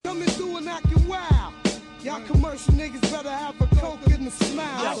Y'all commercial niggas better have a coke and a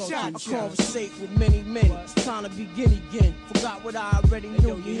smile. I conversate with many men. It's time to begin again. Forgot what I already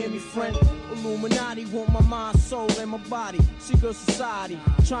knew. You hear me, friend? Illuminati want my mind, soul, and my body. Secret society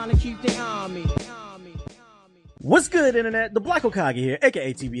trying to keep their eye on me. What's good, Internet? The Black Okage here,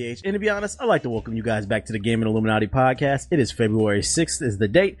 aka TBH. And to be honest, I'd like to welcome you guys back to the Gaming Illuminati podcast. It is February 6th is the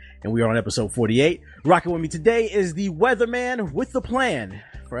date, and we are on episode 48. Rocking with me today is the weatherman with the plan.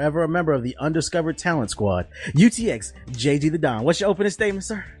 Forever a member of the Undiscovered Talent Squad, UTX JG the Don. What's your opening statement,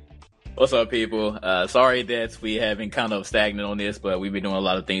 sir? What's up, people? Sorry that we have been kind of stagnant on this, but we've been doing a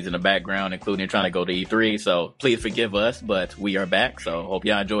lot of things in the background, including trying to go to E3. So please forgive us, but we are back. So hope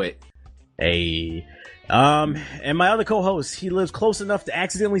y'all enjoy it. Hey. And my other co-host, he lives close enough to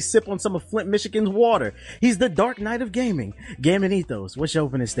accidentally sip on some of Flint, Michigan's water. He's the Dark Knight of Gaming, Gaming Ethos. What's your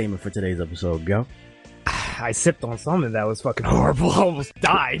opening statement for today's episode? Go. I sipped on something that was fucking horrible. I almost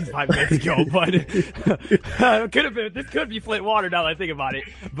died 5 minutes ago, but this could be Flint water now that I think about it.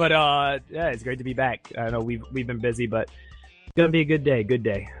 But yeah, it's great to be back. I know we've been busy, but it's gonna be a good day. Good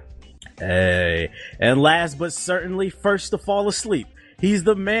day. Hey, and last but certainly first to fall asleep, he's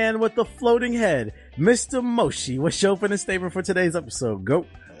the man with the floating head, Mr. Moshi. What's your opening statement for today's episode? Go.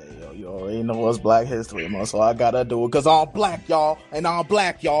 You already know it's Black History Month, so I gotta do it, cause I'm black, y'all, and I'm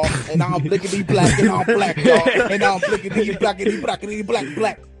black, y'all, and I'm blickety black, and I'm black, y'all, and I'm blickety blackety blackety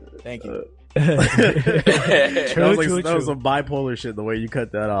black. Thank you. That was some bipolar shit, the way you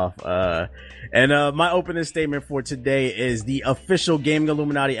cut that off. And my opening statement for today is the official Gaming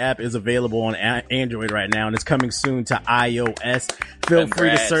Illuminati app is available on Android right now, and it's coming soon to iOS. Feel free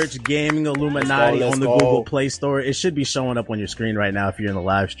to search Gaming Illuminati on the Google Play Store. It should be showing up on your screen right now if you're in the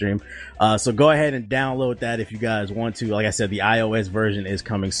live stream. So go ahead and download that if you guys want to. Like I said, the iOS version is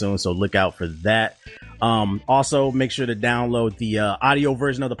coming soon, so look out for that. Also make sure to download the audio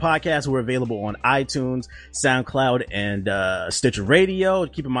version of the podcast. We're available on iTunes, SoundCloud, and Stitcher Radio.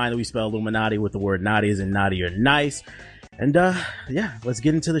 Keep in mind that we spell Illuminati with the word naughty as in naughty or nice. And yeah, let's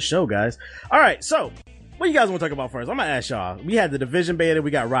get into the show, guys. All right, so what do you guys want to talk about first? I'm gonna ask y'all. We had the Division beta,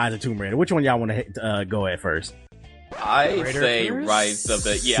 we got Rise of Tomb Raider. Which one y'all want to go at first? I say Rise of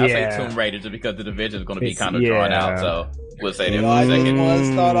the I say Tomb Raider just because the Division is going to be kind of drawn out, so we'll say that. I just want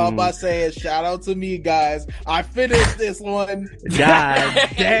to start off by saying shout out to me, guys. I finished this one. God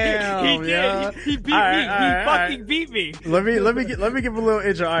damn, he did. He beat me. He fucking beat me. Let me give a little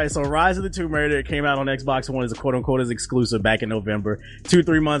intro. All right, so Rise of the Tomb Raider, it came out on Xbox One as a quote unquote as exclusive back in November.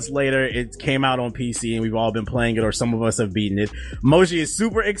 2-3 months later, it came out on PC, and we've all been playing it, or some of us have beaten it. Moshi is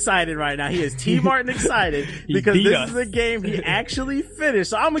super excited right now. He is T Martin excited because this is a game he actually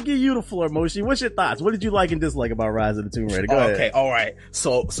finished. So I'm gonna give you the floor, Moshi. What's your thoughts? What did you like and dislike about Rise of the Tomb Raider? Go ahead. Okay, all right.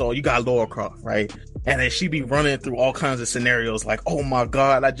 So you got Lara Croft, right? And then she be running through all kinds of scenarios like, oh my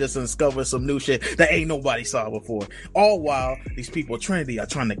God, I just discovered some new shit that ain't nobody saw before. All while these people Trinity are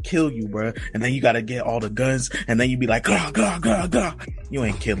trying to kill you, bro. And then you gotta get all the guns, and then you be like, gah. You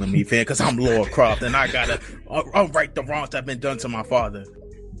ain't killing me, fam, because I'm Lara Croft, and I gotta right the wrongs that been done to my father.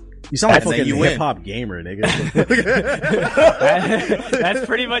 You sound like a fucking hip-hop gamer, nigga. That's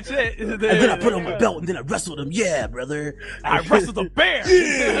pretty much it. And then I put on my belt and then I wrestled him. Yeah, brother. I wrestled the bear.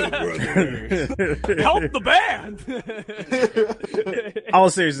 Yeah, brother. Help the band. All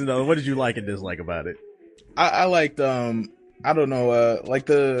seriously though, what did you like and dislike about it? I liked, I don't know, like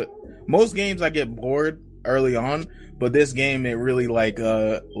most games I get bored early on, but this game, it really like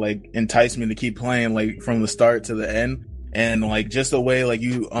enticed me to keep playing, like from the start to the end. And like just the way like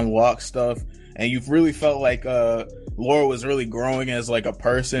you unlock stuff, and you've really felt like Lara was really growing as like a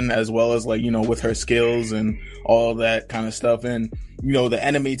person, as well as like, you know, with her skills and all that kind of stuff, and you know, the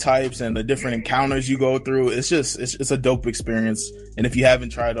enemy types and the different encounters you go through. It's a dope experience, and if you haven't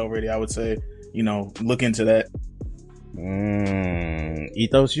tried already, I would say, you know, look into that.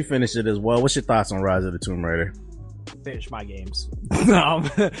 Ethos, you finished it as well. What's your thoughts on Rise of the Tomb Raider? Finish my games.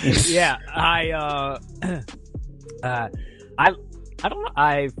 Yeah, I don't know.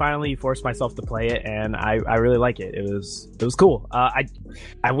 I finally forced myself to play it, and I really like it. It was cool. I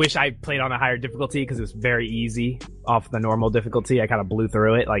wish I played on a higher difficulty because it was very easy off the normal difficulty. I kind of blew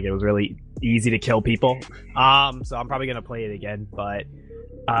through it. Like, it was really easy to kill people. So I'm probably gonna play it again. But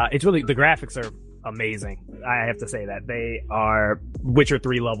it's really, the graphics are amazing. I have to say that they are Witcher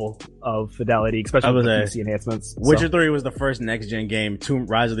 3 level of fidelity, especially with the PC enhancements. Witcher 3 was the first next gen game.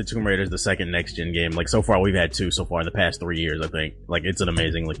 Rise of the Tomb Raider is the second next gen game. Like, so far we've had two so far in the past 3 years, I think. Like, it's an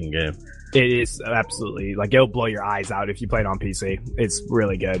amazing looking game. It is absolutely, like, it'll blow your eyes out if you play it on PC. It's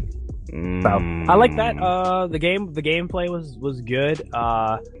really good. So I like that. The gameplay was good.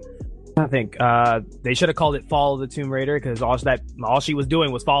 I think they should have called it Fall of the Tomb Raider, because all she was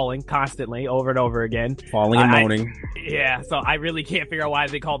doing was falling constantly over and over again. Falling and moaning. Yeah, so I really can't figure out why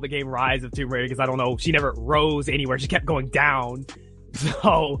they called the game Rise of Tomb Raider, because I don't know. She never rose anywhere. She kept going down.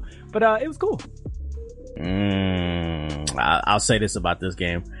 So, but it was cool. I'll say this about this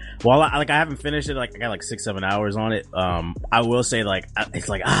game. While I haven't finished it, like I got like 6-7 hours on it. I will say it's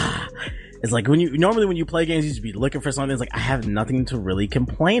like when you play games, you just be looking for something. It's like I have nothing to really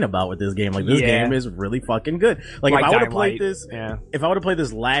complain about with this game. Like this game is really fucking good. Like if I would have played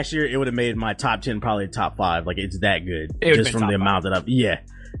this last year, it would have made my top 10 probably top 5. Like it's that good just from the amount that I've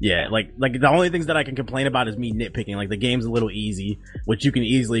Yeah, like the only things that I can complain about is me nitpicking. Like the game's a little easy, which you can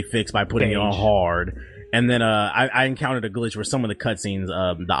easily fix by putting it on hard. And then I encountered a glitch where some of the cutscenes,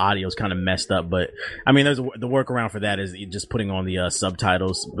 the audio's kind of messed up. But I mean, there's the workaround for that is just putting on the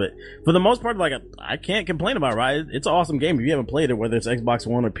subtitles. But for the most part, like I can't complain about it, right? It's an awesome game if you haven't played it, whether it's Xbox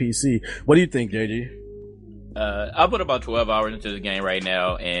One or PC. What do you think, JG? I put about 12 hours into the game right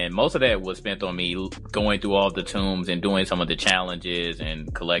now, and most of that was spent on me going through all the tombs and doing some of the challenges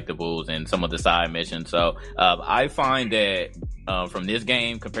and collectibles and some of the side missions. So I find that from this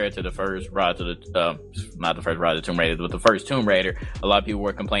game compared to the first Rise of the not the first Rise of the Tomb Raider, but the first Tomb Raider, a lot of people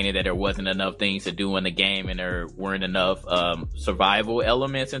were complaining that there wasn't enough things to do in the game and there weren't enough survival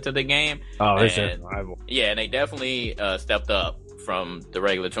elements into the game. Oh, there's survival. Yeah, and they definitely stepped up from the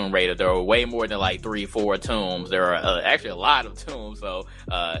regular Tomb Raider. There are way more than like 3-4 tombs. There are actually a lot of tombs. So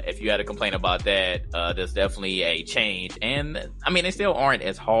if you had to complain about that, there's definitely a change. And I mean, they still aren't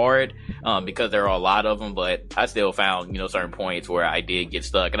as hard because there are a lot of them, but I still found, certain points where I did get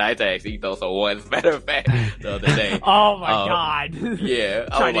stuck. And I had to actually throw some one, as a matter of fact, the other day. Oh my God. Yeah.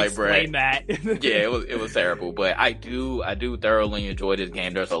 I Trying was like, to explain that. Yeah, it was terrible. But I do thoroughly enjoy this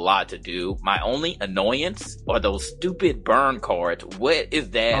game. There's a lot to do. My only annoyance are those stupid burn cards. What is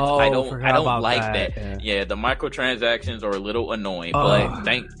that? Oh, I don't like that. Yeah, the microtransactions are a little annoying, but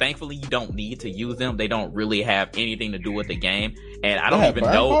thankfully you don't need to use them. They don't really have anything to do with the game, and I don't even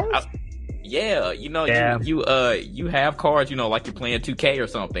know. You have cards, like you're playing 2K or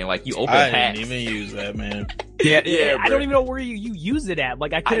something. Like you open packs. I didn't even use that, man. Yeah, I don't even know where you use it at.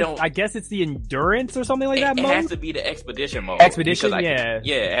 Like I guess it's the endurance or something like that mode. It has to be the expedition mode. Expedition, yeah.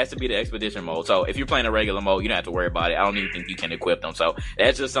 It has to be the expedition mode. So if you're playing a regular mode, you don't have to worry about it. I don't even think you can equip them. So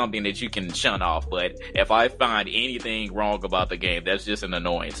that's just something that you can shun off. But if I find anything wrong about the game, that's just an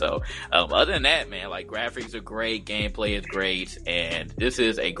annoyance. So other than that, man, like graphics are great, gameplay is great, and this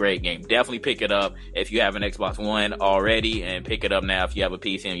is a great game. Definitely pick it up if you have an Xbox One already, and pick it up now if you have a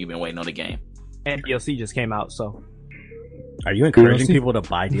PC and you've been waiting on the game. And DLC just came out, so. Are you encouraging people to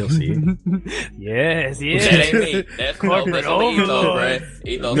buy DLC? Yes. That ain't me. That's corporate overlord.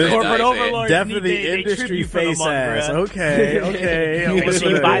 Corporate overlord. Definitely industry face ass. Okay. Make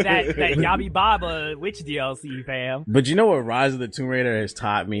sure you buy that Yabi Baba Witch DLC, fam. But you know what Rise of the Tomb Raider has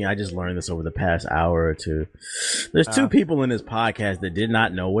taught me? I just learned this over the past hour or two. There's two people in this podcast that did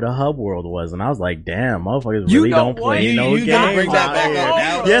not know what a hub world was, and I was like, damn, motherfuckers really don't play no games. Bring that back up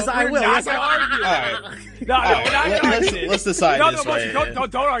now. Yes, I will. Yes, I argue. All right. Let's decide this. Right?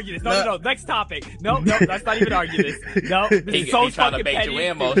 Don't argue this. No. Next topic. No, let's not even argue this. No, this is so trying to bait petty. you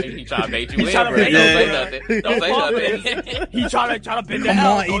in, Motion. He trying to bait you in. Don't say nothing. Don't say nothing. He trying to bend the Come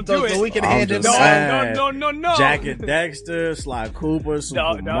L. on, Don't do it. so we can hand him No. Jack and Dexter, Sly Cooper,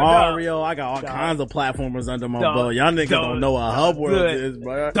 Super Mario. I got all kinds of platformers under my belt. Y'all niggas don't know what a hub world is,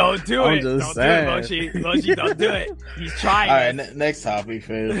 bro. Don't do it. Just don't saying. do it, Moshi. Don't do it. He's trying. All right, next topic,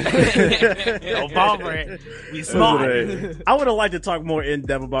 fam. Don't fall for it. We smart. I would have liked to talk more in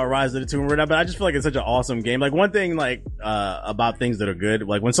depth about Rise of the Tomb Raider, but I just feel like it's such an awesome game. Like one thing, about things that are good,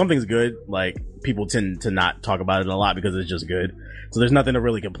 like when something's good, like people tend to not talk about it a lot because it's just good. So there's nothing to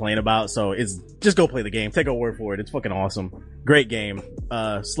really complain about. So it's just go play the game. Take our word for it. It's fucking awesome. Great game.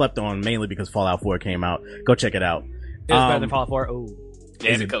 Slept on mainly because Fallout 4 came out. Go check it out. It's better than Fallout 4. Oh.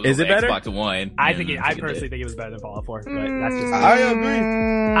 Yeah, is it better? Xbox One. I personally think it was better than Fallout 4. But that's just I agree.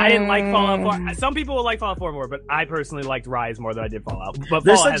 I didn't like Fallout 4. Some people will like Fallout 4 more, but I personally liked Rise more than I did Fallout. But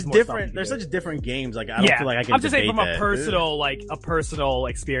there's Fallout such different games. Like I don't feel like I can. I'm just saying from that. a personal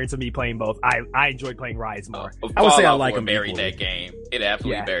experience of me playing both. I enjoyed playing Rise more. I would say I like them. Buried that game. It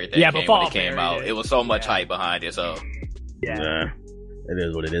absolutely buried that game when it came out. It was so much hype behind it. So yeah. It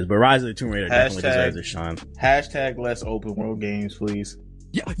is what it is. But Rise of the Tomb Raider definitely deserves a shine. Hashtag less open world games, please.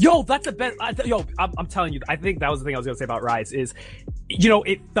 Yo, that's the best. I'm telling you, I think that was the thing I was going to say about Rise is,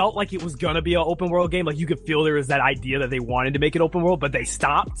 it felt like it was going to be an open world game. Like you could feel there was that idea that they wanted to make it open world, but they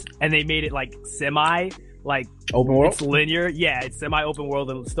stopped and they made it like semi. Like Open world? it's linear. Yeah, it's semi-open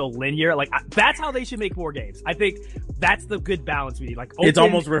world and still linear. Like that's how they should make more games. I think that's the good balance we need. Like It's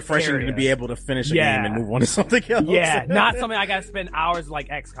open almost refreshing area. to be able to finish a Yeah. game and move on to something else. Yeah, not something I gotta spend hours like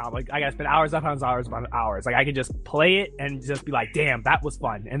XCOM. Like I gotta spend hours upon hours upon hours. Like I can just play it and just be like, damn, that was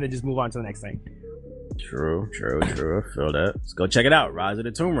fun, and then just move on to the next thing. True. I feel that. Let's go check it out. Rise of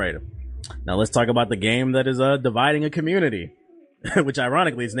the Tomb Raider. Now let's talk about the game that is dividing a community. Which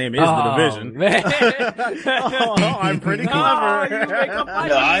ironically its name is The Division. Man. I'm pretty clever. Oh, you make a funny.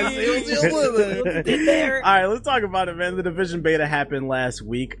 Yeah, I see what you're living. Did there. All right, let's talk about it, man. The Division beta happened last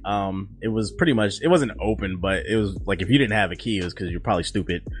week. It was pretty much, it wasn't open, but it was like if you didn't have a key, it was because you're probably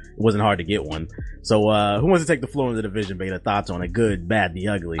stupid. It wasn't hard to get one. So, who wants to take the floor on the Division beta? Thoughts on it? Good, bad, the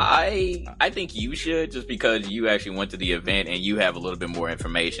ugly? I think you should, just because you actually went to the event and you have a little bit more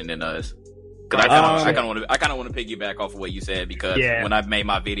information than us. Because I kind of want to piggyback off of what you said, because when I made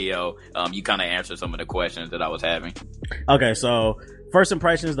my video, you kind of answered some of the questions that I was having. Okay, so first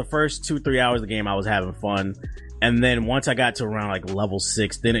impressions, the first 2-3 hours of the game, I was having fun. And then once I got to around like level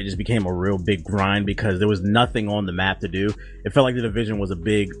 6, then it just became a real big grind because there was nothing on the map to do. It felt like the Division was a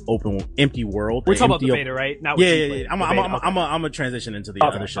big open, empty world. We're talking about the beta, right? Not what you played. I'm gonna transition into the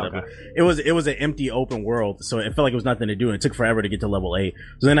other shit. Okay. It was an empty open world, so it felt like it was nothing to do, and it took forever to get to level 8.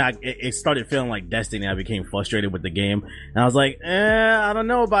 So then it started feeling like Destiny. I became frustrated with the game, and I was like, I don't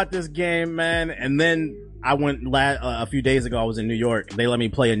know about this game, man. And then I went a few days ago. I was in New York. They let me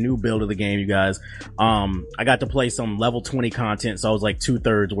play a new build of the game, you guys. I got to play some level 20 content, so I was like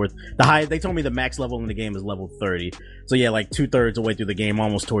 2/3 worth. They told me the max level in the game is level 30. So yeah, like 2/3 of the way through the game,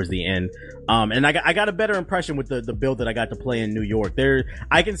 almost towards the end. And I got a better impression with the build that I got to play in New York.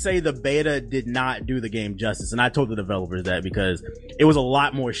 I can say the beta did not do the game justice, and I told the developers that because it was a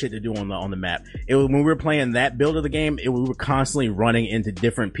lot more shit to do on the map. When we were playing that build of the game, we were constantly running into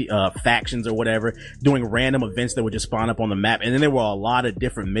different factions or whatever, doing random events that would just spawn up on the map, and then there were a lot of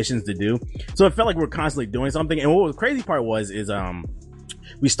different missions to do. So it felt like we were constantly doing something. And what was the crazy part is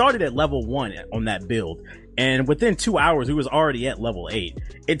we started at level 1 on that build, and within 2 hours we was already at level 8.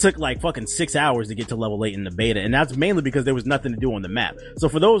 It took like fucking 6 hours to get to level 8 in the beta, and that's mainly because there was nothing to do on the map. So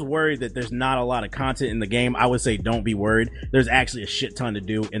for those worried that there's not a lot of content in the game, I would say don't be worried. There's actually a shit ton to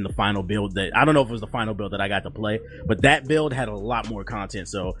do in the final build. That I don't know if it was the final build that I got to play, but that build had a lot more content.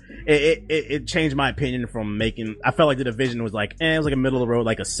 So it changed my opinion from making. I felt like the Division was like, it was like a middle of the road,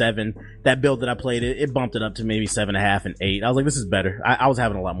 like a 7. That build that I played, it bumped it up to maybe 7.5 and 8. I was like, this is better. I was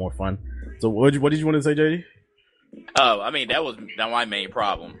having a lot more fun. So what did you want to say, JD? I mean, that was my main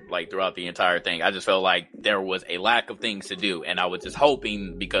problem, like, throughout the entire thing. I just felt like there was a lack of things to do, and I was just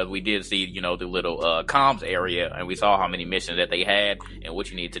hoping, because we did see, the little comms area, and we saw how many missions that they had and what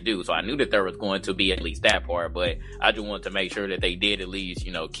you need to do. So I knew that there was going to be at least that part, but I just wanted to make sure that they did at least,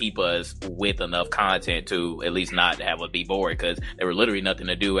 keep us with enough content to at least not have us be bored, because there was literally nothing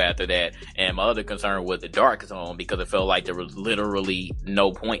to do after that. And my other concern was the Dark Zone, because it felt like there was literally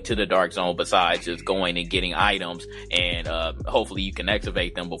no point to the Dark Zone besides just going and getting items, and hopefully you can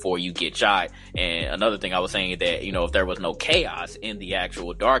activate them before you get shot. And another thing I was saying that, if there was no chaos in the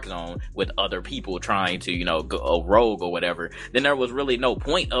actual Dark Zone with other people trying to, go rogue or whatever, then there was really no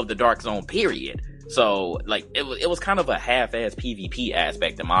point of the Dark Zone, period. So, like, it was kind of a half-ass PvP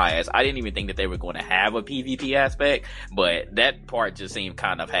aspect in my eyes. I didn't even think that they were going to have a PvP aspect, but that part just seemed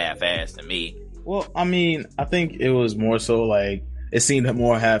kind of half-ass to me. Well, I mean, I think it was more so like it seemed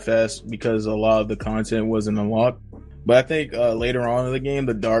more half-assed because a lot of the content wasn't unlocked. But I think later on in the game,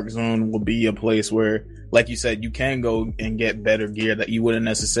 the Dark Zone will be a place where, like you said, you can go and get better gear that you wouldn't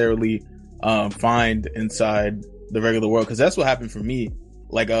necessarily find inside the regular world. Because that's what happened for me.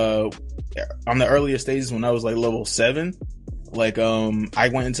 Like on the earlier stages when I was like level 7, like I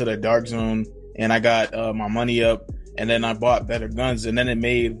went into the Dark Zone and I got my money up, and then I bought better guns, and then it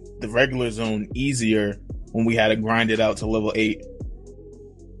made the regular zone easier when we had to grind it out to level 8.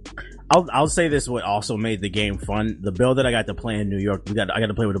 I'll say this: what also made the game fun. The build that I got to play in New York, I got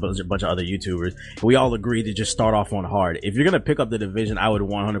to play with a bunch of other YouTubers. We all agreed to just start off on hard. If you're gonna pick up the Division, I would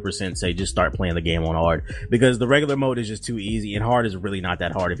 100% say just start playing the game on hard, because the regular mode is just too easy, and hard is really not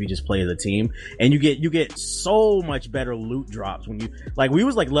that hard if you just play as a team. And you get so much better loot drops when you, like, we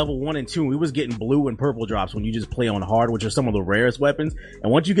was like level 1 and 2. We was getting blue and purple drops when you just play on hard, which are some of the rarest weapons. And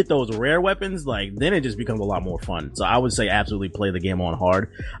once you get those rare weapons, like, then it just becomes a lot more fun. So I would say absolutely play the game on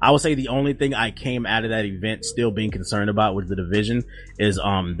hard. I would say the only thing I came out of that event still being concerned about with the Division is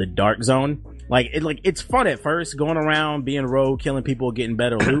the Dark Zone. It's fun at first, going around, being rogue, killing people, getting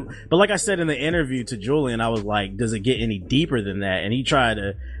better loot. But like I said in the interview to Julian, I was like, does it get any deeper than that? And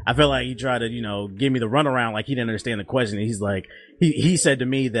I felt like he tried to, give me the runaround, like he didn't understand the question. And he's like, he said to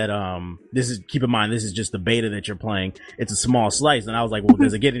me that keep in mind, this is just the beta that you're playing. It's a small slice. And I was like, well,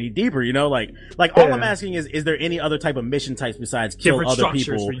 does it get any deeper? You know, like all I'm asking is there any other type of mission types besides kill different other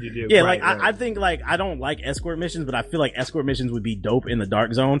people? For you to do. Yeah, right, like I think like I don't like escort missions, but I feel like escort missions would be dope in the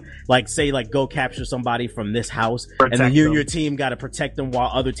Dark Zone. Like say like go capture somebody from this house, and then you and your team got to protect them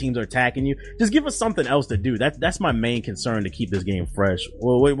while other teams are attacking you. Just give us something else to do. That's my main concern to keep this game fresh.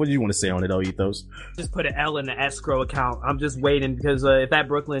 Well, what do you want to say on it, Ethos? Just put an L in the escrow account. I'm just waiting because if that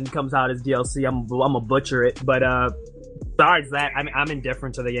Brooklyn comes out as DLC, I'm gonna butcher it. But besides that, I mean, I'm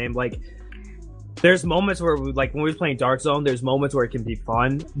indifferent to the game. Like, there's moments where, like, when we were playing Dark Zone, there's moments where it can be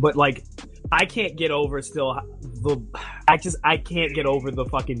fun, but like, I can't get over I can't get over the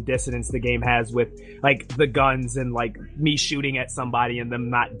fucking dissonance the game has with like the guns and like me shooting at somebody and them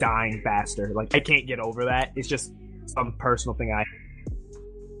not dying faster. Like, I can't get over that. It's just some personal thing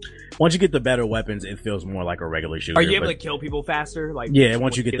Once you get the better weapons, it feels more like a regular shooter. Are you able to kill people faster? Like, yeah,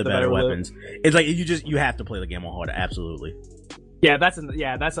 once you get the better weapons, it's like you have to play the game on harder. Absolutely. Yeah, that's what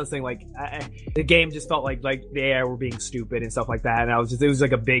I was saying. Like, the game just felt like the AI were being stupid and stuff like that, and it was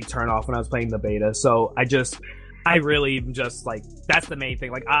like a big turnoff when I was playing the beta. So I really just like, that's the main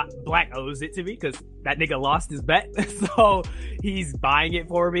thing. Like, Black owes it to me because that nigga lost his bet, so he's buying it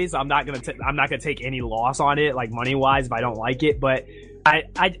for me. So I'm not gonna take any loss on it, like money wise, if I don't like it. But I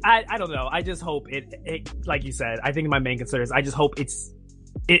don't know. I just hope it like you said. I think my main concern is I just hope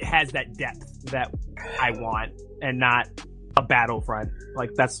it has that depth that I want and not a Battlefront. Like,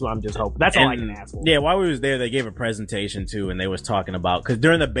 that's what I'm just hoping. That's all I can ask for. Yeah, while we was there, they gave a presentation too, and they was talking about, because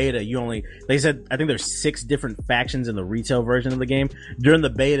during the beta, they said, I think there's 6 different factions in the retail version of the game. During the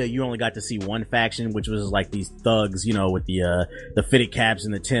beta, you only got to see one faction, which was like these thugs, you know, with the fitted caps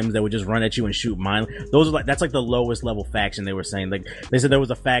and the Tims that would just run at you and shoot mindlessly. That's like the lowest level faction, they were saying. Like, they said there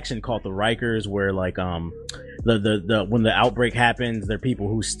was a faction called the Rikers where like, when the outbreak happens, they're people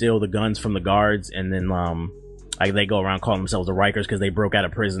who steal the guns from the guards, and then, like, they go around calling themselves the Rikers because they broke out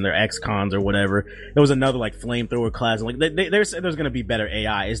of prison. They're ex-cons or whatever. There was another, like, flamethrower class. And, like, they said there's going to be better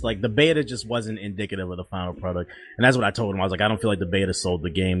AI. It's like the beta just wasn't indicative of the final product. And that's what I told him. I was like, I don't feel like the beta sold the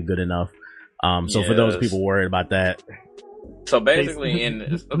game good enough. So for those people worried about that. So basically,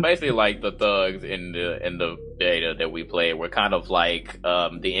 like the thugs in the beta that we played were kind of like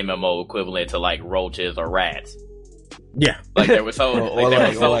the MMO equivalent to like roaches or rats. Yeah, like they were so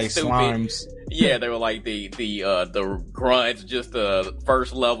like stupid. Slimes. Yeah, they were like the grunts, just the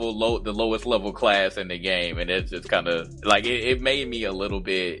first level, the lowest level class in the game, and it's just kind of like it made me a little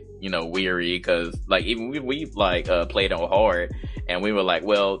bit, you know, weary because like even we played on hard, and we were like,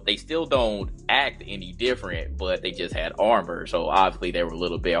 well, they still don't act any different, but they just had armor, so obviously they were a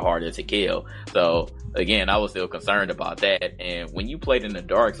little bit harder to kill. So again, I was still concerned about that. And when you played in the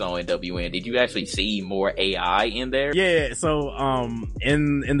Dark Zone in WN, did you actually see more AI in there? Yeah, so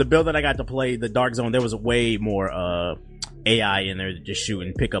in the build that I got to play, the Dark Zone, there was way more AI in there to just shoot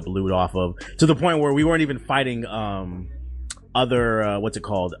and pick up loot off of, to the point where we weren't even fighting other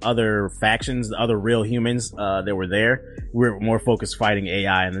factions, the other real humans that were there. We were more focused fighting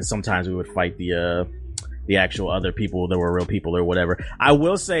AI, and then sometimes we would fight the actual other people that were real people or whatever. I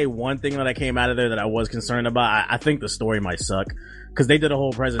will say one thing that I came out of there that I was concerned about. I think the story might suck, because they did a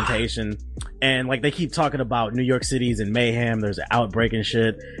whole presentation and like they keep talking about New York City's in mayhem. There's an outbreak and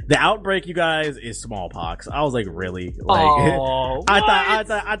shit. The outbreak, you guys, is smallpox. I was like, really? Like, I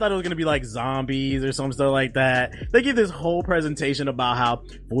thought it was gonna be like zombies or some stuff like that. They give this whole presentation about how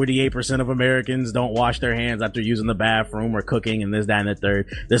 48% of Americans don't wash their hands after using the bathroom or cooking and this, that, and the third.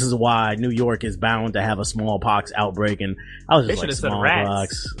 This is why New York is bound to have a smallpox outbreak. And I was just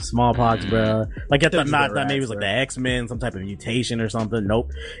like, smallpox, bro. Like, I thought that maybe it was like the X-Men, some type of mutation or something.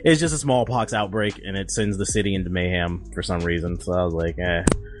 Nope, it's just a smallpox outbreak, and it sends the city into mayhem for some reason. So I was like,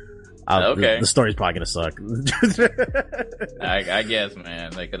 okay, the story's probably gonna suck. I guess,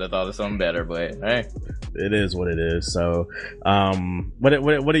 man, they could have thought of something better, but hey, it is what it is. So what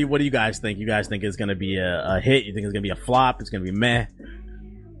do you guys think? You guys think it's gonna be a hit? You think it's gonna be a flop? It's gonna be meh?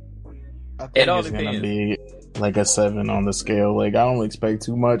 I think it's gonna be like a 7 on the scale. Like, I don't expect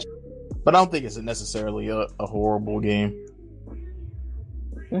too much, but I don't think it's necessarily a horrible game.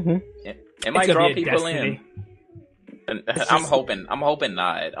 Mm-hmm. It might draw people in. I'm hoping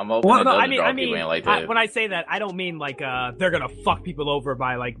not. I'm hoping it doesn't draw people in like that. When I say that, I don't mean like they're gonna fuck people over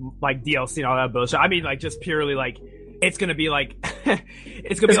by like DLC and all that bullshit. I mean like just purely like it's gonna be like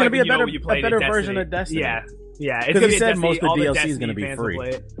it's gonna be a better version of Destiny. Yeah. Yeah, because he said most of the DLC is going to be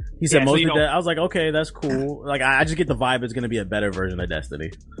free. He said most of the. I was like, okay, that's cool. Like, I just get the vibe it's going to be a better version of Destiny.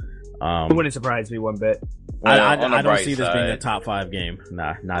 It wouldn't surprise me one bit. I don't see this being a top 5 game.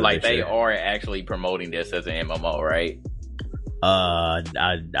 Nah, not like they are actually promoting this as an MMO, right? I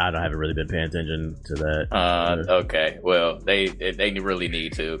haven't really been paying attention to that. Okay. Well, they really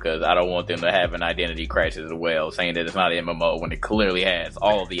need to, because I don't want them to have an identity crisis as well, saying that it's not an MMO when it clearly has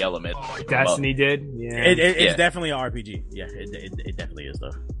all of the elements. Destiny did. Yeah. It's definitely an RPG. Yeah, it definitely is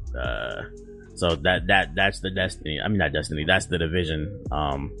though. So that's the Destiny. I mean, not Destiny. That's the Division.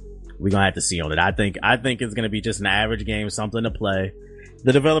 We're gonna have to see on it. I think it's gonna be just an average game, something to play.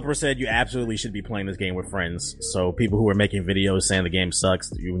 The developer said you absolutely should be playing this game with friends. So people who are making videos saying the game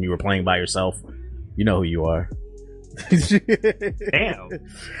sucks when you were playing by yourself, you know who you are. Damn.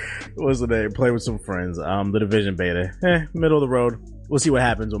 What's the name? Play with some friends. The Division beta. Middle of the road. We'll see what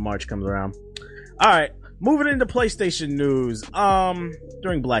happens when March comes around. Alright. Moving into PlayStation news.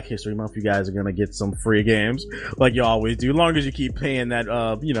 During Black History Month, you guys are gonna get some free games, like you always do. As long as you keep paying that,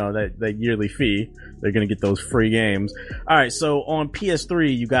 that yearly fee, they're gonna get those free games. Alright, so on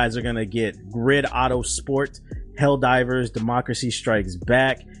PS3, you guys are gonna get Grid Auto Sport, Helldivers, Democracy Strikes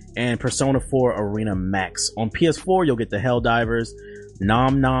Back, and Persona 4 Arena Max. On PS4, you'll get the Helldivers,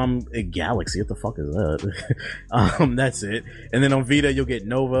 Nom Nom Galaxy. What the fuck is that? That's it. And then on Vita, you'll get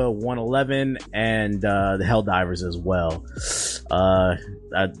Nova 111 and the Helldivers as well.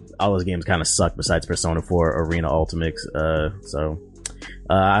 All those games kind of suck besides Persona 4 Arena Ultimates.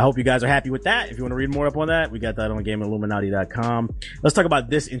 I hope you guys are happy with that. If you want to read more up on that, we got that on GameIlluminati.com. Let's talk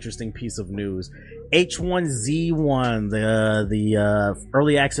about this interesting piece of news. H1Z1, the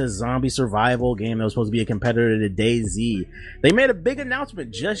early access zombie survival game that was supposed to be a competitor to DayZ. They made a big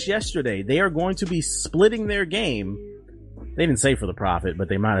announcement just yesterday. They are going to be splitting their game. They didn't say for the profit, but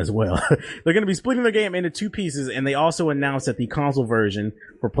they might as well. They're going to be splitting their game into two pieces, and they also announced that the console version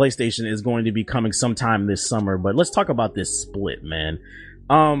for PlayStation is going to be coming sometime this summer. But let's talk about this split, man.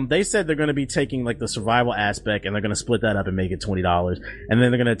 They said they're going to be taking like the survival aspect and they're going to split that up and make it $20. And then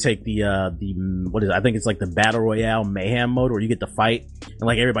they're going to take I think it's like the Battle Royale Mayhem mode where you get to fight and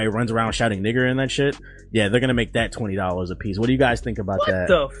like everybody runs around shouting nigger and that shit. Yeah, they're going to make that $20 a piece. What do you guys think about that?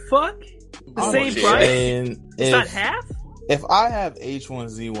 What the fuck? The same price? It's not half? If I have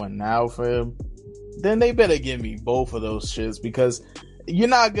H1Z1 now for him, then they better give me both of those shits, because you're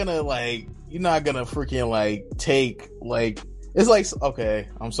not gonna freaking like take like, it's like, okay,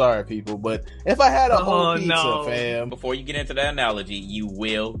 I'm sorry people, but if I had a whole pizza, fam. Before you get into that analogy, you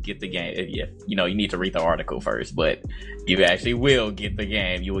will get the game. Yeah, you need to read the article first, but you actually will get the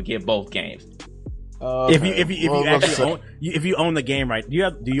game. You will get both games. Okay. If you own the game, right? Do you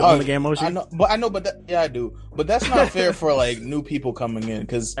own the game, Moshi? I know, I do. But that's not fair for like new people coming in,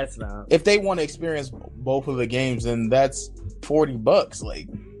 because if they want to experience both of the games, then that's $40. Like,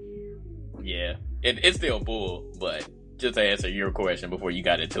 yeah, it's still bull. But just to answer your question before you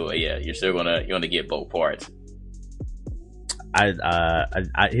got into it, yeah, you're still gonna get both parts. Here's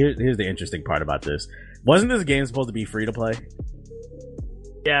the interesting part about this. Wasn't this game supposed to be free to play?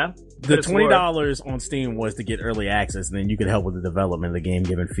 Yeah. The $20 on Steam was to get early access, and then you could help with the development of the game,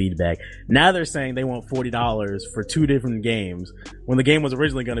 giving feedback. Now they're saying they want $40 for two different games when the game was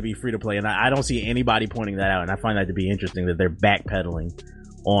originally going to be free to play, and I don't see anybody pointing that out, and I find that to be interesting that they're backpedaling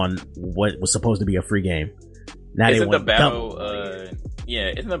on what was supposed to be a free game. Now isn't the Battle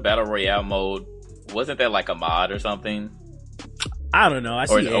Royale mode, wasn't that like a mod or something? I don't know. I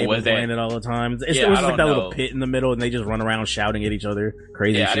see Abe playing it all the time. It was like that little pit in the middle, and they just run around shouting at each other.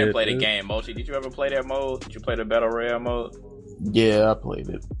 Crazy shit. I didn't play the game. Mochi, did you ever play that mode? Did you play the Battle Royale mode? Yeah, I played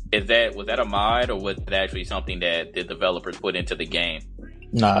it. Was that a mod, or was it actually something that the developers put into the game?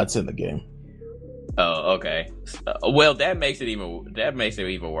 Nah, it's in the game. Oh, okay. Well, that makes it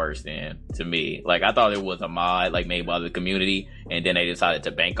even worse then, to me. Like, I thought it was a mod like made by the community, and then they decided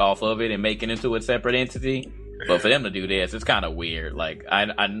to bank off of it and make it into a separate entity. But for them to do this, it's kind of weird. Like, I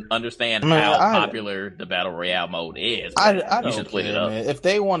understand how popular the Battle Royale mode is. You should split it up. Man. If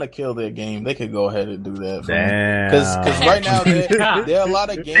they want to kill their game, they could go ahead and do that. Because right now there are a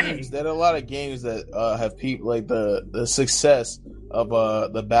lot of games. There are a lot of games that have people like the success of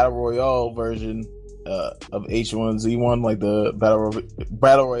the Battle Royale version of H1Z1, like the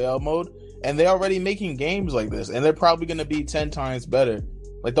Battle Royale mode, and they're already making games like this, and they're probably going to be 10 times better.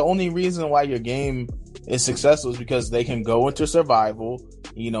 Like, the only reason why your game is successful is because they can go into survival,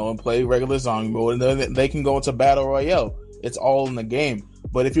 and play regular zombie mode, and then they can go into Battle Royale. It's all in the game.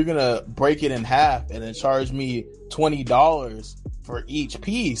 But if you're gonna break it in half and then charge me $20 for each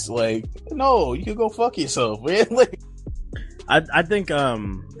piece, like, no, you could go fuck yourself, man. Like, I think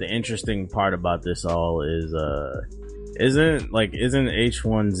the interesting part about this all is isn't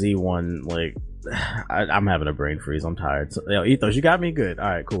H1Z1 like I'm having a brain freeze. I'm tired. So, yo, Ethos, you got me good. All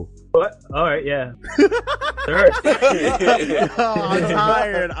right, cool. What? All right, yeah. Sure. I'm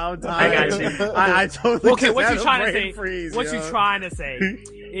tired. I got you. I totally. Okay, what had you a trying to brain say? freeze, What yo. you trying to say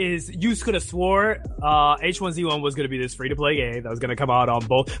is you could have swore H1Z1 was going to be this free-to-play game that was going to come out on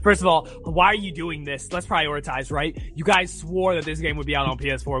both. First of all, why are you doing this? Let's prioritize, right? You guys swore that this game would be out on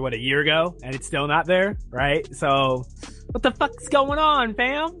PS4 a year ago, and it's still not there, right? So, what the fuck's going on,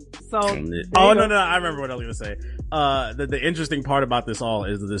 fam? So, oh no, I remember what I was gonna say. The interesting part about this all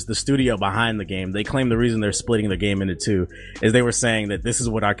is the studio behind the game. They claim the reason they're splitting the game into two is they were saying that this is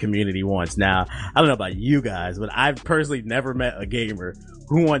what our community wants. Now, I don't know about you guys, but I've personally never met a gamer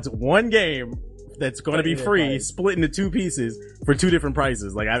who wants one game that's going to be free, split into two pieces for two different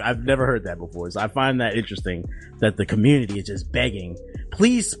prices. Like I've never heard that before, so I find that interesting that the community is just begging,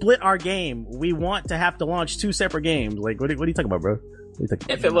 please split our game. We want to have to launch two separate games. Like, what are you talking about, bro?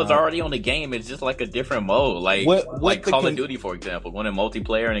 If it was already on the game, it's just like a different mode. Like Call of Duty, for example, going in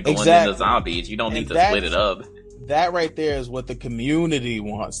multiplayer and going into zombies. You don't need to split it up. That right there is what the community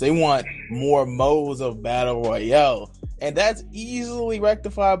wants. They want more modes of Battle Royale. And that's easily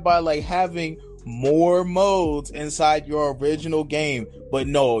rectified by like having more modes inside your original game. But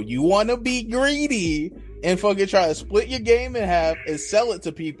no, you want to be greedy and fucking try to split your game in half and sell it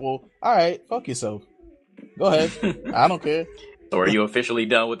to people. All right, fuck yourself. Go ahead. I don't care. So are you officially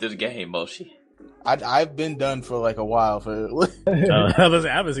done with this game, Moshi? I've been done for like a while. I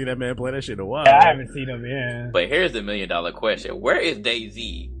haven't seen that man play that shit in a while. Yeah, I haven't seen him, yeah. But here's the $1 million question. Where is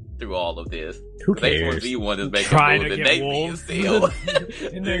DayZ through all of this? Who cares? H1Z1 is making Trying moves to and get DayZ wolves is still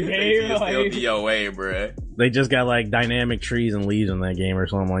in their DayZ game. is still DOA, bruh. They just got like dynamic trees and leaves in that game or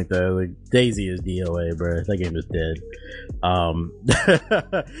something like that. Like Daisy is DOA, bro. That game is dead.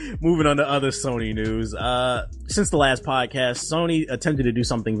 Moving on to other Sony news. Since the last podcast, Sony attempted to do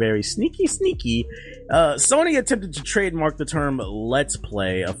something very sneaky. Sony attempted to trademark the term Let's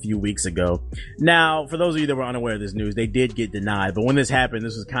Play a few weeks ago. Now, for those of you that were unaware of this news, they did get denied. But when this happened,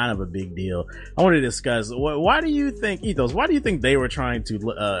 this was kind of a big deal. I want to discuss, why do you think, Ethos, why do you think they were trying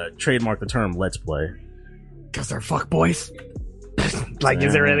to trademark the term Let's Play? Because they're fuckboys. Like,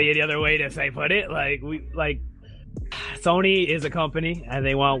 is there really any other way to put it? Sony is a company and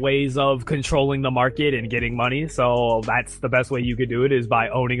they want ways of controlling the market and getting money. So that's the best way you could do it, is by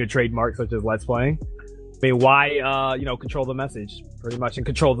owning a trademark such as Let's Playing. I mean, why, control the message pretty much and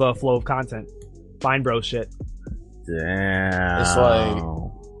control the flow of content. Fine bro shit. Damn.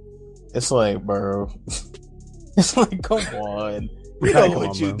 It's like, bro. It's like, come on. We know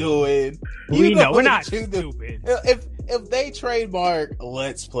what you're doing. We know we're not stupid. If they trademark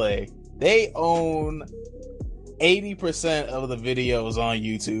Let's Play, they own 80% of the videos on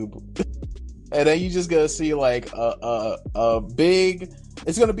YouTube, and then you just gonna see like a big.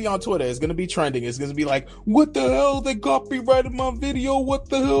 It's gonna be on Twitter. It's gonna be trending. It's gonna be like, what the hell? They copyrighted my video. What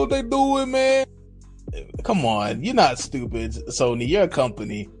the hell they doing, man? Come on, you're not stupid, Sony. You're a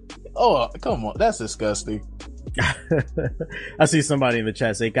company. Oh, come on, that's disgusting. I see somebody in the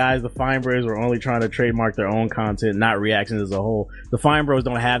chat say, guys, the Fine Bros are only trying to trademark their own content, not reactions as a whole. The Fine Bros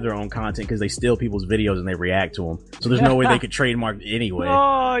don't have their own content because they steal people's videos and they react to them. So there's no way they could trademark anyway.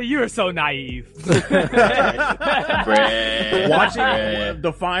 Oh, you're so naive. Watching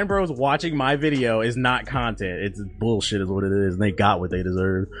the Fine Bros watching my video is not content. It's bullshit is what it is. And they got what they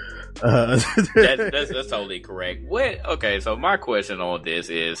deserve. That's totally correct. Okay, so my question on this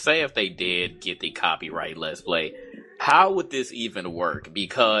is, say if they did get the copyright Let's Play, how would this even work?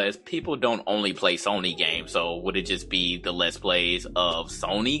 Because people don't only play Sony games, so would it just be the Let's Plays of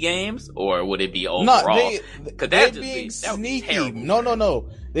Sony games, or would it be overall? They're being sneaky. No.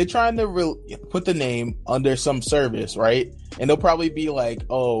 They're trying to put the name under some service, right? And they'll probably be like,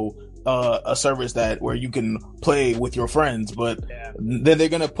 a service where you can play with your friends, but then they're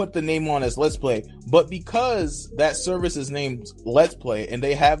gonna put the name on as Let's Play. But because that service is named Let's Play and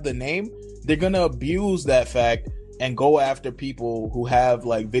they have the name, they're gonna abuse that fact and go after people who have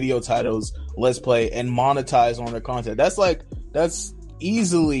like video titles Let's Play and monetize on their content. That's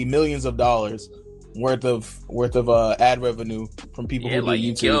easily millions of dollars worth of ad revenue from people who do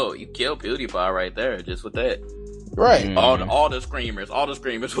YouTube. You kill PewDiePie right there just with that. Right. All the screamers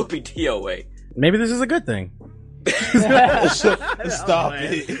will be DOA. Maybe this is a good thing. Stop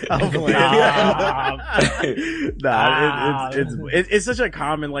it. It's such a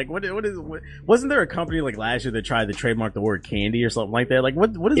common, like, wasn't there a company like last year that tried to trademark the word candy or something like that? Like, what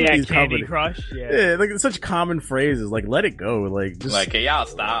is it with these Candy companies? Crush. Yeah, like, it's such common phrases. Like, let it go. Like, just like, can y'all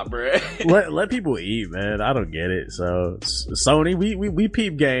stop, bro? let people eat, man. I don't get it. So Sony, we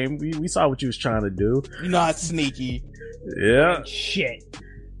peep game. We saw what you was trying to do. You're not sneaky. Yeah. Shit.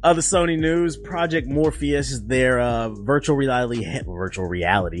 Other Sony news, Project Morpheus, their virtual reality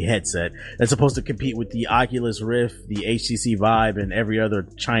headset that's supposed to compete with the Oculus Rift, the HTC Vive, and every other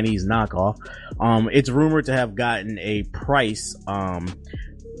Chinese knockoff. It's rumored to have gotten a price,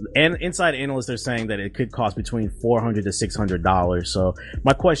 and inside analysts are saying that it could cost between $400 to $600. So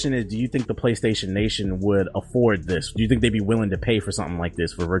my question is, do you think the PlayStation Nation would afford this? Do you think they'd be willing to pay for something like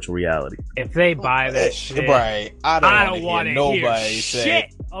this for virtual reality? If they buy that shit, right? I don't want to hear nobody say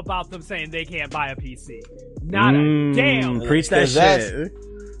shit about them saying they can't buy a PC. Not a damn. Preach that shit.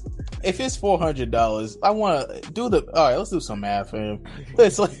 If it's $400, I want to do the. All right, let's do some math, fam.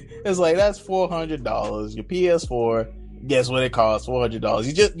 It's like that's $400. Your PS4. Guess what it costs?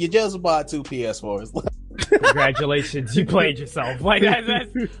 $400. You just bought 2 PS4s. Congratulations, you played yourself. Like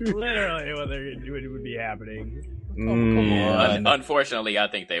that's literally what would be happening. Come on. Unfortunately, I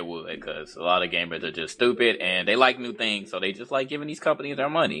think they would, because a lot of gamers are just stupid and they like new things, so they just like giving these companies their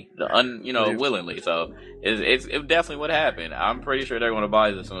money, willingly. So it's definitely what happened. I'm pretty sure they're going to buy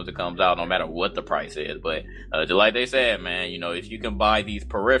it as soon as it comes out, no matter what the price is. But just like they said, man, if you can buy these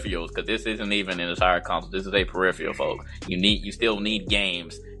peripherals, because this isn't even an entire console, this is a peripheral, folks. You still need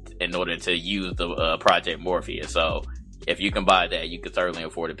games in order to use the Project Morpheus. So if you can buy that, you can certainly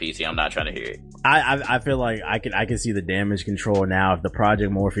afford a PC. I'm not trying to hear it. I feel like I can see the damage control now. If the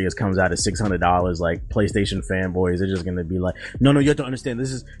Project Morpheus comes out at $600, like PlayStation fanboys are just gonna be like, no, you have to understand,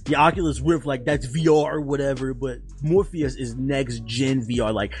 this is the Oculus Rift, like that's VR or whatever, but Morpheus is next gen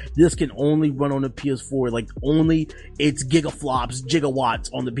VR. Like this can only run on the PS4. Like only its gigawatts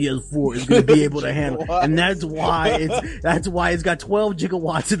on the PS4 is gonna be able to handle, and that's why it's got 12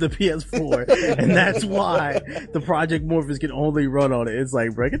 gigawatts in the PS4, and that's why the Project Morpheus can only run on it. It's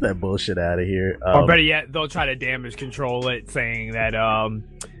like, bro, get that bullshit out of here. Or better yet, they'll try to damage control it, saying that,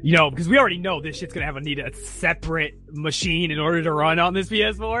 because we already know this shit's gonna need a separate machine in order to run on this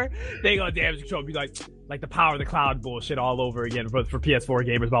PS4. They gonna damage control and be like the power of the cloud bullshit all over again for PS4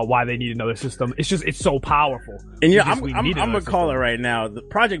 gamers about why they need another system. It's so powerful. And I'm gonna call it right now. The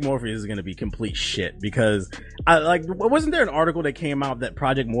Project Morpheus is gonna be complete shit, because wasn't there an article that came out that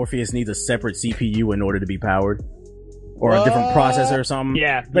Project Morpheus needs a separate CPU in order to be powered? Or a different processor or something.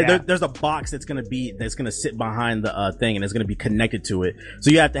 Yeah. There's a box that's gonna sit behind the thing, and it's gonna be connected to it. So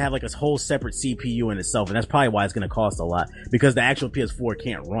you have to have like a whole separate CPU in itself, and that's probably why it's gonna cost a lot, because the actual PS4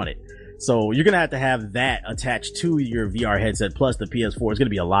 can't run it. So you're gonna have that attached to your VR headset plus the PS4. It's gonna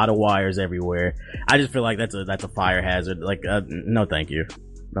be a lot of wires everywhere. I just feel like that's a fire hazard. Like, no, thank you.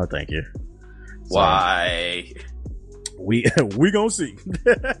 No, thank you. Why? We gonna see.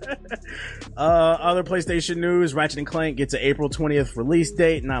 Other PlayStation news, Ratchet & Clank gets an April 20th release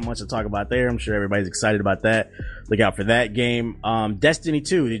date. Not much to talk about there. I'm sure everybody's excited about that. Look out for that game. Destiny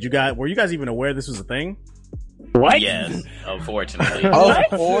 2, were you guys even aware this was a thing? What? Yes, unfortunately. Of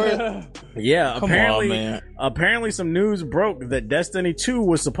course. Yeah, Man. apparently some news broke that Destiny 2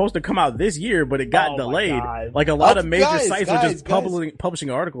 was supposed to come out this year, but it got delayed. Like a lot of major sites were just publishing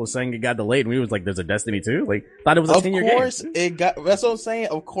articles saying it got delayed, and we was like, there's a Destiny 2? Like, thought it was a 10-year game. Of course that's what I'm saying.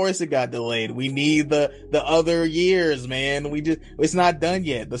 Of course it got delayed. We need the other years, man. It's not done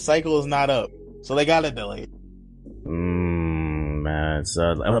yet. The cycle is not up. So they got it delayed. Man,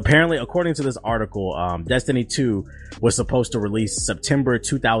 so apparently, according to this article, Destiny 2 was supposed to release September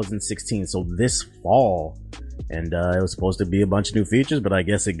 2016, so this fall, and it was supposed to be a bunch of new features, but I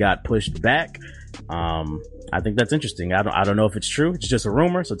guess it got pushed back. I think that's interesting. I don't know if it's true. It's just a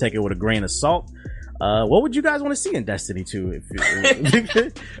rumor, so take it with a grain of salt. What would you guys want to see in Destiny 2?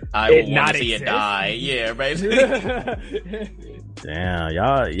 I would want to see it die. Yeah, basically. Damn,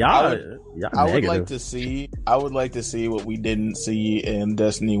 y'all I would like to see what we didn't see in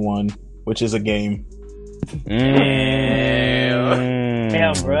Destiny 1, which is a game. Damn,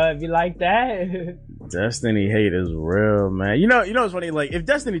 bro, if you like that. Destiny hate is real, man. You know it's funny, like if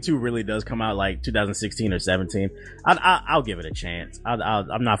Destiny 2 really does come out like 2016 or 17, I'll give it a chance.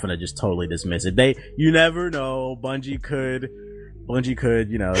 I'm not gonna just totally dismiss it. You never know. Bungie could, they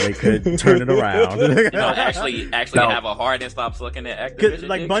could turn it around. Actually have a heart and stop looking at Activision.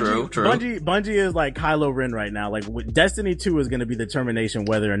 Like True. Bungie is like Kylo Ren right now. Like Destiny 2 is going to be the determination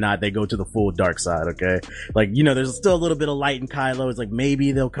whether or not they go to the full dark side. Okay, like there's still a little bit of light in Kylo. It's like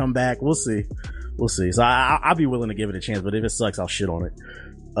maybe they'll come back. We'll see. So I'll be willing to give it a chance, but if it sucks, I'll shit on it.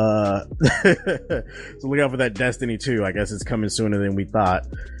 So look out for that Destiny 2. I guess it's coming sooner than we thought.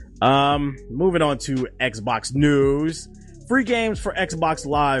 Moving on to Xbox news. free games for Xbox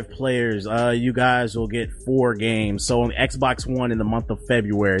Live players. You guys will get 4 games. So on Xbox One in the month of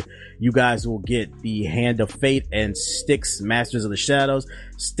February, you guys will get the Hand of Fate and Styx Masters of the Shadows.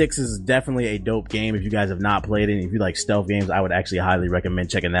 Styx is definitely a dope game. If you guys have not played it, and if you like stealth games, I would actually highly recommend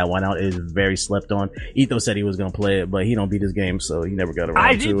checking that one out. It is very slept on. Etho said he was going to play it, but he don't beat his game, so he never got around to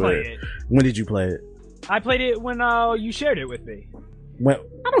it. I did play it. When did you play it? I played it when you shared it with me. Well,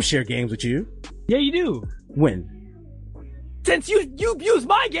 I don't share games with you. Yeah, you do. When? Since you used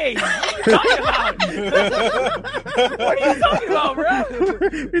my game. What are you talking about? What are you talking about, bro?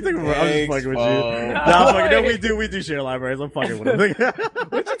 You think I'm just fucking with you? No, I'm fucking. No, we do share libraries. I'm fucking with them.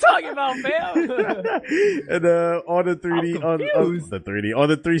 What you talking about, fam? And on the 3D, on the 3D, on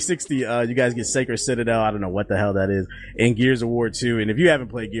the 360, you guys get Sacred Citadel. I don't know what the hell that is, and Gears of War 2. And if you haven't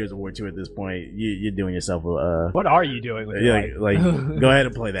played Gears of War 2 at this point, you're doing yourself a. What are you doing with it? Like go ahead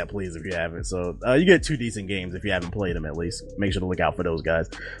and play that, please, if you haven't. So you get 2 decent games if you haven't played them at least. Make sure to look out for those guys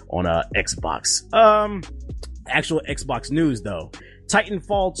on Xbox. Actual Xbox news though.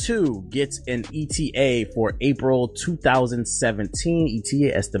 Titanfall 2 gets an ETA for April 2017.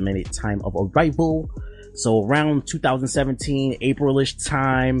 ETA estimated time of arrival. So around 2017, April-ish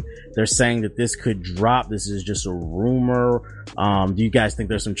time, they're saying that this could drop. This is just a rumor. Do you guys think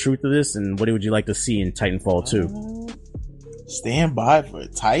there's some truth to this? And what would you like to see in Titanfall 2? Stand by for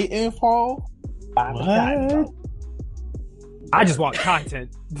Titanfall? What? I just want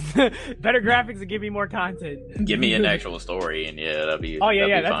content. Better graphics and give me more content. Give me an actual story, and yeah, that'd be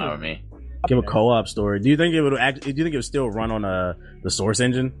that's fine with me. Give a co-op story. Do you think it would still run on the Source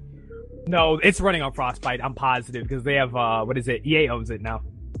engine? No, it's running on Frostbite. I'm positive because they have what is it? EA owns it now.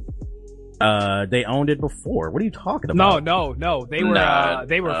 They owned it before. What are you talking about? No. They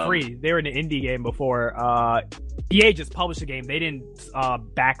were free. They were in an indie game before. EA just published the game. They didn't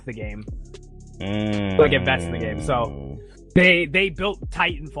back the game. Like invest in the game. So they built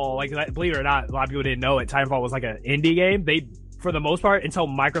Titanfall. Like, believe it or not, a lot of people didn't know it. Titanfall was like an indie game. They, for the most part, until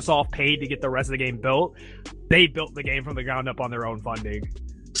Microsoft paid to get the rest of the game built, they built the game from the ground up on their own funding.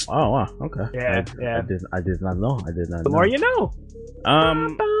 Oh wow, okay. Yeah. I did not know. The more you know.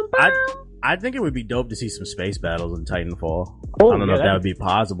 I think it would be dope to see some space battles in Titanfall. Oh, I don't know if that would be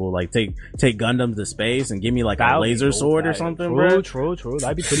possible. Like take Gundams to space and give me like a laser sword or something, bro. True.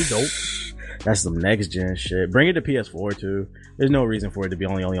 That'd be pretty dope. That's some next gen shit. Bring it to PS4 too. There's no reason for it to be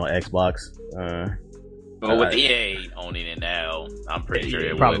only on Xbox. But with EA owning it now, I'm pretty sure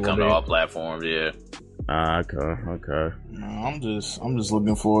it probably would come to all platforms. Yeah. Okay. No, I'm just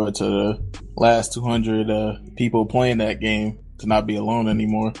looking forward to the last 200 people playing that game to not be alone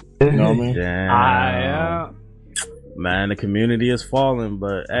anymore. You know what I mean? Damn. Man, the community is falling,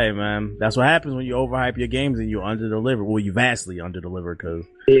 but hey, man, that's what happens when you overhype your games and you underdeliver. Well, you vastly underdeliver because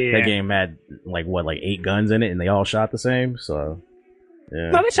that game had like 8 guns in it, and they all shot the same. So,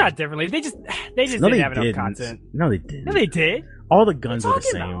 yeah. No, they shot differently. They just didn't have enough content. No, they didn't. No, they did. All the guns are the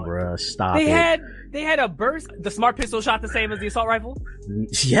same, bro. Stop it. They had a burst. The smart pistol shot the same as the assault rifle.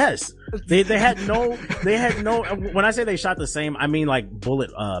 Yes, they had no. When I say they shot the same, I mean like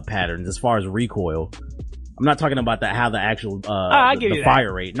bullet patterns as far as recoil. I'm not talking about how the actual the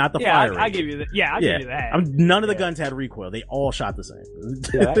fire rate, not the fire rate. I give you that. Yeah, I give you that. None of the guns had recoil. They all shot the same.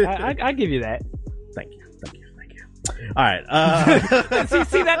 Yeah, I give you that. Thank you. All right.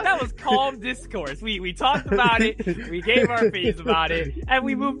 See that was calm discourse. We talked about it. We gave our opinions about it, and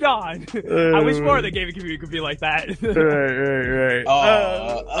we moved on. I wish more of the gaming community could be like that. Right.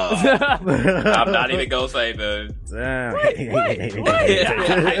 I'm not even gonna say the. What?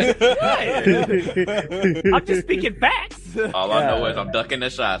 I'm just speaking facts. All I know is I'm ducking the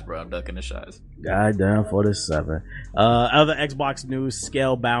shots, bro. I'm ducking the shots. Goddamn 47. Other Xbox news,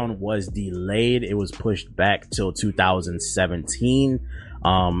 Scalebound was delayed. It was pushed back till 2017.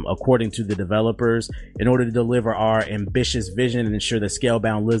 According to the developers, in order to deliver our ambitious vision and ensure that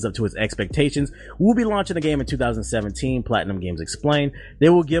Scalebound lives up to its expectations, we'll be launching the game in 2017, Platinum Games explained. They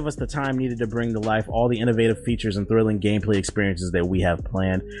will give us the time needed to bring to life all the innovative features and thrilling gameplay experiences that we have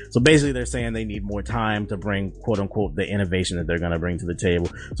planned. So basically they're saying they need more time to bring, quote unquote, the innovation that they're going to bring to the table.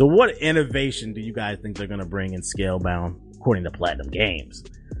 So what innovation do you guys think they're going to bring in Scalebound, according to Platinum Games?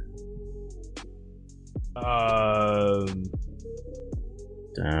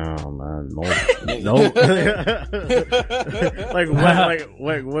 Damn, man. No.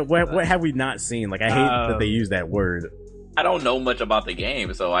 What have we not seen? Like, I hate that they use that word. I don't know much about the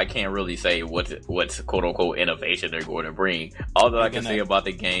game, so I can't really say what's quote unquote innovation they're going to bring. All that I can say about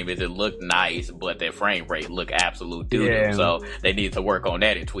the game is it looked nice, but their frame rate looked absolute doo-doo. So they need to work on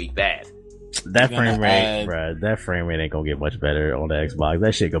that and tweak that. That frame rate, bro. That frame rate ain't gonna get much better on the Xbox.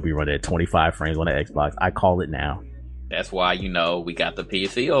 That shit gonna be running at 25 frames on the Xbox. I call it now. That's why we got the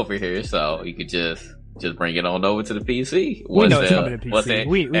PC over here, so you could just bring it on over to the PC. We know it's coming to PC. What's that?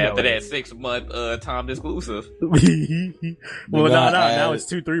 We know after that it. 6-month time exclusive. Well, now it's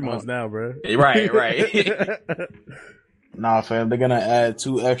 2-3 months now, bro. Right. Nah, fam, they're gonna add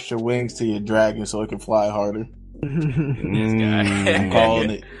 2 extra wings to your dragon so it can fly harder. I'm calling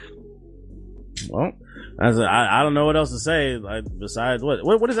it. Well, I don't know what else to say. Like, besides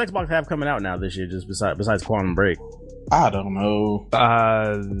what does Xbox have coming out now this year? Just besides Quantum Break. I don't know.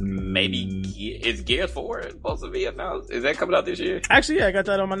 Maybe is Gears 4 supposed to be announced? Is that coming out this year? Actually, yeah, I got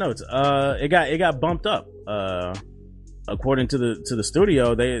that on my notes. It got bumped up. According to the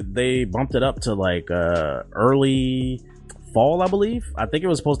studio, they bumped it up to like early fall, I believe. I think it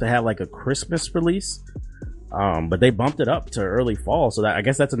was supposed to have like a Christmas release. But they bumped it up to early fall, so that I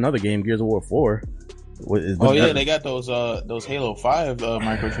guess that's another game, Gears of War 4. They got those Halo 5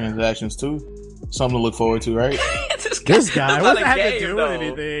 microtransactions too. Something to look forward to, right? This guy, what's that game, to do with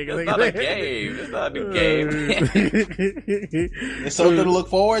anything? It's not a game. It's not a new game. It's something to look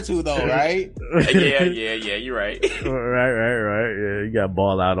forward to, though, right? Yeah. You're right. Right. Yeah, you got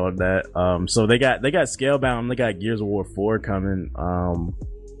ball out on that. So they got Scalebound. They got Gears of War 4 coming. I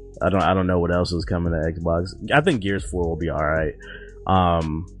don't know what else is coming to Xbox. I think Gears 4 will be all right.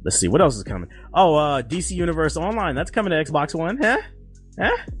 Let's see what else is coming. DC Universe Online, that's coming to Xbox One. Huh?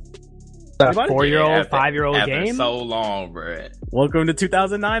 A 4-year-old, 5-year-old after game. So long, bro. Welcome to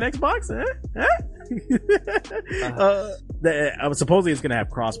 2009 Xbox. Supposedly it's gonna have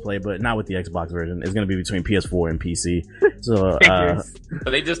crossplay, but not with the Xbox version. It's gonna be between PS4 and PC. So,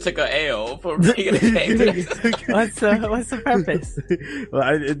 but they just took a L for making a game. What's the purpose? Well,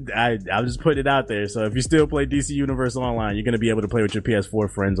 I'll just put it out there. So if you still play DC Universe Online, you're gonna be able to play with your PS4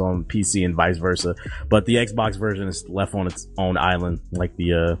 friends on PC and vice versa. But the Xbox version is left on its own island, like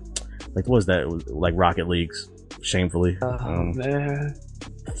the what was that? It was like Rocket League's, shamefully. Man.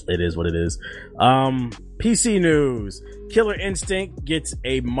 It is what it is. PC news. Killer Instinct gets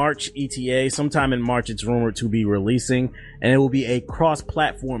a March ETA. Sometime in March it's rumored to be releasing, and it will be a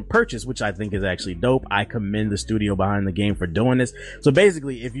cross-platform purchase, which I think is actually dope. I commend the studio behind the game for doing this. So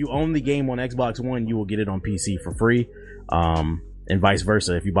basically, if you own the game on Xbox One, you will get it on PC for free. And vice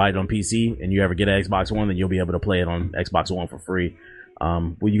versa. If you buy it on PC and you ever get an Xbox One, then you'll be able to play it on Xbox One for free.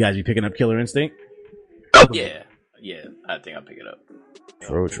 Will you guys be picking up Killer Instinct? Yeah, I think I'll pick it up.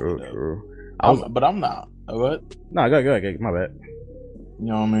 True. But I'm not. What? No, go ahead. My bad. You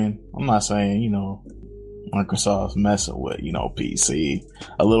know what I mean? I'm not saying, Microsoft's messing with, PC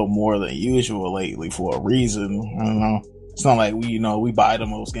a little more than usual lately for a reason. I don't know. It's not like we buy the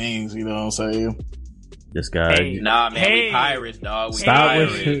most games, you know what I'm saying? This guy. Hey, nah, man, we pirates, dog. We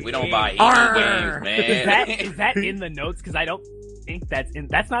pirates. We don't buy any games, man. Is that in the notes? Because I don't think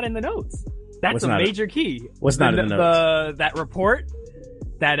that's not in the notes. That's What's a major key. What's not in the notes? That report.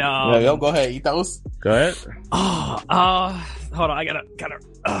 That Yo, go ahead, Ethos. Go ahead. Hold on, I gotta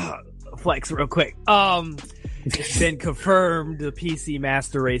flex real quick. It's been confirmed the PC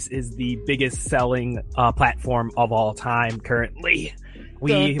Master Race is the biggest selling platform of all time currently.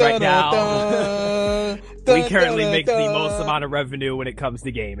 We currently make the most amount of revenue when it comes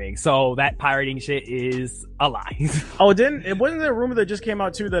to gaming. So that pirating shit is a lie. Wasn't there a rumor that just came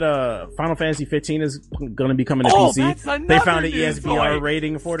out too that Final Fantasy 15 is going to be coming to PC? They found an ESVR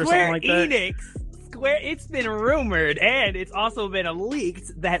rating for it or something like that. It's been rumored, and it's also been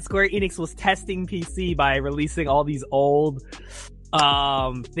leaked that Square Enix was testing PC by releasing all these old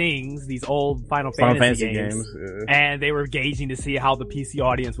these old Final Fantasy games. And they were gauging to see how the PC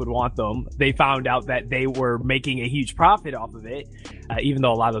audience would want them. They found out that they were making a huge profit off of it, even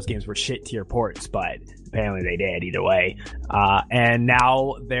though a lot of those games were shit tier ports, but apparently they did either way. And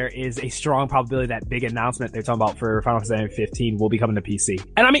now there is a strong probability that big announcement they're talking about for Final Fantasy 15 will be coming to PC.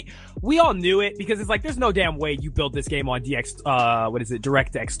 And I mean, we all knew it because it's like, there's no damn way you build this game on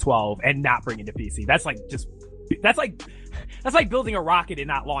DirectX 12 and not bring it to PC. That's like building a rocket and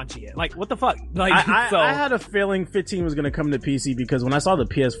not launching it. Like, what the fuck? Like, I had a feeling 15 was going to come to PC because when I saw the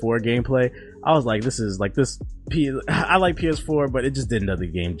PS4 gameplay, I was like, I like PS4, but it just didn't do the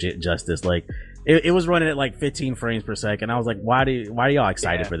game justice. Like, it was running at like 15 frames per second. I was like, why are y'all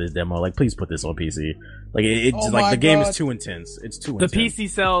excited for this demo? Like, please put this on PC. Like, the game is too intense. It's too intense. The PC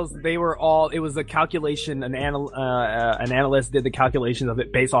cells, it was a calculation, an analyst did the calculations of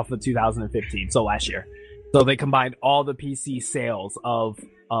it based off of 2015, so last year. So they combined all the PC sales of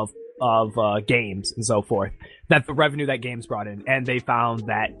games and so forth, that the revenue that games brought in, and they found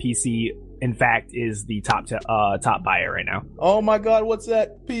that PC in fact, is the top buyer right now. Oh my god, what's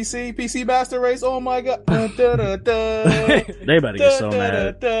that? PC Master Race. Oh my god. Da, da, da, They about to get so da,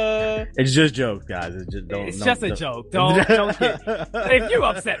 mad. da. It's just jokes, guys. It's just It's just a joke. Don't get, if you're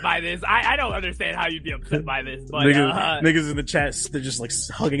upset by this, I don't understand how you'd be upset by this. But niggas in the chat, they're just like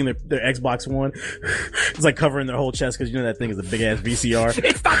hugging their Xbox One. It's like covering their whole chest because you know that thing is a big ass VCR.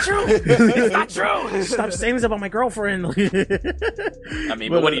 It's not true. It's not true. Stop saying this about my girlfriend. I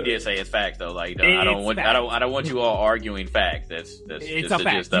mean, but what he did say is facts, though. Like, I don't want you all arguing facts. That's It's just a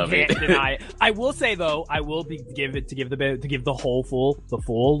fact. gist You of it. can't deny it. I will say though, give the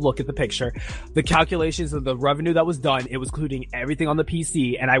full look at the picture. The calculations of the revenue that was done, it was including everything on the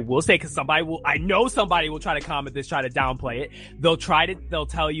PC. And I will say, because I know somebody will try to comment this, try to downplay it. They'll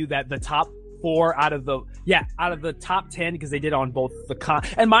tell you that the top 4 out of the top 10, because they did on both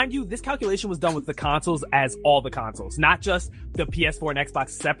and mind you, this calculation was done with the consoles as all the consoles, not just the PS4 and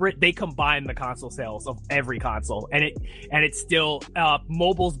Xbox separate. They combined the console sales of every console, and it's still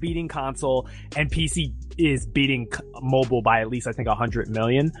mobile's beating console, and PC is beating mobile by at least I think 100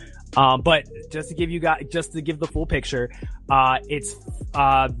 million. But just to give the full picture, it's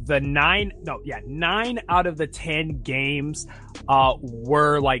 9 out of the 10 games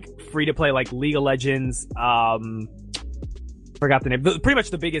were like free to play, like League of Legends. Forgot the name. Pretty much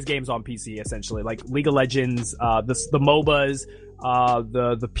the biggest games on PC, essentially, like League of Legends, the MOBAs.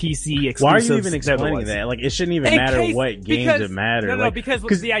 The PC exclusives. Why are you even explaining that? Like, it shouldn't even matter what games it matter. No, because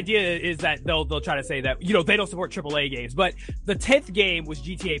the idea is that they'll try to say that, they don't support AAA games. But the 10th game was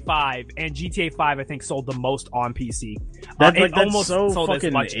GTA 5, and GTA 5 I think sold the most on PC. That's almost so sold fucking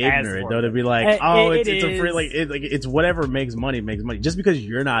as much ignorant, as though, to be like, it's a free, like it's whatever makes money. Just because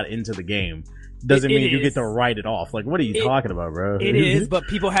you're not into the game doesn't mean you get to write it off. Like, what are you talking about, bro? It is, but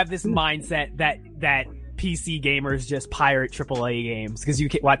people have this mindset that PC gamers just pirate AAA games because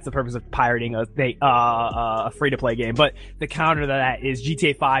what's the purpose of pirating a free-to-play game? But the counter to that is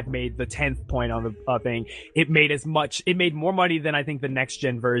GTA 5 made the 10th point on the thing. It made more money than I think the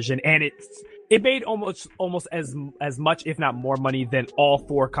next-gen version, and it made almost as much, if not more money than all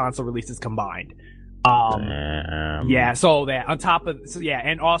 4 console releases combined. And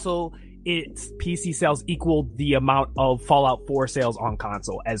also its PC sales equaled the amount of Fallout 4 sales on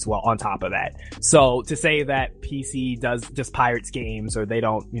console as well on top of that. So to say that PC does just pirates games, or they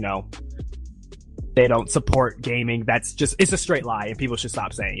don't support gaming, it's a straight lie, and people should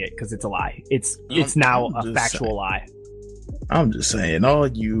stop saying it because it's a lie. It's now a factual lie. I'm just saying, all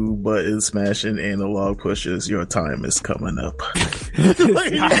you button smashing analog pushers, your time is coming up.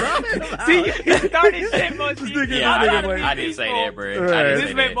 See, you started shit, Moshi. I didn't say that, bro.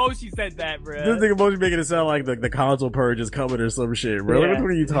 This man Moshi said that, bro. This nigga Moshi making it sound like the console purge is coming or some shit, bro. Yeah.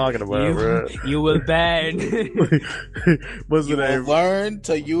 What are you talking about, bro? You will ban. What's the name? Learn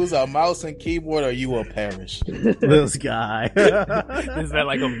to use a mouse and keyboard, or you will perish. This guy. This man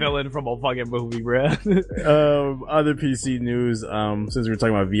like a villain from a fucking movie, bro. Other PC news, since we were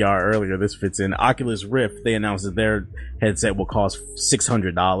talking about VR earlier, this fits in. Oculus Rift, they announced that their headset will cost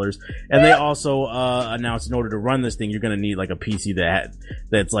 $600, and they also announced in order to run this thing, you're gonna need like a PC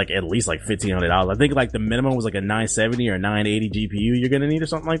that's like at least like $1,500. I think like the minimum was like a 970 or 980 GPU you're gonna need, or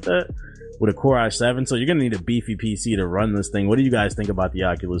something like that, with a Core i7. So you're gonna need a beefy PC to run this thing. What do you guys think about the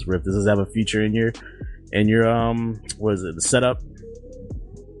Oculus Rift? Does this have a feature in your what is it, the setup?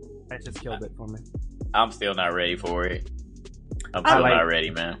 That just killed it for me. I'm still not ready for it. I'm still not ready,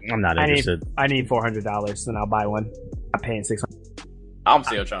 man. I'm not interested. I need $400, and I'll buy one. I'm paying $600. I'm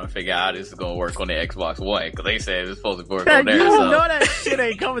still trying to figure out how this is going to work on the Xbox One, because they said it's supposed to work on there. You So. know that shit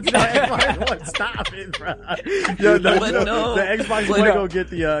ain't coming to the Xbox One. Stop it, bro. The Xbox One go get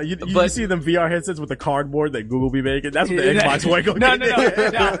the you see them VR headsets with the cardboard that Google be making. That's what the Xbox One go get.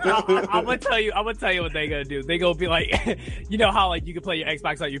 No. I'm gonna tell you what they gonna do. They gonna be like, you know how like you can play your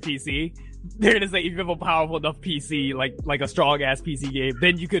Xbox on your PC. They're gonna say if you have a powerful enough PC, like a strong ass PC game,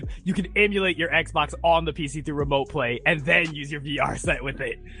 then you could emulate your Xbox on the PC through remote play, and then use your VR set with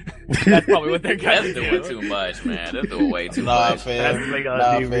it. That's probably what they're gonna do. That's doing too much, man. That's doing way too much.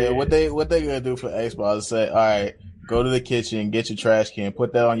 Fair. What they gonna do for Xbox is say, all right, go to the kitchen, get your trash can,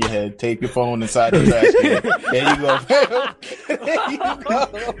 put that on your head, tape your phone inside the trash can. There you go.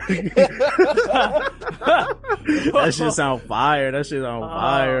 That shit sound fire.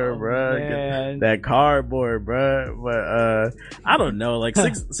 Fire, bro. Man. That cardboard, bro. But I don't know. Like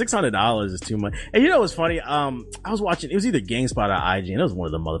 $600 is too much. And you know what's funny? I was watching. It was either GameSpot or IGN. It was one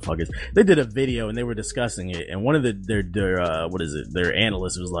of the motherfuckers. They did a video and they were discussing it. And one of their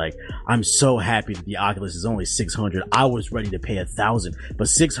analysts was like, "I'm so happy that the Oculus is only $600. I was ready to pay $1,000, but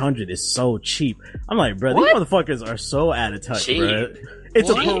 $600 is so cheap." I'm like, bro, these motherfuckers are so out of touch, bro. It's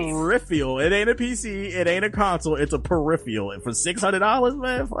What? a peripheral. It ain't a PC. It ain't a console. It's a peripheral. And for $600,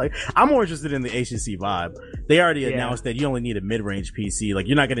 man, like, I'm more interested in the HTC Vive. They already announced that you only need a mid-range PC. Like,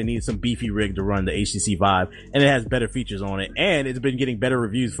 you're not going to need some beefy rig to run the HTC Vive. And it has better features on it. And it's been getting better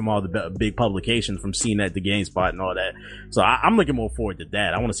reviews from all the big publications, from CNET to GameSpot and all that. So I'm looking more forward to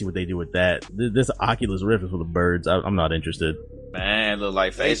that. I want to see what they do with that. This Oculus Rift is for the birds. I'm not interested. Man, it looked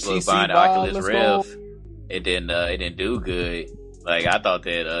like Facebook HTC buying the Vive, Oculus let's go. Rift. It didn't do good. Like, I thought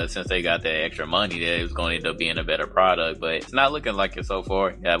that since they got that extra money, that it was going to end up being a better product, but it's not looking like it so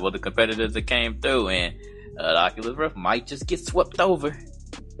far. Yeah, well, the competitors that came through, and the Oculus Rift might just get swept over.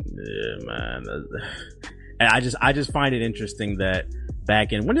 Yeah, man. And I just find it interesting that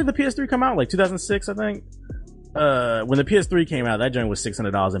back in, when did the PS3 come out? Like 2006, I think. When the PS3 came out, that joint was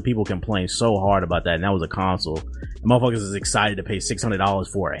 $600, and people complained so hard about that, and that was a console. And motherfuckers is excited to pay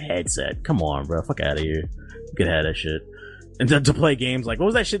 $600 for a headset. Come on, bro. Fuck out of here. You could have that shit. And to play games like, what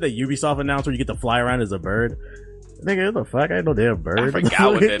was that shit that Ubisoft announced where you get to fly around as a bird? Nigga, what the fuck? I ain't no damn bird. I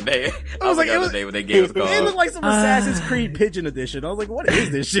forgot what that name. I was like, the name of that game was called. It looked like some Assassin's Creed Pigeon Edition. I was like, what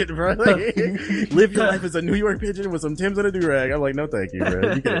is this shit, bro? Like, live your life as a New York pigeon with some Timbs and a do-rag. I'm like, no thank you,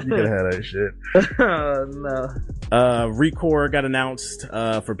 bro. You could have that shit. Oh, no. Recore got announced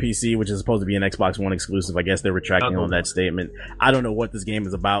for PC, which is supposed to be an Xbox One exclusive. I guess they're retracting on that statement. I don't know what this game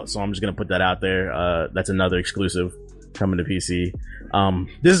is about, so I'm just gonna put that out there. That's another exclusive coming to PC.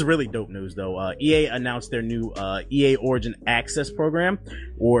 This is really dope news though. EA announced their new EA Origin Access program,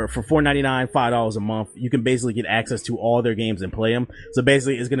 or for $4.99, $5 a month, you can basically get access to all their games and play them. So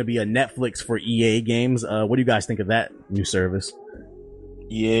basically, it's going to be a Netflix for EA games. What do you guys think of that new service?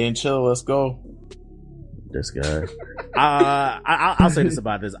 EA and chill, let's go. This guy. I'll say this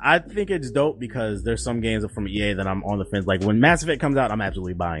about this. I think it's dope because there's some games from EA that I'm on the fence. Like when Mass Effect comes out, I'm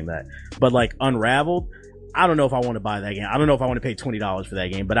absolutely buying that. But like Unraveled, I don't know if I want to buy that game. I don't know if I want to pay $20 for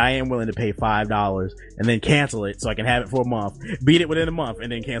that game, but I am willing to pay $5 and then cancel it so I can have it for a month, beat it within a month,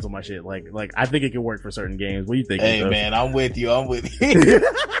 and then cancel my shit. Like I think it can work for certain games. What do you think? Hey, man, I'm with you. I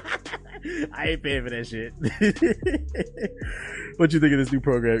ain't paying for that shit. What you think of this new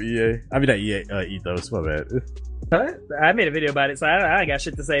program, EA? I mean, not EA, Ethos. My bad. I made a video about it, so I ain't got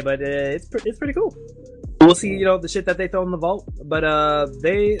shit to say, but it's pretty cool. We'll see, the shit that they throw in the vault. But I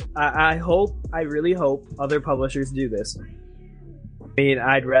really hope other publishers do this. I mean,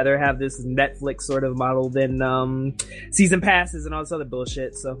 I'd rather have this Netflix sort of model than season passes and all this other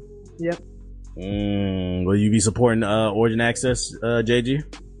bullshit. So, yeah. Will you be supporting Origin Access, JG?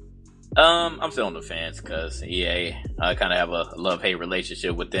 I'm still on the fence because EA kind of have a love-hate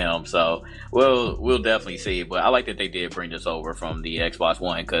relationship with them, so we'll definitely see. But I like that they did bring this over from the Xbox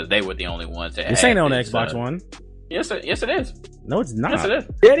One because they were the only ones that. This ain't on Xbox One. Yes, it is. No, it's not. Yes, it is.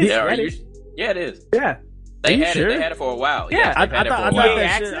 Yeah, it is. Yeah, it is. Yeah. They you had sure? it. They had it for a while. Yeah, I they've had it for a thought while.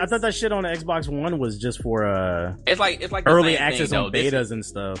 I thought that shit on the Xbox One was just for It's like the early same access thing, on though. betas and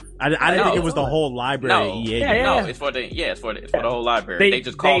stuff. I didn't think it was the whole library of EA. Yeah. It's for the whole library. They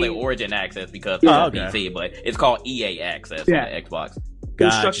just call it Origin Access because it's on PC, but it's called EA Access on the Xbox.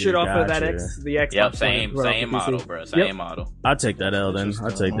 It's structured off of that the Xbox. Yep, same model, bro. Same model. I'll take that L then.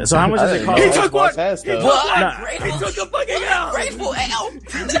 I'll take that. So how much does it cost? He took what? He took a fucking L. Grateful L.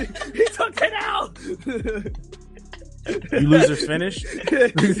 He took an L. You losers finished?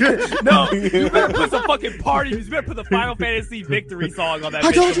 No, you better put some fucking party. You better put the Final Fantasy victory song on that.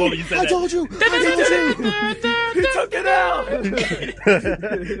 I told the moment you. you said I that. told you. He took it out.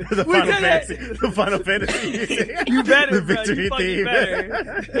 The Final Fantasy. You better, The victory bro. You theme. better.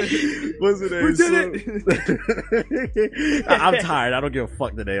 What's it? We did it. I'm tired. I don't give a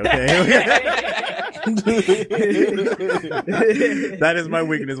fuck today. Okay. That is my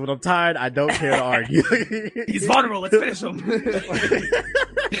weakness. When I'm tired, I don't care to argue. He's vulnerable. Let's finish him.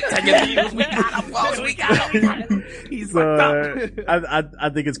 We got him. He's So, fucked up. I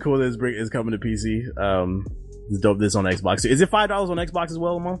think it's cool that it's coming to PC. It's dope. This on Xbox. Is it $5 on Xbox as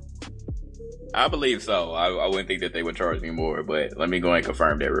well a month? I believe so. I wouldn't think that they would charge me more, but let me go and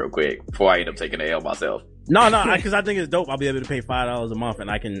confirm that real quick before I end up taking the L myself. No, because I think it's dope. I'll be able to pay $5 a month, and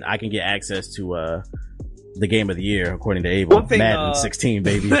I can get access to the game of the year according to Ava. One thing, Madden 16,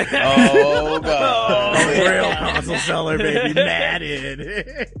 baby. Oh god. Real console seller, baby.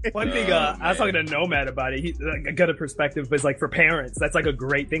 Madden. One thing, I was talking to Nomad about it. I got a perspective, but it's like for parents, that's like a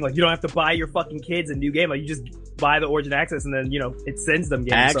great thing. Like you don't have to buy your fucking kids a new game. Like you just buy the Origin Access, and then it sends them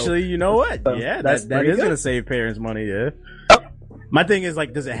games. Actually, you know what? Yeah, that's that pretty is good. gonna save parents money. Yeah. My thing is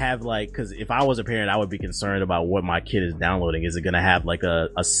like, does it have like? Because if I was a parent, I would be concerned about what my kid is downloading. Is it gonna have like a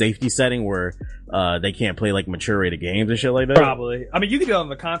safety setting where they can't play like mature rated games and shit like that? Probably. I mean, you can do it on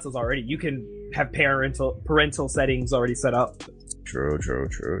the consoles already. You can have parental settings already set up. True.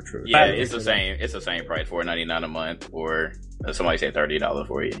 Yeah, it's the same. It's the same price, $4.99 a month, or somebody said $30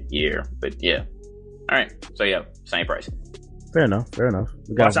 for a year. But yeah, all right. So yeah, same price. Fair enough.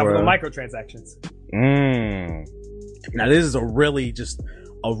 We got Watch out for the microtransactions. Now this is a really just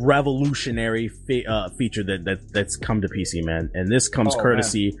a revolutionary feature that's come to PC, man, and this comes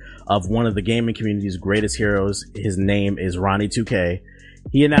courtesy of one of the gaming community's greatest heroes. His name is Ronnie2K.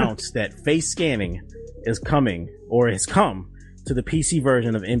 He announced that face scanning is coming, or has come, to the PC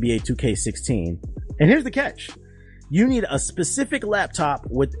version of NBA 2K16. And here's the catch. You need a specific laptop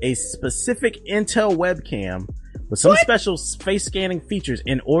with a specific Intel webcam with some special face scanning features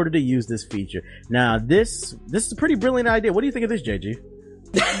in order to use this feature. Now, this is a pretty brilliant idea. What do you think of this, JG?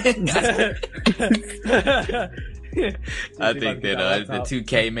 I think that the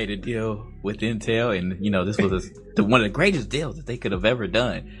 2K made a deal with Intel, and this was one of the greatest deals that they could have ever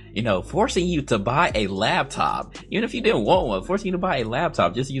done. Forcing you to buy a laptop, even if you didn't want one, forcing you to buy a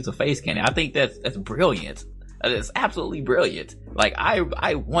laptop just to use a face scanner. I think that's brilliant. It's absolutely brilliant. Like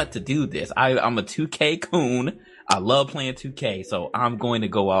I want to do this. I'm a 2K coon. I love playing 2K, so I'm going to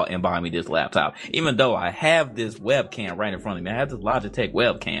go out and buy me this laptop. Even though I have this webcam right in front of me. I have this Logitech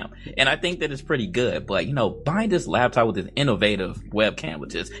webcam, and I think that it's pretty good. But, buying this laptop with this innovative webcam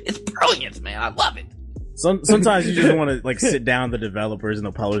it's brilliant, man. I love it. Sometimes you just want to sit down the developers and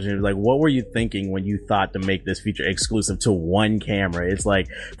the publishers, what were you thinking when you thought to make this feature exclusive to one camera? It's like,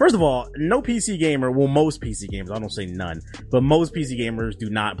 first of all, no PC gamer, most PC gamers, I don't say none, but most PC gamers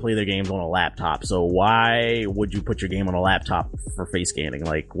do not play their games on a laptop. So why would you put your game on a laptop for face scanning?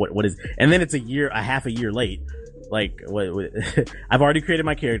 What is, and then it's a half a year late. What, I've already created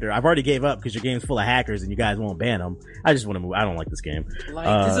my character. I've already gave up because your game's full of hackers and you guys won't ban them. I just want to move. I don't like this game.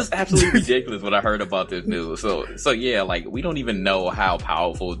 This is absolutely ridiculous what I heard about this news. So yeah, we don't even know how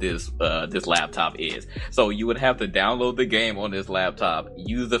powerful this laptop is. So you would have to download the game on this laptop,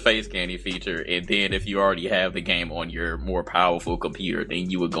 use the face scanning feature, and then if you already have the game on your more powerful computer, then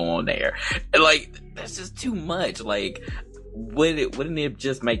you would go on there. That's just too much. Wouldn't it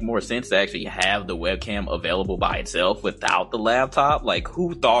just make more sense to actually have the webcam available by itself without the laptop?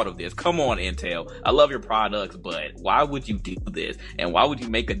 Who thought of this? Come on, Intel. I love your products, but why would you do this? And why would you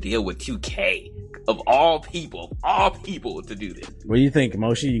make a deal with 2K? Of all people to do this. What do you think,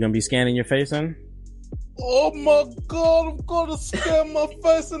 Moshi? You gonna be scanning your face in? Oh my god, I'm gonna scan my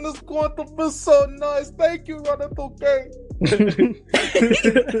face and it's going to be so nice. Thank you, Ronnie2K.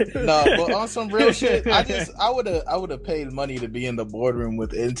 No, but on some real shit, I would have paid money to be in the boardroom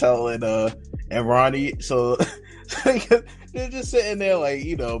with Intel and Ronnie. So they're just sitting there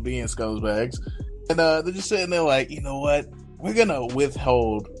being scumbags, and they're just sitting there you know what? We're gonna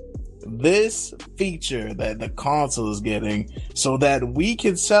withhold this feature that the console is getting so that we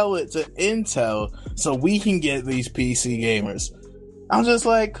can sell it to Intel so we can get these PC gamers. I'm just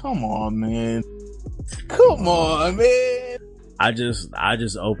come on, man. Come on, man. I just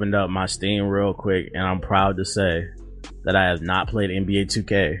opened up my Steam real quick, and I'm proud to say that I have not played NBA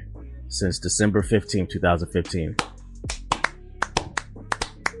 2K since December 15th, 2015.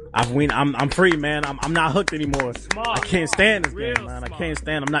 I'm free, man. I'm not hooked anymore. I can't stand this game, man. I can't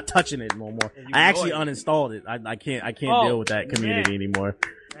stand. I'm not touching it no more. I actually uninstalled it. I can't deal with that community anymore.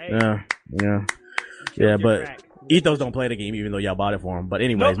 Yeah. But Ethos don't play the game, even though y'all bought it for him. But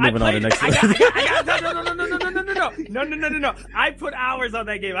anyways, moving on to the next. No. I put hours on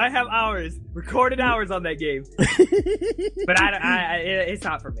that game. I have recorded hours on that game. But it's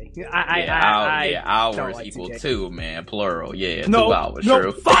not for me. Hours like equal 2K. 2, man. Plural. Yeah, no, 2 hours. No,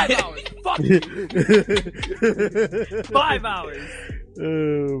 true. 5 hours. Fuck you. 5 hours. Oh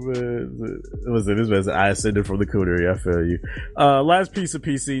man, listen, this was I ascended from the cootery. I feel you. Last piece of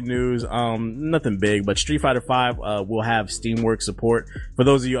PC news. Nothing big, but Street Fighter V will have Steamworks support. For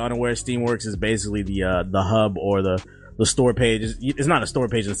those of you unaware, Steamworks is basically the hub or the store page. It's not a store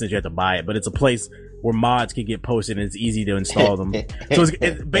page in the sense you have to buy it, but it's a place where mods can get posted and it's easy to install them. So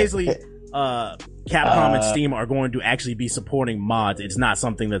it's basically Capcom and Steam are going to actually be supporting mods. It's not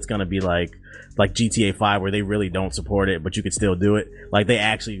something that's going to be like GTA 5 where they really don't support it, but you could still do it. They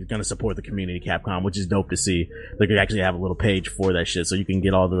actually going to support the community, Capcom, which is dope to see. They could actually have a little page for that shit so you can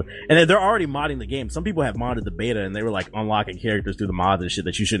get all the, and they're already modding the game. Some people have modded the beta and they were unlocking characters through the mods and shit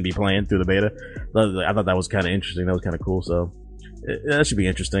that you shouldn't be playing through the beta. I thought that was kind of interesting. That was kind of cool. So that should be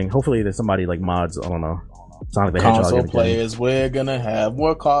interesting. Hopefully there's somebody mods, I don't know, Sonic the Hedgehog. Console players, we're gonna have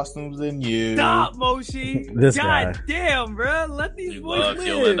more costumes than you. Stop, Moshi. This God guy. damn, bro. Let these You boys love live.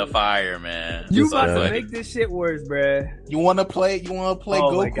 fueling the fire, man. You It's about so to funny. make this shit worse, bro. You wanna play Oh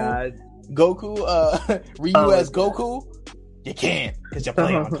Goku? my god. Goku, Ryu as Goku? You can't because you're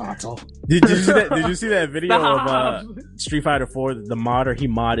playing on console. Did you see that video of Street Fighter 4? The modder, he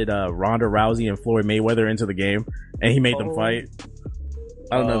modded Ronda Rousey and Floyd Mayweather into the game, and he made them fight.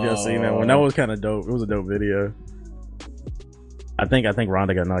 I don't know if y'all seen that one. That was kind of dope. It was a dope video. I think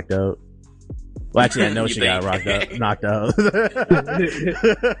Ronda got knocked out. Well, actually, I know she got knocked out.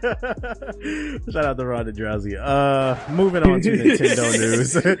 Shout out to Ronda Rousey. Moving on to Nintendo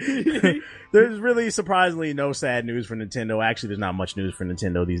news. There's really surprisingly no sad news for Nintendo. Actually, there's not much news for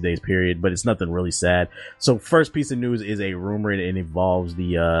Nintendo these days, period, but it's nothing really sad. So first piece of news is a rumor, and it involves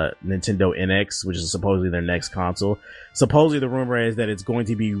the Nintendo NX, which is supposedly their next console. Supposedly the rumor is that it's going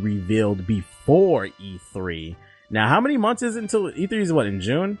to be revealed before E3. Now, how many months is it until E3 is what, in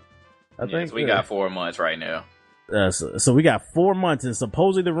June? I think we got 4 months right now. So we got 4 months, and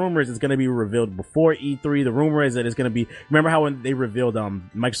supposedly the rumor is it's going to be revealed before E3. The rumor is that it's going to be. Remember how when they revealed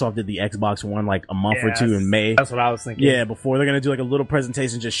Microsoft did the Xbox One like a month or two in May? That's what I was thinking. Yeah, before they're going to do like a little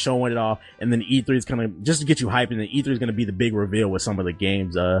presentation just showing it off, and then E3 is kind of just to get you hyped, and then E3 is going to be the big reveal with some of the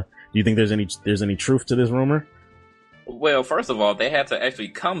games. Do you think there's any truth to this rumor? Well, first of all, they had to actually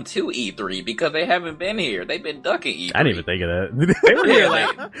come to E3 because they haven't been here. They've been ducking E3. I didn't even think of that. They were here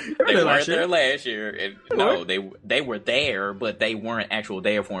they weren't there last year. And, no, they were there, but they weren't actually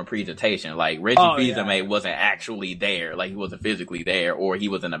there for a presentation. Like Reggie Fils-Aimé wasn't actually there. Like he wasn't physically there, or he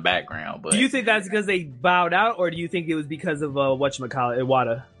was in the background. But do you think that's because they bowed out, or do you think it was because of whatchamacallit,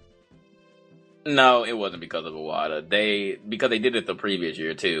 Iwata? No, it wasn't because of Iwata. Because they did it the previous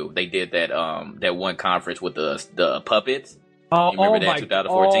year too. They did that one conference with the puppets. Oh, you remember that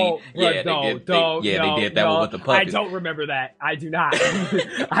 2014? Oh, yeah, they did that one with the puppets. I don't remember that. I do not.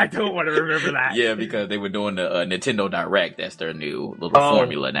 I don't want to remember that. Yeah, because they were doing the Nintendo Direct. That's their new little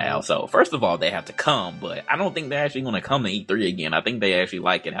formula now. So first of all, they have to come, but I don't think they're actually going to come to E3 again. I think they actually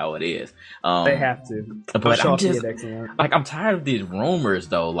like it how it is. They have to. But I'm just like, I'm tired of these rumors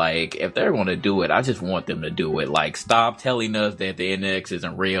though. Like, if they're going to do it, I just want them to do it. Like, stop telling us that the NX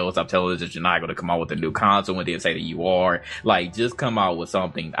isn't real. Stop telling us that you're not going to come out with a new console and then say that you are. Like, just come out with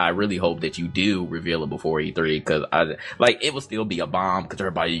something. I really hope that you do reveal it before E3, because it would still be a bomb, because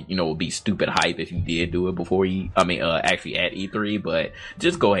everybody, would be stupid hype if you did do it before actually at E3, but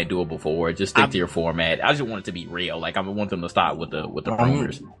just go ahead and do it before. Just stick to your format. I just want it to be real. Like, I want them to stop with the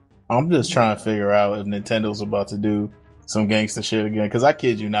rumors. I'm just trying to figure out if Nintendo's about to do some gangster shit again, because I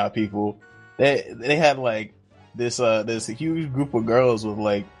kid you not, people, they had like this huge group of girls with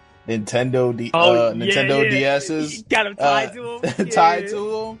like Nintendo DS's. Got them tied to them. Tied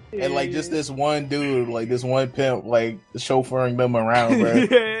to them. Yeah. And like just this one dude, like this one pimp, like chauffeuring them around, bro.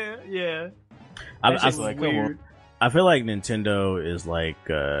 yeah. I feel like Nintendo is like,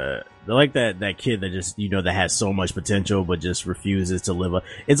 they're like that kid that just, that has so much potential, but just refuses to live up.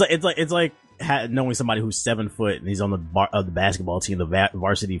 It's like knowing somebody who's 7 foot and he's on the basketball team, the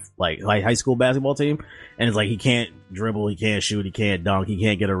varsity, like high school basketball team. And it's like, he can't dribble, he can't shoot, he can't dunk, he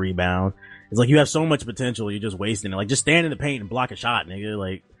can't get a rebound. It's like, you have so much potential, you're just wasting it. Like, just stand in the paint and block a shot, nigga.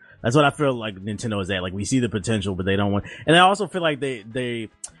 Like, that's what I feel like Nintendo is at. Like, we see the potential, but they don't want, and I also feel like the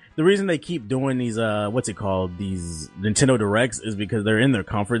reason they keep doing these, these Nintendo Directs is because they're in their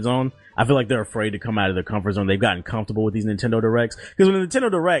comfort zone. I feel like they're afraid to come out of their comfort zone. They've gotten comfortable with these Nintendo Directs. Because with a Nintendo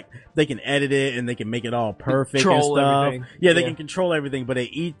Direct, they can edit it and they can make it all perfect and stuff. Everything. Yeah, they can control everything. But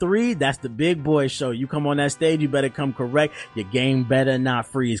at E3, that's the big boy show. You come on that stage, you better come correct. Your game better not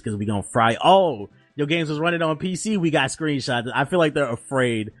freeze, because we gonna fry. Oh, your games was running on PC, we got screenshots. I feel like they're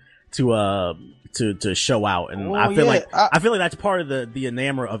afraid to show out, and I feel like that's part of the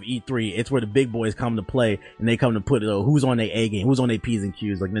enamor of E3. It's where the big boys come to play, and they come to put who's on their A game, who's on their P's and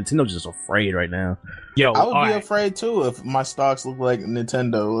Q's. Like, Nintendo's just afraid right now. Yo, I would be afraid too if my stocks look like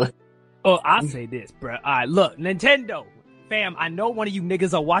Nintendo. Oh, I'll say this, bro. All right, look, Nintendo, fam. I know one of you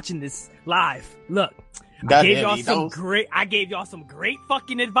niggas are watching this live. Look. I gave y'all some great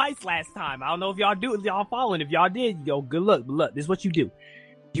fucking advice last time. I don't know if y'all following. If y'all did, good luck. But look, this is what you do.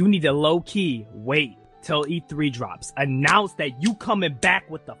 You need to low key wait till E3 drops. Announce that you coming back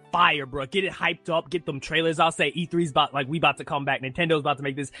with the fire, bro. Get it hyped up. Get them trailers. I'll say E3's we about to come back. Nintendo's about to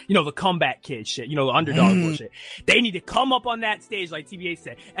make this, the comeback kid shit. The underdog bullshit. They need to come up on that stage, like TBA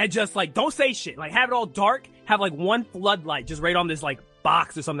said, and just don't say shit. Like, have it all dark. Have like one floodlight just right on this like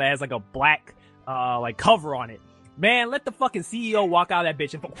box or something that has like a black cover on it. Man, let the fucking CEO walk out of that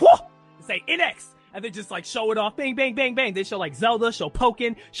bitch and say NX. And then just show it off, bang, bang, bang, bang. They show Zelda, show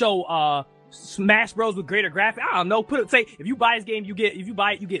Pokken, show Smash Bros with greater graphics. I don't know. Say if you buy this game, you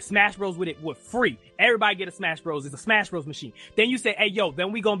get Smash Bros with it with free. Everybody get a Smash Bros. It's a Smash Bros machine. Then you say, hey yo,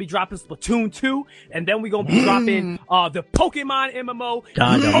 then we gonna be dropping Splatoon 2, and then we gonna be dropping the Pokemon MMO,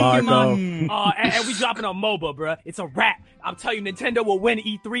 Pokemon, and we dropping on MOBA, bruh. It's a wrap. I'm telling you, Nintendo will win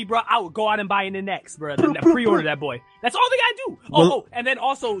E3, bruh. I would go out and buy an NX, bruh. Then pre-order that boy. That's all they gotta do. And then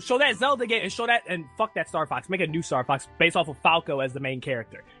also show that Zelda game and show that, and fuck that Star Fox. Make a new Star Fox based off of Falco as the main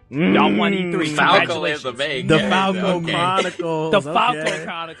character. Y'all won E3. Falco is the main. The Falco Chronicles. The Falco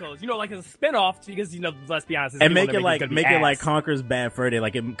Chronicles. You know, like it's a spinoff because let's be honest. And make it like Conker's Bad Fur Day,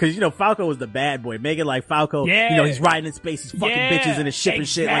 like because Falco was the bad boy. Make it like Falco. Yeah. He's riding in space, he's fucking bitches and his ship and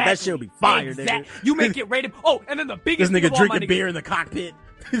shit. Like that shit would be fire, nigga. You make it rated. Oh, and then the biggest. This nigga drinking beer in the cockpit.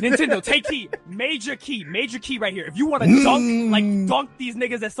 Nintendo, take heed. Major key right here. If you want to dunk these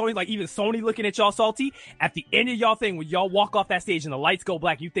niggas at Sony, like even Sony looking at y'all salty, at the end of y'all thing, when y'all walk off that stage and the lights go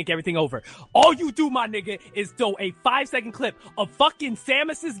black, you think everything over. All you do, my nigga, is throw a 5-second clip of fucking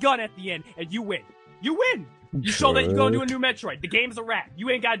Samus's gun at the end, and you win. You win. You show that you're gonna do a new Metroid. The game's a wrap. You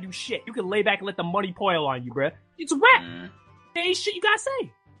ain't gotta do shit. You can lay back and let the money pour on you, bruh. It's a wrap. There ain't shit you gotta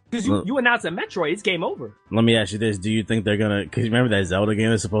say. Because you announced a Metroid, it's game over. Let me ask you this. Do you think they're going to... Because remember that Zelda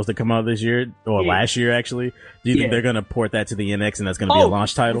game is supposed to come out this year? Or last year, actually? Do you think they're going to port that to the NX and that's going to be a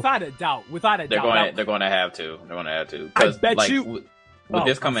launch title? Without a doubt. They're going to have to. I bet you... With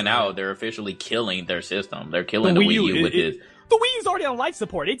this coming out, they're officially killing their system. They're killing the Wii U with this. The Wii U's already on life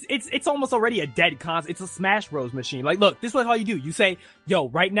support. It's almost already a dead console. It's a Smash Bros machine. Like, look, this is all you do. You say, yo,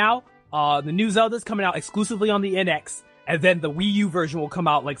 right now, the new Zelda's coming out exclusively on the NX. And then the Wii U version will come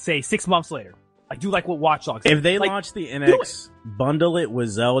out, like, say, 6 months later. Like, do like what Watch Dogs. If they launch the NX, bundle it with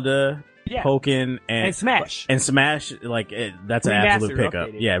Zelda, Pokken, and Smash. And Smash, like, that's an absolute pickup.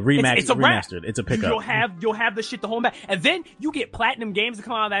 Updated. Yeah, remastered. It's a pickup. You'll have the shit to hold back. And then you get Platinum Games to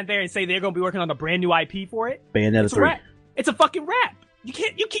come out that there and say they're going to be working on a brand new IP for it. Bayonetta 3. It's a fucking wrap. You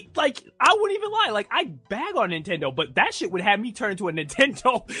keep, like, I wouldn't even lie. Like, I bag on Nintendo, but that shit would have me turn into a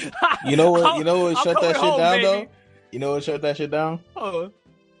Nintendo. You know what shut that shit down, though? You know what shut that shit down?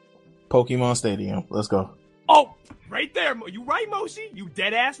 Pokemon Stadium. Let's go. Oh, right there. You right, Moshi? You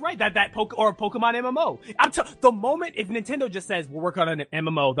dead ass right. That Pokemon MMO. The moment if Nintendo just says we're working on an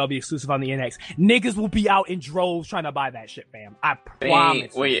MMO, they'll be exclusive on the NX. Niggas will be out in droves trying to buy that shit, fam. I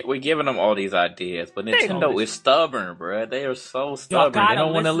promise. We're giving them all these ideas, but Nintendo is stubborn, bro. They are so stubborn. They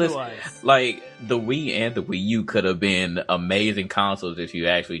don't want to listen. Like the Wii and the Wii U could have been amazing consoles if you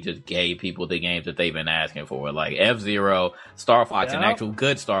actually just gave people the games that they've been asking for, like F-Zero, Star Fox, an actual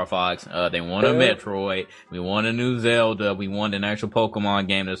good Star Fox. They want a Metroid. We want a new Zelda. We want an actual Pokemon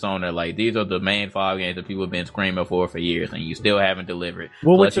game that's on there. Like, these are the main 5 games that people have been screaming for years, and you still haven't delivered.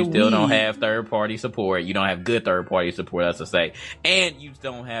 Plus, you still don't have third-party support. You don't have good third-party support, that's to say. And you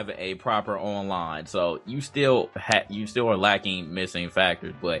don't have a proper online. So, you still are lacking missing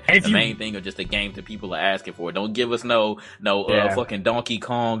factors. But the main thing is just the games that people are asking for. Don't give us no fucking Donkey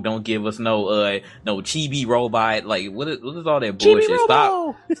Kong. Don't give us no Chibi Robot. Like, what is all that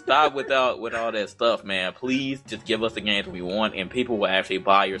bullshit? Stop with all that stuff, man. Please just give us the games we want, and people will actually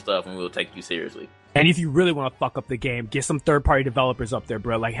buy your stuff, and we'll take you seriously. And if you really want to fuck up the game, get some third-party developers up there,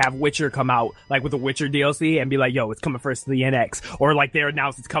 bro. Like, have Witcher come out, like, with the Witcher DLC and be like, yo, it's coming first to the NX. Or, like, they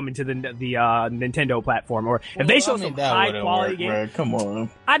announced it's coming to the Nintendo platform. Or if they show some high-quality games. Come on.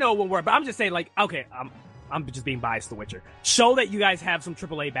 I know it won't work, but I'm just saying, like, okay, I'm just being biased to Witcher. Show that you guys have some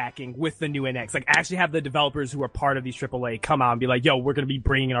AAA backing with the new NX. Like, actually have the developers who are part of these AAA come out and be like, yo, we're going to be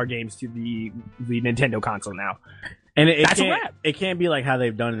bringing our games to the Nintendo console now. And it can't be like how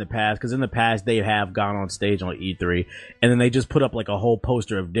they've done in the past, because in the past they have gone on stage on E3 and then they just put up like a whole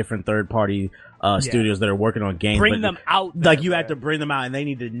poster of different third-party studios that are working on games. Bring them out. Like, you have to bring them out, and they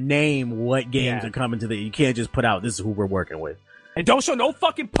need to name what games are coming to the... You can't just put out, this is who we're working with. And don't show no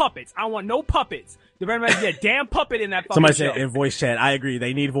fucking puppets. I want no puppets. There better be a damn puppet in that fucking Somebody show. said in voice chat. I agree.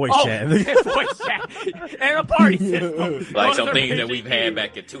 They need voice chat. Voice chat. And a party system. Like some things that we've had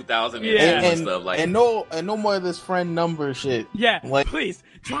back in 2000 and stuff like. And no more of this friend number shit. Yeah, like, please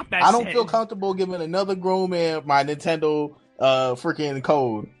drop that. I don't feel comfortable giving another grown man my Nintendo freaking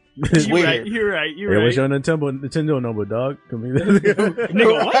code. You're right. What's your Nintendo number, dog? Come here.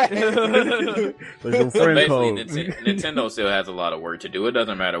 Nigga, what? What's your friend code? Nintendo still has a lot of work to do. It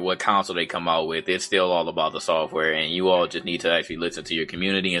doesn't matter what console they come out with. It's still all about the software, and you all just need to actually listen to your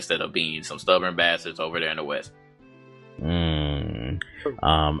community instead of being some stubborn bastards over there in the West. I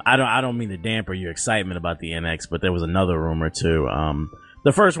don't mean to damper your excitement about the NX, but there was another rumor too.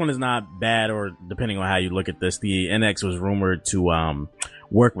 The first one is not bad, or depending on how you look at this, the NX was rumored to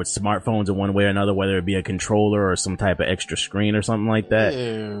work with smartphones in one way or another, whether it be a controller or some type of extra screen or something like that.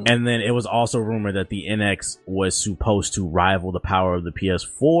 Ew. And then it was also rumored that the NX was supposed to rival the power of the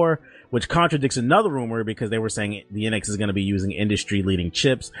PS4, which contradicts another rumor because they were saying the NX is going to be using industry-leading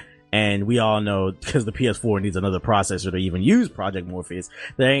chips. And we all know, because the PS4 needs another processor to even use Project Morpheus,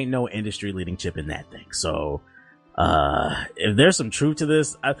 there ain't no industry-leading chip in that thing. So, if there's some truth to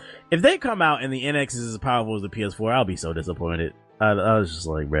this, if they come out and the NX is as powerful as the PS4, I'll be so disappointed. I was just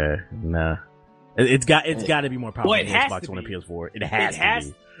like, bruh, nah. It's got to be more powerful than the Xbox One and PS4. It has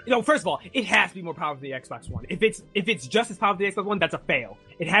to be. You know, first of all, it has to be more powerful than the Xbox One. If it's just as powerful as the Xbox One, that's a fail.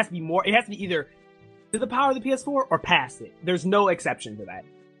 It has to be more. It has to be either to the power of the PS4 or past it. There's no exception to that.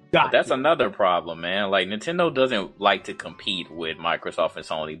 That's another problem, man. Like, Nintendo doesn't like to compete with Microsoft and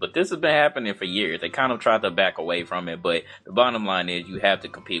Sony, but this has been happening for years. They kind of tried to back away from it, but the bottom line is you have to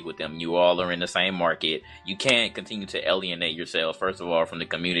compete with them. You all are in the same market. You can't continue to alienate yourselves, first of all, from the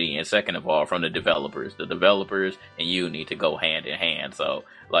community, and second of all, from the developers. The developers and you need to go hand in hand. So,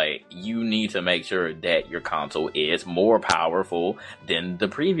 like, you need to make sure that your console is more powerful than the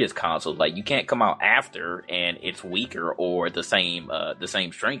previous console. Like, you can't come out after and it's weaker or the same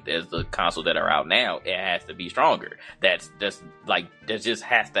strength as the consoles that are out now. It has to be stronger. That just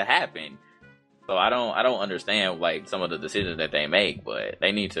has to happen. So I don't understand like some of the decisions that they make, but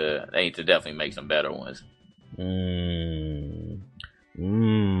they need to definitely make some better ones.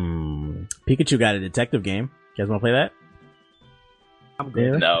 Pikachu got a detective game. You guys want to play that? I'm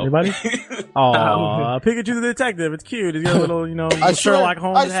good. No. Anybody? Aw, Pikachu the detective. It's cute. He's got a little, Sherlock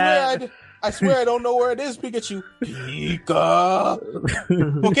Holmes hat. I swear I don't know where it is, Pikachu. Pika.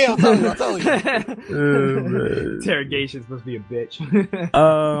 Okay, I'll tell you. Interrogation's supposed to be a bitch.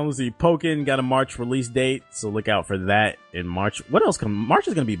 Let's see. Pokken got a March release date, so look out for that in March. What else March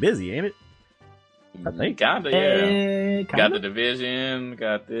is gonna be busy, ain't it? I think. Kinda, yeah. Got the Division,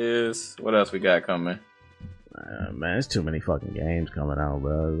 got this. What else we got coming? Man, there's too many fucking games coming out,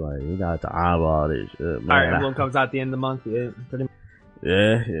 bro. Like, we got to eyeball this shit, man. Fire Emblem comes out at the end of the month, yeah. Pretty much.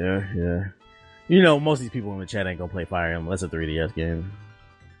 Yeah. You know, most of these people in the chat ain't gonna play Fire Emblem. That's a 3DS game.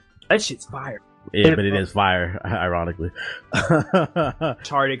 That shit's fire. Yeah, but it is fire, ironically.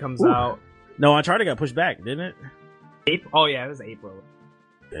 Uncharted comes out. No, Uncharted got pushed back, didn't it? April? Oh, yeah, it was April.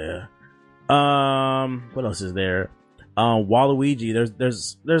 Yeah. What else is there?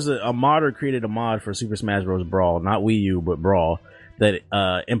 Waluigi. There's a modder created a mod for Super Smash Bros. Brawl, not Wii U, but Brawl, that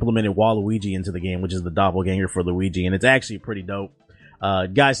implemented Waluigi into the game, which is the doppelganger for Luigi, and it's actually pretty dope.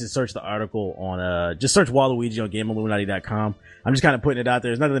 Guys, just search the article on just search Waluigi on GameIlluminati.com. I'm just kind of putting it out there.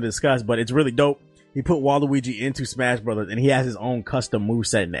 There's nothing to discuss, but it's really dope. He put Waluigi into Smash Brothers, and he has his own custom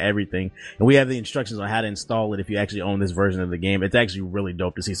moveset and everything. And we have the instructions on how to install it if you actually own this version of the game. It's actually really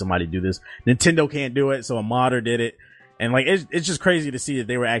dope to see somebody do this. Nintendo can't do it, so a modder did it. And like, it's just crazy to see that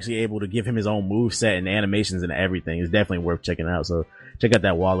they were actually able to give him his own moveset and animations and everything. It's definitely worth checking out. So check out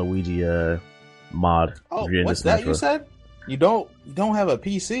that Waluigi mod. Oh, what's that you said? You don't have a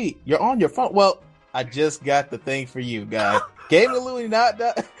PC. You're on your phone. Well, I just got the thing for you, guys.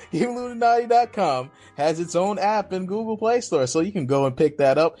 GameIlluminati.com has its own app in Google Play Store, so you can go and pick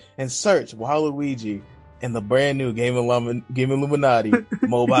that up and search Waluigi in the brand new Game Illuminati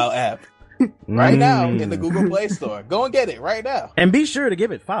mobile app right now in the Google Play Store. Go and get it right now. And be sure to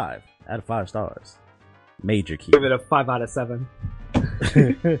give it 5 out of 5 stars. Major key. Give it a 5 out of 7.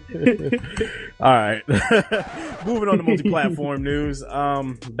 All right. Moving on to multi-platform news.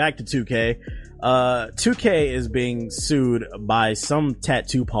 Back to 2K. 2K is being sued by some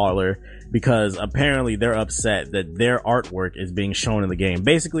tattoo parlor because apparently they're upset that their artwork is being shown in the game.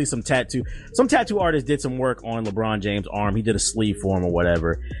 Basically, some tattoo artist did some work on LeBron James' arm. He did a sleeve for him or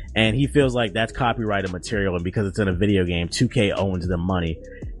whatever, and he feels like that's copyrighted material, and because it's in a video game, 2K owns the money.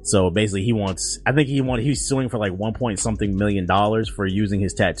 So basically he's suing for like $1 million for using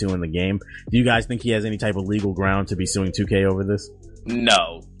his tattoo in the game. Do you guys think he has any type of legal ground to be suing 2K over this?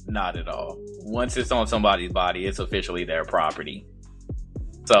 No, not at all. Once it's on somebody's body, it's officially their property.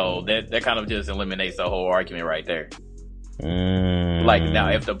 So that kind of just eliminates the whole argument right there. Like, now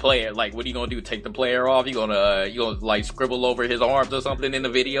if the player, like, what are you gonna do? Take the player off? You gonna like scribble over his arms or something in the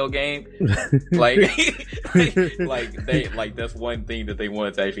video game? like that's one thing that they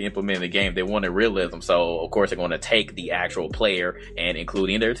wanted to actually implement in the game. They wanted realism, so of course they're going to take the actual player and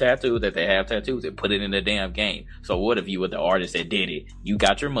including their tattoo that they have tattoos and put it in the damn game. So what if you were the artist that did it? You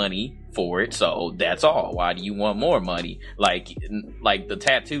got your money for it, so that's all. Why do you want more money? Like the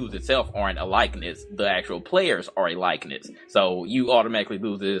tattoos itself aren't a likeness. The actual players are a likeness. So you automatically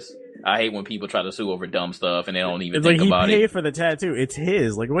lose this. I hate when people try to sue over dumb stuff and they don't even think about it. He paid for the tattoo. It's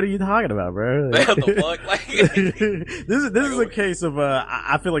his. Like, what are you talking about, bro? What the fuck? Like, this is a case of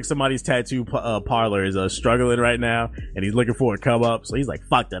I feel like somebody's tattoo parlor is struggling right now, and he's looking for a come up. So he's like,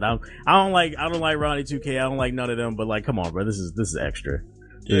 "Fuck that! I don't like Ronnie 2K. I don't like none of them. But like, come on, bro. This is extra.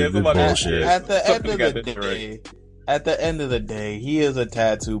 Yeah, this bullshit." At the end of the day, he is a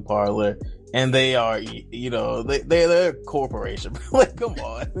tattoo parlor, and they are, they're a corporation. Like, come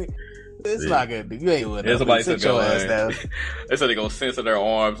on. It's not good. You ain't with it. Somebody said they said they gonna censor their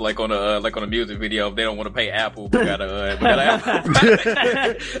arms like on a music video if they don't want to pay Apple. We got Apple.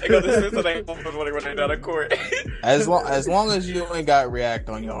 They gonna censor their arms when they're down in court. As long as you ain't got React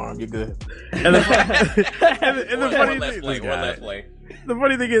on your arm, you're good. And the funny thing, the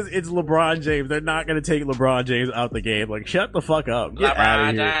funny thing is, it's LeBron James. They're not going to take LeBron James out the game. Like, shut the fuck up. Get out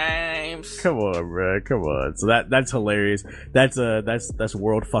of here. James. Come on, bro. Come on. So that's hilarious. That's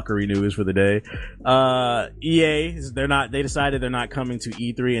world fuckery news for the day. EA, they decided they're not coming to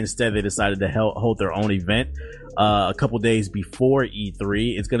E3. Instead, they decided to hold their own event. A couple days before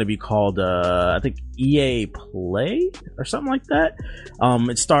E3. It's going to be called, I think EA Play or something like that.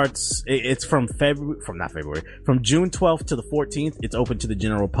 It's from June 12th to the 14th. It's open to the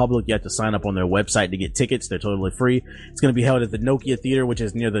general public. You have to sign up on their website to get tickets. They're totally free. It's going to be held at the Nokia Theater, which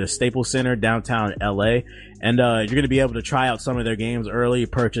is near the Staples Center, downtown LA. And, you're going to be able to try out some of their games early,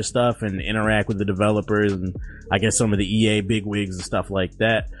 purchase stuff, and interact with the developers and I guess some of the EA bigwigs and stuff like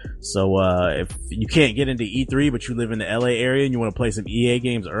that. So, if you can't get into E3, but you live in the LA area and you want to play some EA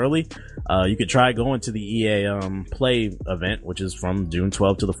games early, you could try going to the EA, Play event, which is from June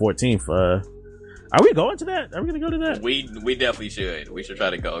 12th to the 14th. Are we going to that? Are we going to go to that? We definitely should. We should try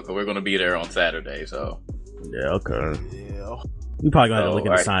to go because we're going to be there on Saturday. So yeah, okay. Yeah. We probably going to look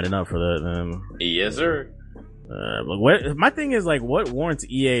into signing up for that, man. Yes, sir. My thing is, like, what warrants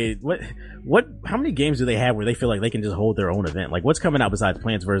EA? How many games do they have where they feel like they can just hold their own event? Like, what's coming out besides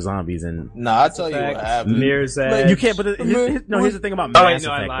Plants vs Zombies? And I'll tell you what happened. Mirror's Edge. You can't. But here's the thing about Mass Effect,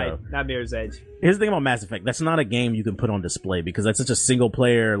 I lied. though. Not Mirror's Edge. Here's the thing about Mass Effect. That's not a game you can put on display because that's such a single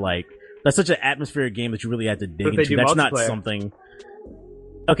player, like, that's such an atmospheric game that you really have to dig into. That's not something.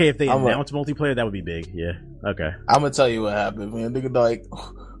 Okay, if they announce multiplayer, that would be big. Yeah. Okay. I'm gonna tell you what happened, man. Nigga, like,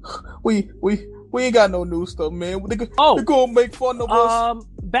 we ain't got no new stuff, man. They're gonna make fun of us.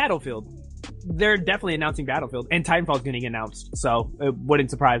 Battlefield. They're definitely announcing Battlefield, and Titanfall's getting announced. So it wouldn't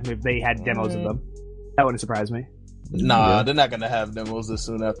surprise me if they had demos of them. That wouldn't surprise me. Nah, they're not gonna have demos this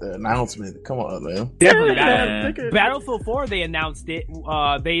soon after the announcement. Come on, man. Definitely. Battlefield 4, they announced it.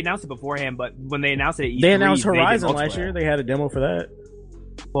 They announced it beforehand, but when they announced it at E3, they announced Horizon last year. They had a demo for that.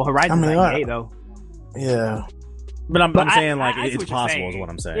 Well, Horizon's not EA, though. Yeah. But I'm saying, like, it's possible is what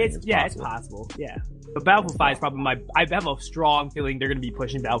I'm saying. It's possible. Yeah. But Battlefield 5 is probably I have a strong feeling they're going to be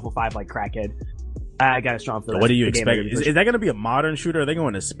pushing Battlefield 5 like crackhead. I got a strong feeling. What do you expect? Is that going to be a modern shooter? Are they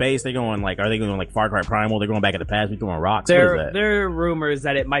going to space? Are they going like Far Cry Primal? They're going back in the past, we throwing rocks? There are rumors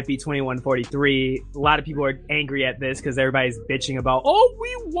that it might be 2143. A lot of people are angry at this because everybody's bitching about,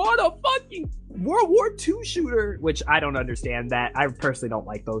 we want a fucking World War II shooter, which I don't understand that. I personally don't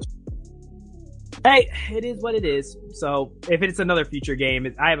like those. Hey, it is what it is. So if it's another future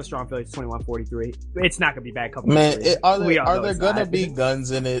game, I have a strong feeling it's 2143. It's not going to be bad. Man, are there going to be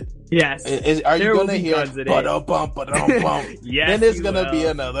guns in it? Yes. Are you going to hear guns in it? Yes, then it's going to be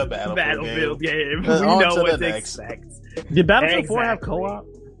another Battlefield game. We know what to expect. Did Battlefield 4 have co-op?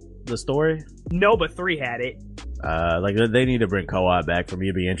 The story? No, but 3 had it. Like, they need to bring co-op back for me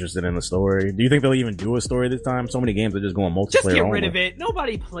to be interested in the story. Do you think they'll even do a story this time? So many games are just going multiplayer. Just get rid of it.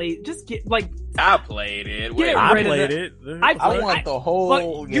 Nobody played. Just get, like... I played it. I played it. I want the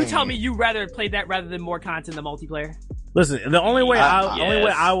whole game. You tell me you rather play that rather than more content than multiplayer? Listen, the only way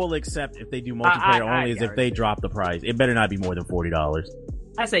I will accept if they do multiplayer only is if they drop the price. It better not be more than $40.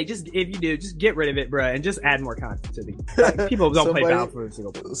 I say, if you do, just get rid of it, bruh, and just add more content to the people don't play Battlefield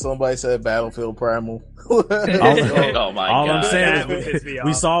single player. Somebody said Battlefield Primal. Oh my God. All I'm saying is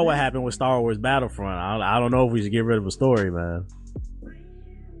we saw what happened with Star Wars Battlefront. I don't know if we should get rid of a story, man.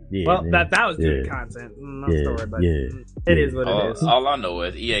 Yeah, well, man. that was good content. Not story, but it is what it is. All I know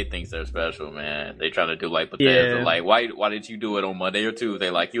is EA thinks they're special, man. They trying to do like Bethesda. Yeah. Like, why did you do it on Monday or Tuesday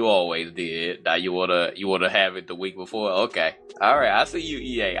like you always did? Now you wanna have it the week before? Okay, all right. I see you,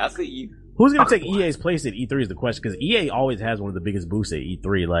 EA. I see you. Who's gonna take EA's place at E3 is the question, because EA always has one of the biggest booths at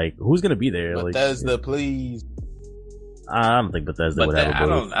E3. Like, who's gonna be there? Bethesda, please. I don't think Bethesda would have a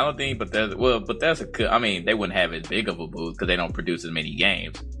booth. I don't think Bethesda. Well, Bethesda could. I mean, they wouldn't have as big of a booth because they don't produce as many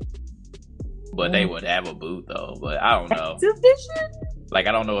games. But they would have a booth though. But I don't know. Activision? Like,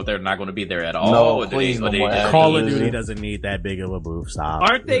 I don't know if they're not going to be there at all. No, or please, no more just Call of Activision. Duty doesn't need that big of a booth. Stop.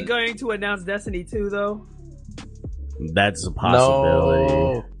 Aren't they going to announce Destiny 2 though? That's a possibility.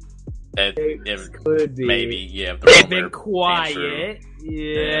 No. If Could be. maybe, yeah. If the They've rumor been ain't quiet. true.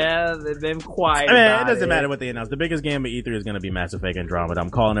 Yeah, they've been quiet. I mean, about it doesn't matter what they announce. The biggest game of E3 is going to be Mass Effect Andromeda. I'm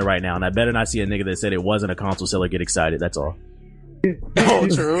calling it right now, and I better not see a nigga that said it wasn't a console seller get excited. That's all. Oh,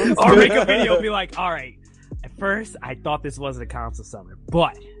 true. Or make a video and be like, all right, at first I thought this wasn't a console seller,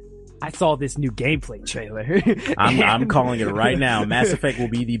 but I saw this new gameplay trailer. I'm calling it right now. Mass Effect will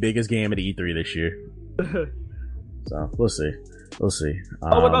be the biggest game at E3 this year. So we'll see. We'll see.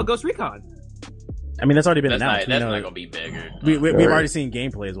 What about Ghost Recon? I mean, that's already been That's announced. not We know- going to be bigger. we've already seen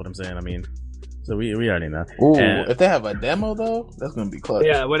gameplay, is what I'm saying. I mean, so we already know. Ooh, And- if they have a demo though, that's gonna be clutch.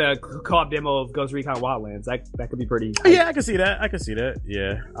 Yeah, with a co-op demo of Ghost Recon Wildlands, that could be pretty. Yeah, I can see that. I can see that.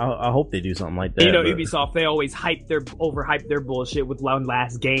 Yeah, I hope they do something like that. You know, but- Ubisoft, they always overhype their bullshit with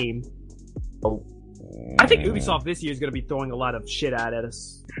last game. I think Ubisoft this year is going to be throwing a lot of shit out at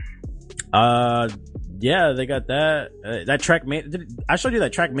us. Yeah, they got that. That I showed you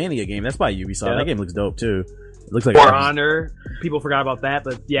that Trackmania game. That's by Ubisoft. Yep. That game looks dope too. It looks like For Honor, people forgot about that,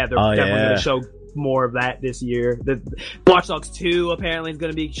 but yeah, they're Oh, definitely yeah. going to show more of that this year. The Watch Dogs 2 apparently is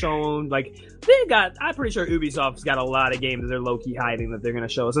going to be shown. Like I'm pretty sure Ubisoft's got a lot of games that they're low key hiding that they're going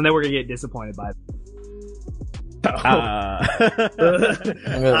to show us, and then we're going to get disappointed by it. Uh,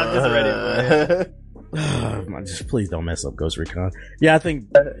 I'm just ready for it. just please don't mess up Ghost Recon. Yeah,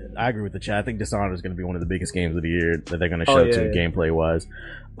 I agree with the chat. I think Dishonored is going to be one of the biggest games of the year that they're going to show too, gameplay wise.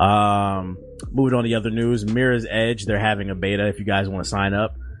 Moving on to the other news, Mirror's Edge, they're having a beta. If you guys want to sign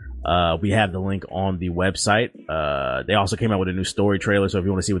up, we have the link on the website. They also came out with a new story trailer, so if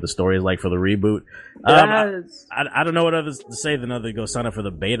you want to see what the story is like for the reboot, I don't know what others to say than other to go sign up for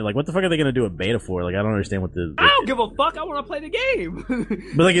the beta. Like, what the fuck are they going to do a beta for? Like, I don't understand what I don't give a fuck. I want to play the game.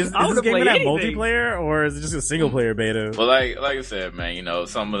 But like, is I this wanna game play gonna have anything. multiplayer, or is it just a single player beta? Well, like I said, man, you know,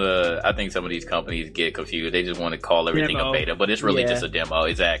 I think some of these companies get confused. They just want to call everything Demo. a beta, but it's really Yeah. just a demo.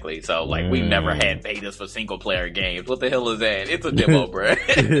 Exactly. So, like, we've never had betas for single player games. What the hell is that? It's a demo, bruh.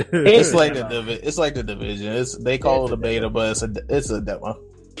 It's like the division. They call it a beta, but it's a demo.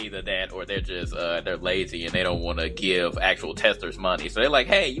 Either that or they're just they're lazy and they don't want to give actual testers money. So they're like,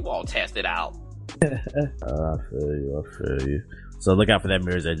 hey, you all test it out. I feel you. So look out for that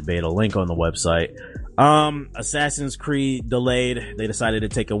Mirror's Edge beta. Link on the website. Assassin's Creed delayed. They decided to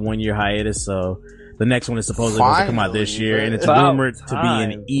take a 1-year hiatus, so the next one is supposedly supposed to come out this Finally, year, and it's about rumored to be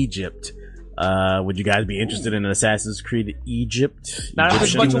time. in Egypt. Would you guys be interested in an Assassin's Creed Egypt? Not if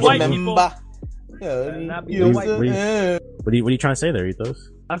it's a bunch of Egyptian? white people. Yeah, Not be you the was white a- people. yeah. What are you trying to say there, Ethos?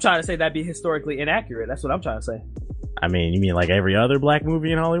 I'm trying to say that'd be historically inaccurate. That's what I'm trying to say. I mean, you mean like every other black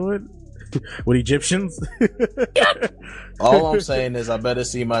movie in Hollywood? With Egyptians? All I'm saying is I better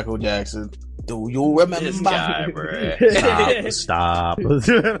see Michael Jackson. Do you remember? This guy, bruh. Stop.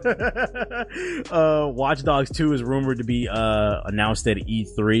 Watch Dogs 2 is rumored to be announced at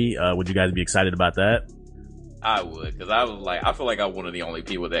E3. Would you guys be excited about that? I would, because I feel like I'm one of the only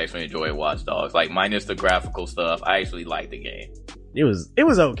people that actually enjoy Watch Dogs. Like, minus the graphical stuff, I actually like the game. It was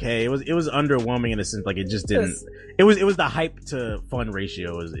okay. It was underwhelming in a sense, like it just didn't. It was the hype to fun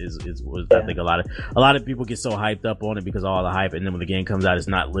ratio was I think a lot of people get so hyped up on it because of all the hype, and then when the game comes out, it's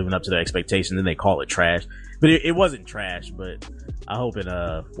not living up to their expectations, then they call it trash. But it wasn't trash. But I hope in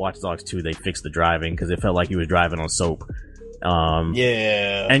Watch Dogs 2 they fix the driving because it felt like he was driving on soap.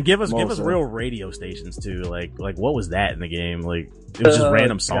 Yeah, and give us mostly. real radio stations too. Like what was that in the game? Like it was just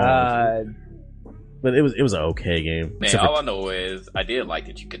random songs. God. But it was an okay game. Man, all I know is I did like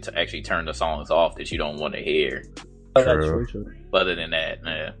that you could actually turn the songs off that you don't want to hear. Oh, that's True. true. But other than that,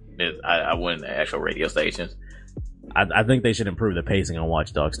 I wouldn't the actual radio stations. I think they should improve the pacing on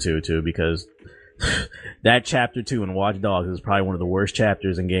Watch Dogs 2 too, because that chapter 2 in Watch Dogs is probably one of the worst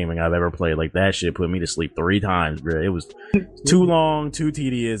chapters in gaming I've ever played. Like that shit put me to sleep 3 times, bro. It was too long, too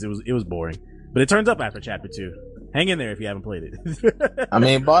tedious. It was boring. But it turns up after chapter 2. Hang in there if you haven't played it. I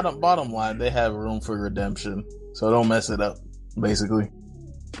mean, bottom line, they have room for redemption, so don't mess it up. Basically,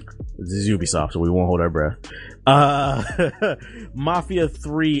 This is Ubisoft, so we won't hold our breath. Mafia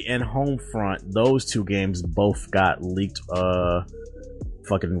 3 and Homefront, those 2 games both got leaked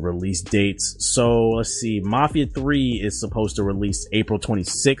fucking release dates. So let's see, Mafia 3 is supposed to release April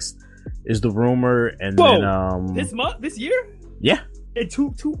 26th is the rumor, and Whoa. then This year? yeah, And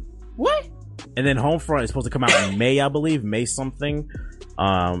two what? and then Homefront is supposed to come out in May, I believe, May something.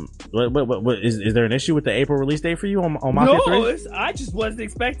 What is there an issue with the April release date for you on Mafia 3? I just wasn't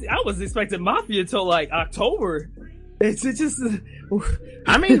expecting. I was expecting Mafia till like October. It's just.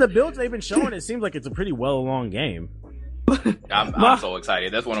 I mean, the builds they've been showing, it seems like it's a pretty well along game. I'm so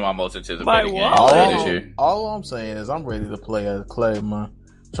excited. That's one of my most anticipated games this year. All I'm saying is I'm ready to play as Clay, man.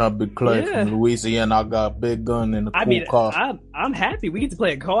 Trying to be Clay from Louisiana. I got a big gun and a cool car. I'm happy we get to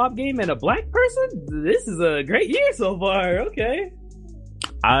play a co-op game and a black person. This is a great year so far. Okay.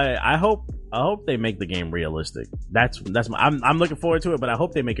 I hope they make the game realistic. I'm looking forward to it, but I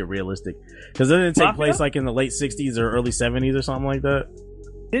hope they make it realistic because it didn't take place like in the late 60s or early 70s or something like that.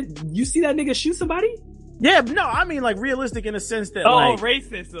 Did you see that nigga shoot somebody? Yeah, no, I mean like realistic in the sense that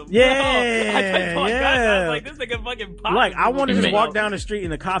racism. Yeah, I was like, this nigga fucking pop. Like I want to just walk down the street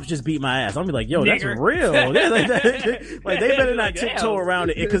and the cops just beat my ass. I'm be like, yo, that's real. Like they better not tiptoe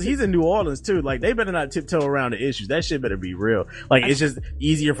around it because he's in New Orleans too. Like they better not tiptoe around the issues. That shit better be real. Like it's just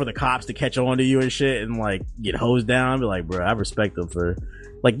easier for the cops to catch on to you and shit and like get hosed down. Be like, bro, I respect them for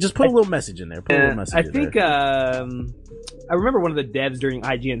like just put a little message in there. I think I remember one of the devs during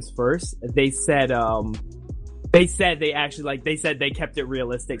IGN's first. They said they actually like they said they kept it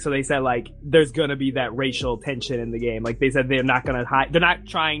realistic. So they said like there's gonna be that racial tension in the game. Like they said they're not gonna hide. They're not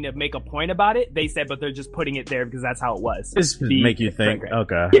trying to make a point about it. They said, but they're just putting it there because that's how it was. Just make you think.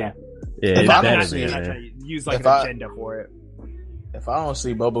 Okay. Yeah. If they're not trying to use like an agenda for it. If I don't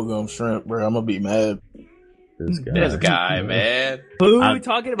see Bubblegum Shrimp, bro, I'm gonna be mad. This guy, man.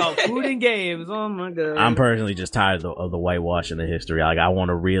 Talking about food and games. Oh my god. I'm personally just tired of the whitewashing of history. Like I want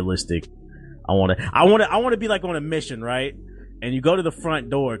a realistic. I want to be like on a mission, right? And you go to the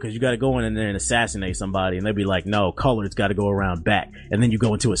front door because you got to go in there and assassinate somebody, and they'd be like, "No, colored's got to go around back." And then you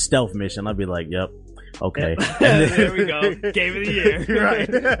go into a stealth mission. I'd be like, "Yep, okay." There we go. Game of the year, right?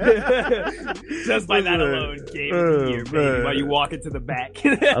 Just by that alone, game of the year, baby. While you walk into the back,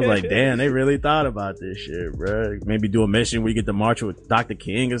 I was like, "Damn, they really thought about this shit, bro." Maybe do a mission where you get to march with Dr.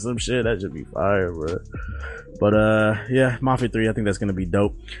 King or some shit. That should be fire, bro. But yeah, Mafia 3, I think that's gonna be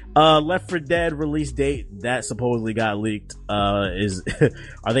dope. Left 4 Dead release date that supposedly got leaked. Is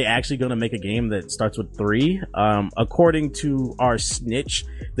are they actually gonna make a game that starts with 3? According to our snitch,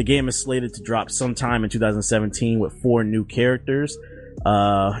 the game is slated to drop sometime in 2017 with 4 new characters.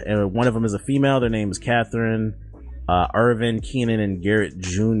 And one of them is a female. Their name is Catherine, Irvin, Keenan, and Garrett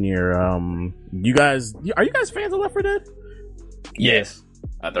Jr. Are you guys fans of Left 4 Dead? Yes.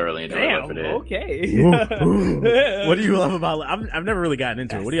 I thoroughly enjoyed Left 4 Dead. Okay. What do you love about it? I've never really gotten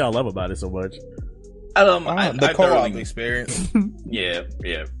into it. What do y'all love about it so much? The co-op experience. Yeah.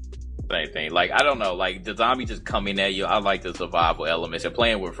 Same thing. Like, I don't know. Like, the zombie just coming at you. I like the survival elements. And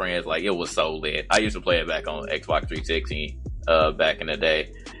playing with friends, like, it was so lit. I used to play it back on Xbox 360 back in the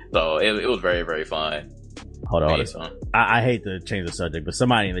day. So, it was very, very fun. Hold on. I hate to change the subject, but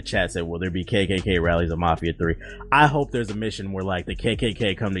somebody in the chat said, will there be KKK rallies in Mafia 3? I hope there's a mission where, like, the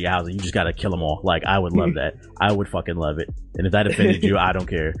KKK come to your house and you just gotta kill them all. Like, I would love that. I would fucking love it. And if that offended you, I don't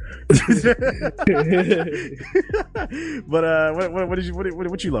care. But,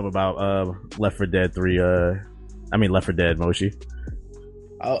 what you love about, Left 4 Dead 3, Left 4 Dead, Moshi?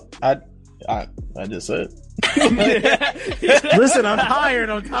 I just said. Listen, I'm tired.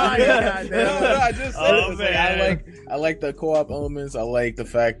 No, I just said I like the co-op elements. I like the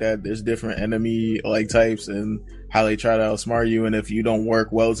fact that there's different enemy like types and how they try to outsmart you. And if you don't work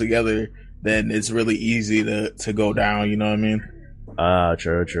well together, then it's really easy to go down. You know what I mean?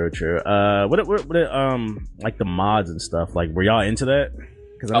 True. What like the mods and stuff? Like, were y'all into that?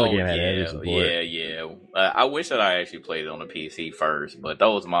 Because I know the game had heavy support. Yeah. I wish that I actually played it on the PC first, but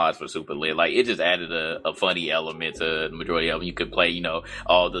those mods were super lit. Like, it just added a funny element to the majority of them. You could play,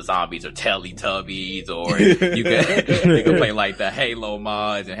 all the zombies are Teletubbies, or you could play like the Halo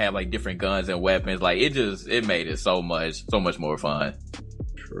mods and have like different guns and weapons. Like, it made it so much more fun.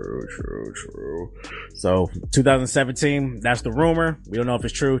 True. So 2017, that's the rumor. We don't know if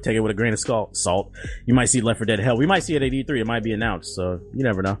it's true. Take it with a grain of salt. You might see Left 4 Dead Hell. We might see it at E3. It might be announced, so you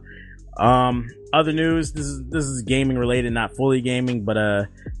never know. Other news, this is gaming related, not fully gaming, but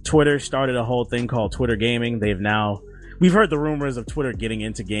Twitter started a whole thing called Twitter Gaming. We've heard the rumors of Twitter getting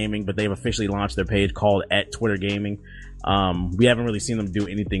into gaming, but they've officially launched their page called @TwitterGaming. We haven't really seen them do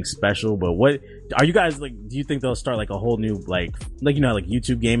anything special, but what are you guys like? Do you think they'll start like a whole new like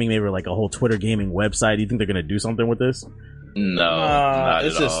YouTube gaming, maybe like a whole Twitter gaming website? Do you think they're gonna do something with this? No,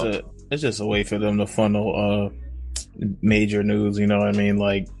 it's just a way for them to funnel major news. You know what I mean?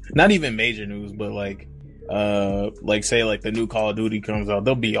 Like, not even major news, but like say like the new Call of Duty comes out,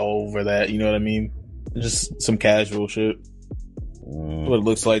 they'll be all over that. You know what I mean? Just some casual shit. What it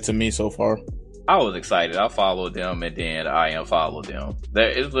looks like to me so far. I was excited. I followed them and then I unfollowed them. There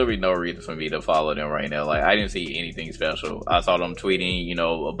is literally no reason for me to follow them right now. Like, I didn't see anything special. I saw them tweeting,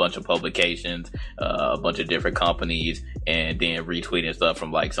 a bunch of publications, a bunch of different companies, and then retweeting stuff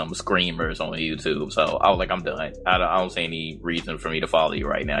from like some screamers on YouTube. So I was like, I'm done. I don't see any reason for me to follow you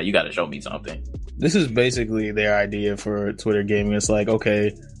right now. You got to show me something. This is basically their idea for Twitter gaming. It's like,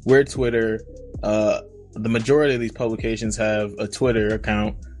 okay, we're Twitter. The majority of these publications have a Twitter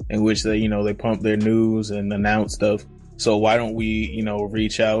account in which they pump their news and announce stuff. So why don't we,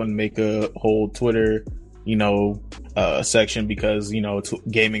 reach out and make a whole Twitter, section because,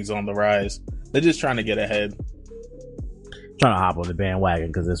 gaming's on the rise. They're just trying to get ahead. Trying to hop on the bandwagon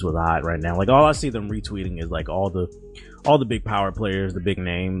because this was hot right now. Like, all I see them retweeting is like all the big power players, the big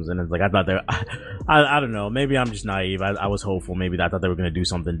names, and it's like I thought I don't know, maybe I'm just naive. I was hopeful, maybe I thought they were going to do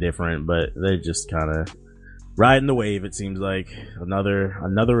something different, but they're just kind of riding the wave. It seems like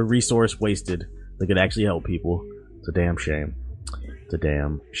another resource wasted that could actually help people. It's a damn shame.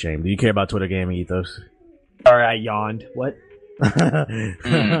 Do you care about Twitter gaming, Ethos? Sorry, I yawned. What?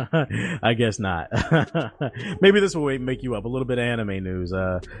 I guess not. Maybe this will make you up. A little bit of anime news.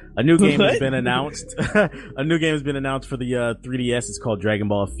 A new game has been announced. A new game has been announced for the 3DS. It's called Dragon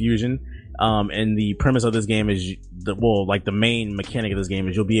Ball Fusion. And the premise of this game is the main mechanic of this game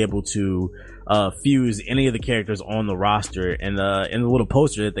is you'll be able to fuse any of the characters on the roster. And in the little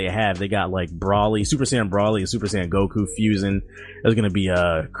poster that they have, they got like Brawly, Super Saiyan Brawly, and Super Saiyan Goku fusing. There's gonna be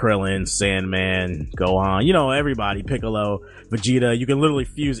Krillin, Sandman, Gohan, everybody, Piccolo, Vegeta. You can literally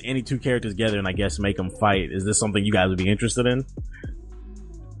fuse any two characters together and I guess make them fight. Is this something you guys would be interested in?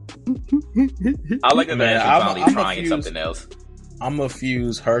 I like that finally trying something else. I'm gonna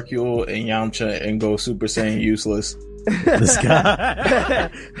fuse Hercule and Yamcha and go Super Saiyan useless. This guy.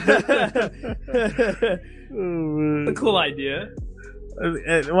 A cool idea.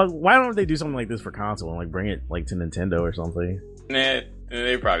 Why don't they do something like this for console and like bring it like to Nintendo or something? Nah,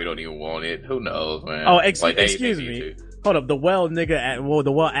 they probably don't even want it. Who knows, man? Oh, excuse me. Hold up, the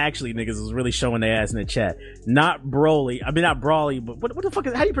actually niggas is really showing their ass in the chat. Not Broly. I mean, not Brawly, but what the fuck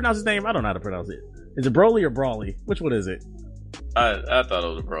how do you pronounce his name? I don't know how to pronounce it. Is it Broly or Brawly? Which one is it? I thought it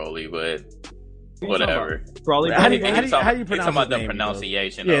was Broly, but whatever. Brawly. How do you pronounce talking about the the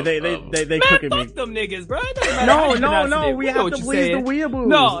pronunciation? Yeah, they cooking me. Fuck them niggas, bro. No. We have to please the weeaboos.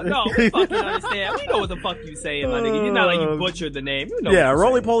 No. We fucking understand. We know what the fuck you saying, my nigga. You're not like you butchered the name. You know. Yeah,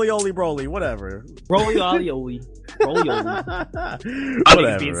 Roly Poly Oly Broly, whatever. Roly Oly Oly. Roly Oly.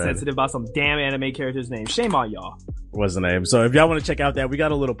 Niggas being sensitive about some damn anime character's name. Shame on y'all. What's the name? So if y'all want to check out that, we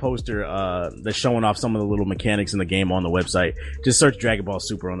got a little poster that's showing off some of the little mechanics in the game on the website. Just search Dragon Ball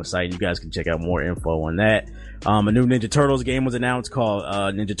Super on the site. You guys can check out more info on that. A new Ninja Turtles game was announced called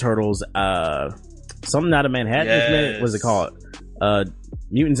Ninja Turtles something out of Manhattan. Yes. What is it called?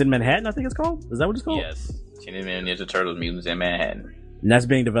 Mutants in Manhattan, I think it's called. Is that what it's called? Yes. Teenage Mutant Ninja Turtles Mutants in Manhattan. And that's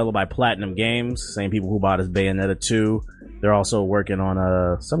being developed by Platinum Games, same people who bought us Bayonetta 2. They're also working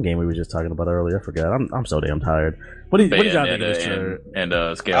on some game we were just talking about earlier. I forgot. I'm so damn tired. What did y'all think of this trailer? And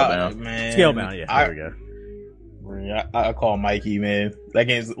Scalebound. Scalebound, yeah. There we go. I call Mikey, man. That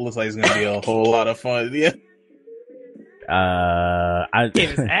game looks like it's gonna be a whole lot of fun. Yeah. Game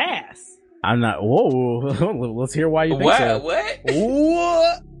is ass. I'm not. Whoa. Let's hear why you think so. What?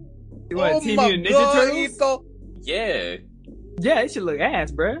 You want Team Mutant Ninja Turtles? Yeah. Yeah, it should look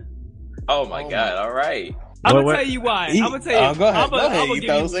ass, bruh. Oh my god! All right. I'm gonna tell you why. I'm gonna tell you. Go ahead. I'm gonna give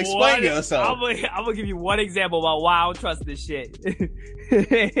you explain yourself. I'm gonna give you one example about why I don't trust this shit.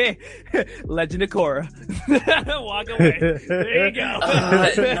 Legend of Korra. Walk away. There you go.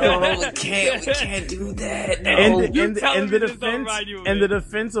 No, we can't do that. No. In the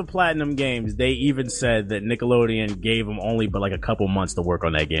defense of Platinum Games, they even said that Nickelodeon gave them only but like a couple months to work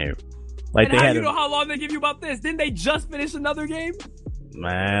on that game. Like and how you know how long they give you about this? Didn't they just finish another game?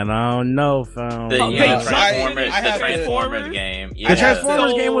 Man, I don't know, fam. The Transformers game. Yeah. The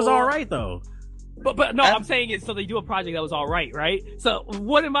Transformers game was alright though. But no, I'm saying it so they do a project that was alright, right? So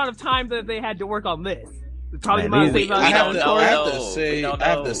what amount of time that they had to work on this? Probably I have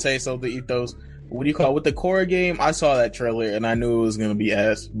to say something, Ethos. What do you call it? With the Korra game? I saw that trailer and I knew it was gonna be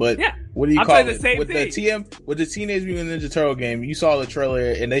ass. But yeah, what do you call it? With the Teenage Mutant Ninja Turtle game, you saw the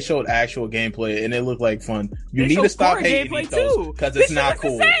trailer and they showed actual gameplay and it looked like fun. You need to stop hating Ethos because it's not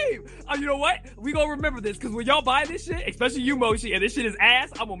cool. You know what? We gonna remember this because when y'all buy this shit, especially you, Moshi, and this shit is ass,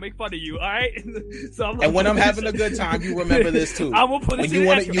 I'm gonna make fun of you. All right. And when I'm having a good time, you remember this too. I will put it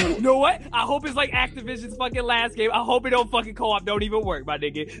in. You know what? I hope it's like Activision's fucking last game. I hope it don't fucking co-op. Don't even work, my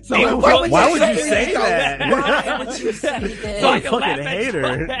nigga. So why would you say that? Why would you say that? So I You can fucking laugh at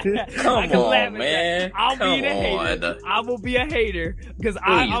hater. Come on, man. I'll be the hater. I will be a hater because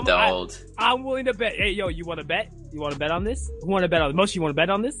I'm willing to bet. Hey, yo, you want to bet? You want to bet on this? Who want to bet on this? Moshi, you want to bet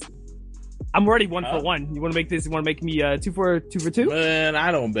on this? I'm already 1 for 1. You want to make this? You want to make me 2 for 2? Man,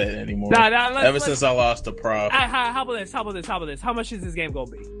 I don't bet anymore. Nah, since I lost to Prof. How about this? How about this? How much is this game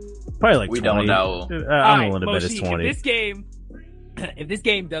gonna be? Probably like we 20. don't know. I'm willing to bet it's 20. If this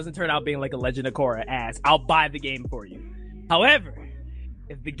game doesn't turn out being like a Legend of Korra ass, I'll buy the game for you. However,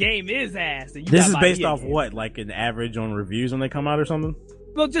 if the game is ass, then this is based off what, like an average on reviews when they come out or something?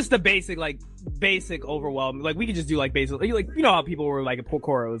 Well, just the basic overwhelming. Like we could just do like basic, like you know how people were like,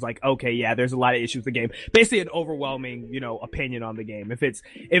 Korra was like, okay, yeah, there's a lot of issues with the game. Basically, an overwhelming, opinion on the game. If it's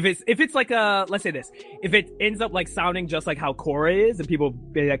like let's say this, if it ends up like sounding just like how Korra is, and people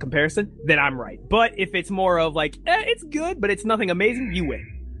make that comparison, then I'm right. But if it's more of like, it's good, but it's nothing amazing, you win.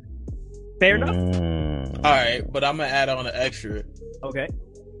 Fair enough. All right, but I'm gonna add on an extra. Okay.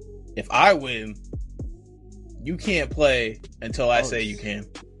 If I win, you can't play until I say you can.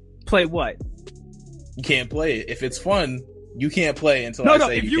 Play what? You can't play it. If it's fun, you can't play until I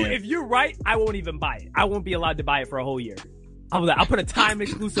say you can. If you're right, I won't even buy it. I won't be allowed to buy it for a whole year. I'll put a time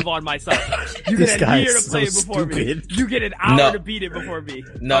exclusive on myself. You get a year to play it before me. You get an hour to beat it before me.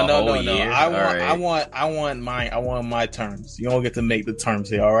 No. I want my terms. You don't get to make the terms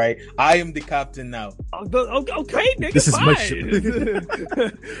here, all right? I am the captain now. Okay, nigga, this fine. Is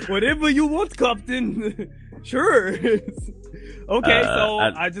my Whatever you want, captain. Sure. Okay, so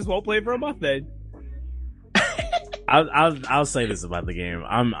I just won't play for a month then. I'll say this about the game.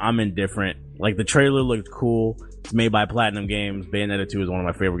 I'm indifferent. Like, the trailer looked cool. It's made by Platinum Games. Bayonetta 2 is one of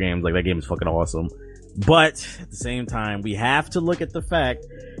my favorite games. Like, that game is fucking awesome. But at the same time, we have to look at the fact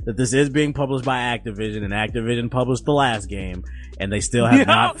that this is being published by Activision, and Activision published the last game, and they still have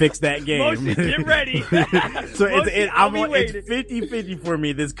not fixed that game. Motion, get ready. So it's 50-50 for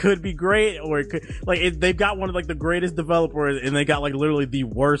me. This could be great, or it could, they've got one of like the greatest developers, and they got like literally the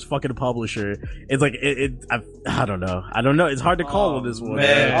worst fucking publisher. It's like I don't know. It's hard to call on this one.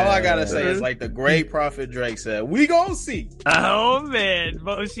 Man, all I gotta say is like the great Prophet Drake said, we gonna see. Oh man,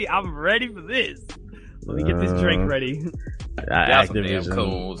 Moshi, I'm ready for this. Let me get this drink ready. That's some damn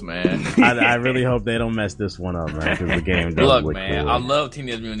cools, man. I really hope they don't mess this one up, man, because the game doesn't look, look man, cool. I love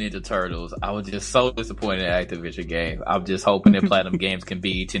Teenage Mutant Ninja Turtles. I was just so disappointed in the Activision game. I'm just hoping that Platinum Games can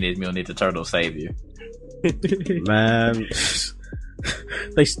be Teenage Mutant Ninja Turtles savior. Man,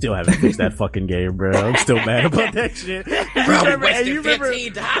 they still haven't fixed that fucking game, bro. I'm still mad about that shit.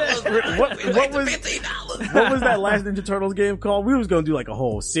 $15. What was that last Ninja Turtles game called? We was gonna do like a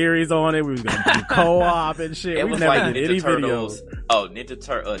whole series on it. We was gonna do co-op and shit. It we was never like did Ninja any Turtles. videos. Oh,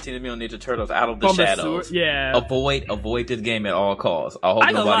 Teenage Mutant Ninja Turtles Out of the Shadows. Yeah. Avoid this game at all costs. I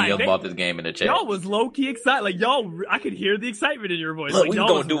hope nobody else bought this game in the chat. Y'all was low key excited. Like y'all, I could hear the excitement in your voice. Look, like, we y'all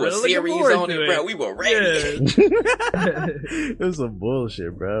gonna do a series on it, bro. We were ready. It was some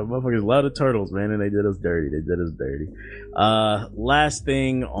bullshit, bro. Motherfuckers, a lot of turtles, man, and they did us dirty. Last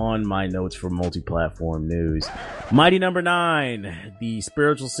thing on my notes for multi-platform news: Mighty Number 9, the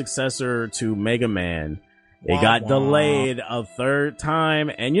spiritual successor to Mega Man. It got delayed a third time,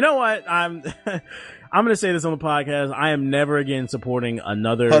 and you know what? I'm gonna say this on the podcast. I am never again supporting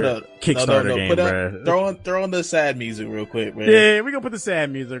another Kickstarter game, bro. Throw on the sad music real quick, man. Yeah, we gonna put the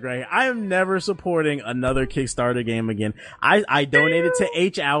sad music right here. I am never supporting another Kickstarter game again. I donated to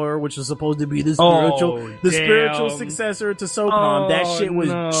H Hour, which was supposed to be the spiritual successor to SOCOM. That shit was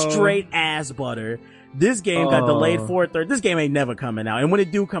straight ass butter. This game got delayed for a third. This game ain't never coming out. And when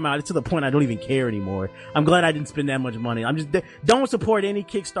it do come out, it's to the point I don't even care anymore. I'm glad I didn't spend that much money. I'm just, don't support any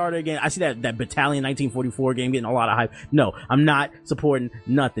Kickstarter again. I see that Battalion 1944 game getting a lot of hype. No, I'm not supporting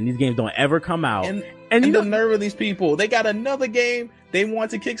nothing. These games don't ever come out. And the nerve of these people, they got another game they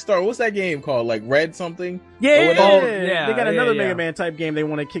want to kickstart. What's that game called? Like Red something? Yeah. They got another Mega Man type game they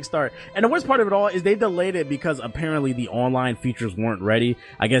want to kickstart. And the worst part of it all is they delayed it because apparently the online features weren't ready.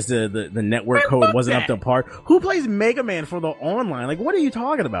 I guess the network code wasn't up to par. Who plays Mega Man for the online? Like, what are you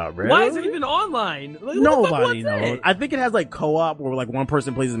talking about, bro? Why is it even online? Like, nobody knows. I think it has like co-op where like one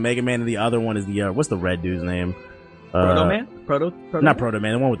person plays as Mega Man and the other one is the what's the red dude's name? Proto Man? Not Proto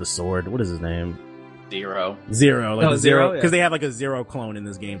Man, the one with the sword. What is his name? Zero. Like the Zero, because they have like a Zero clone in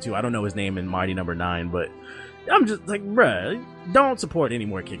this game too. I don't know his name in Mighty Number 9, but I'm just like, bruh, don't support any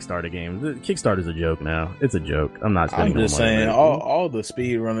more Kickstarter games. Kickstarter's a joke now. It's a joke. I'm not spending I'm just more money saying, on it. all the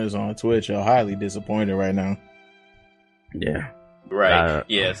speedrunners on Twitch are highly disappointed right now. Yeah. Right.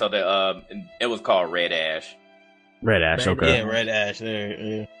 Yeah. So it was called Red Ash. Red Ash, okay. Yeah, Red Ash. There.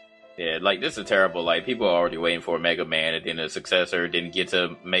 Yeah. Yeah, like this is terrible. Like people are already waiting for Mega Man, and then the successor didn't get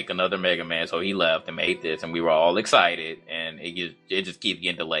to make another Mega Man, so he left and made this, and we were all excited, and it just keeps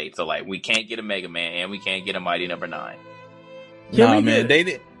getting delayed. So like we can't get a Mega Man, and we can't get a Mighty Number 9. Nah, man, they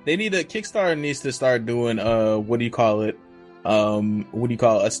need a Kickstarter needs to start doing what do you call it?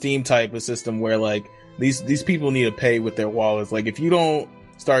 A Steam type of system where like these people need to pay with their wallets. Like if you don't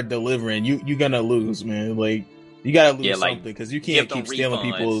start delivering, you're gonna lose, man. Like you gotta lose something because you can't keep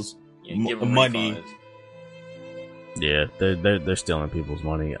stealing people's money. Refunds. Yeah, they're stealing people's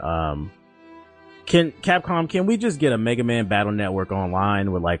money. Can we just get a Mega Man Battle Network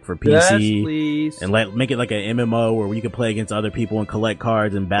online with like for PC, yes, please, and make it like an MMO where you can play against other people and collect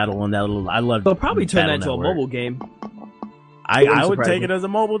cards and battle on that little. I love. They'll probably turn Battle that into Network. a mobile game. I would take it as a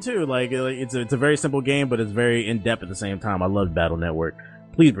mobile too. Like it's a very simple game, but it's very in depth at the same time. I love Battle Network.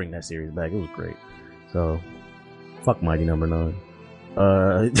 Please bring that series back. It was great. So, fuck Mighty Number 9.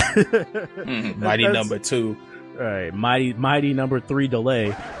 Mighty Number 2. All right, Mighty Number 3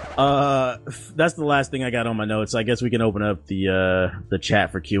 delay. That's the last thing I got on my notes. I guess we can open up the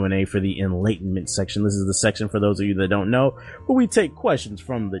chat for Q&A for the enlightenment section. This is the section, for those of you that don't know, where we take questions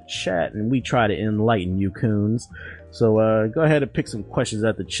from the chat and we try to enlighten you coons. So go ahead and pick some questions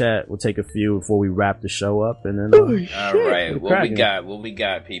at the chat. We'll take a few before we wrap the show up, and then All right, what we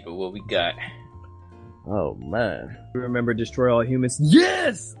got, people? What we got? Oh man, Remember Destroy All Humans?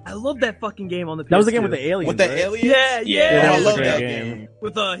 Yes, I love that fucking game on the PS2. that was the game with the aliens. With the right? aliens? Yeah. Yeah, that I was love a great that game. game.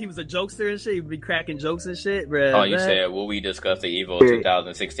 With he was a jokester and shit. He'd be cracking jokes and shit, bro. Oh, you said will we discuss the Evo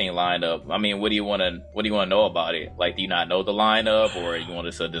 2016 lineup? I mean, what do you want to know about it? Like, do you not know the lineup, or you want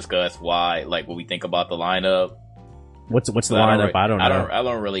us to discuss why? Like, what we think about the lineup? What's the lineup? I don't know. I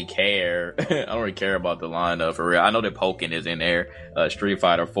don't really care. I don't really care about the lineup for real. I know that Pokken is in there. Street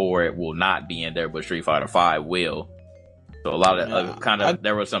Fighter 4 will not be in there, but Street Fighter 5 will. So a lot of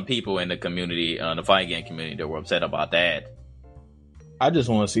there were some people in the community, the fighting game community, that were upset about that. I just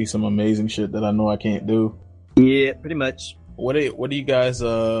want to see some amazing shit that I know I can't do. Yeah, pretty much. What do you guys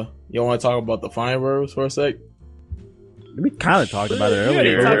y'all want to talk about the Fine Bros for a sec? We kind of talked about it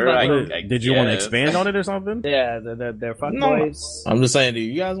earlier. talked about I Did you want to guess. expand on it or something? Yeah, they're fuckboys. I'm just saying, do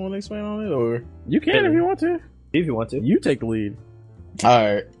you guys want to expand on it or? You can if you want to. If you want to. You take the lead.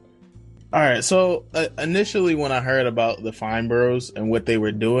 All right. So initially, when I heard about the Fine Bros and what they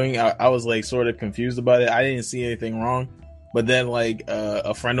were doing, I was like sort of confused about it. I didn't see anything wrong, but then like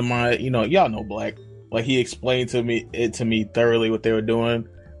a friend of mine, y'all know Black, like he explained to me thoroughly what they were doing,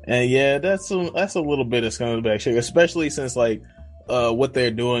 and yeah, that's a little bit of scumbag shit, especially since like what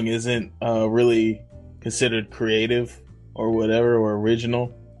they're doing isn't really considered creative or whatever or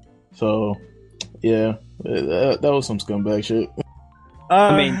original. So yeah, that was some scumbag shit.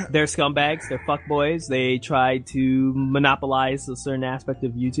 I mean, they're scumbags. They're fuckboys. They try to monopolize a certain aspect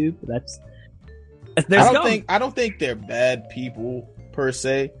of YouTube. I don't think they're bad people per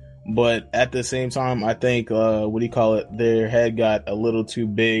se, but at the same time, I think their head got a little too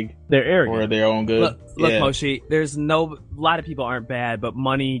big. They're arrogant for their own good. Look, Moshi. A lot of people aren't bad, but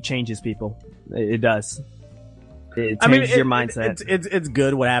money changes people. It does. It changes your mindset. It's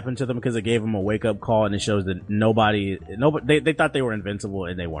good what happened to them because it gave them a wake up call, and it shows that nobody they thought they were invincible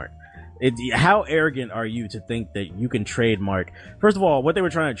and they weren't. How arrogant are you to think that you can trademark? First of all, what they were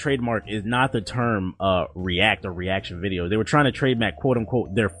trying to trademark is not the term react or reaction video. They were trying to trademark quote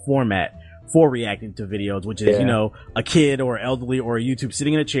unquote their format for reacting to videos, which is a kid or elderly or a YouTube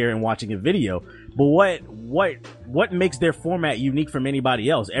sitting in a chair and watching a video. But what makes their format unique from anybody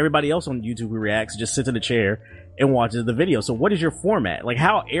else? Everybody else on YouTube who reacts just sits in a chair and watches the video. So what is your format? Like,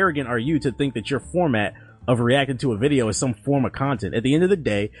 how arrogant are you to think that your format of reacting to a video is some form of content? At the end of the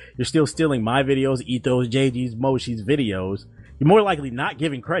day, you're still stealing my videos, Ethos, JG's, Moshi's videos. You're more likely not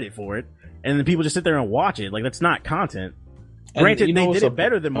giving credit for it, and then people just sit there and watch it. Like, that's not content. Granted, they did it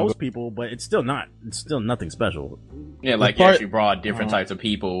better than most people, but it's still nothing special. Yeah, like you actually brought different types of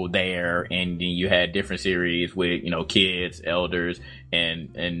people there, and then you had different series with, kids, elders,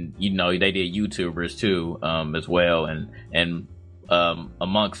 and they did YouTubers too, as well, and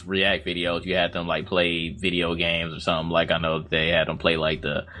amongst React videos, you had them like play video games or something. Like I know they had them play like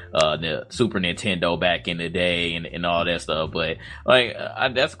the Super Nintendo back in the day and all that stuff. But like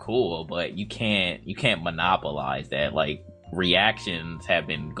that's cool, but you can't monopolize that. Like, reactions have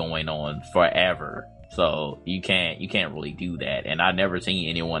been going on forever, so you can't really do that. And I've never seen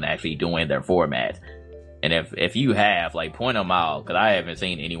anyone actually doing their format. And if you have, like, point them out, because I haven't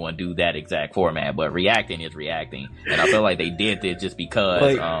seen anyone do that exact format, but reacting is reacting. And I feel like they did this just because,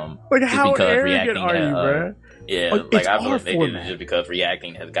 like how arrogant are you, bro? Yeah, like I feel like they did it just because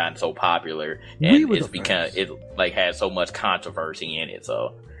reacting has gotten so popular, and it's because it like has so much controversy in it.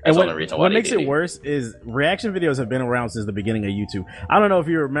 So that's the only reason why. What makes it worse is reaction videos have been around since the beginning of YouTube. I don't know if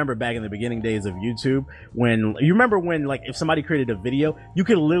you remember back in the beginning days of YouTube when like if somebody created a video, you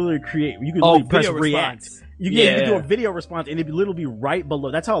could literally press react. You could do a video response and it'd literally be right below.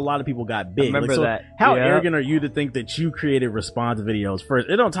 That's how a lot of people got big. Remember that. How arrogant are you to think that you created response videos first?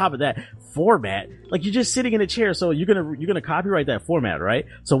 And on top of that, format. Like you're just sitting in a chair, so you're gonna copyright that format, right?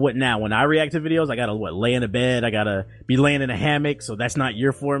 So what now? When I react to videos, I gotta lay in a bed, I gotta be laying in a hammock, so that's not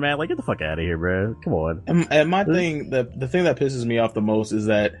your format. Like get the fuck out of here, bro. Come on. And my thing, the thing that pisses me off the most is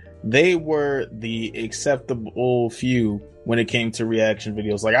that they were the acceptable few when it came to reaction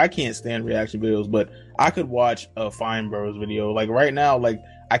videos. Like I can't stand reaction videos, but I could watch a Fine Bros video. Like right now, like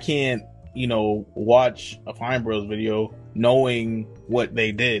I can't, watch a Fine Bros video knowing what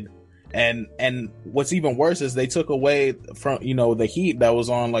they did. And what's even worse is they took away from, the heat that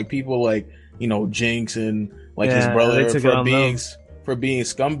was on like people like, Jinx and like his brother for being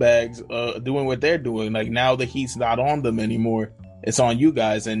scumbags, doing what they're doing. Like now the heat's not on them anymore. It's on you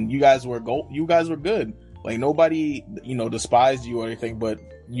guys, and you guys were good. Like nobody, despised you or anything, but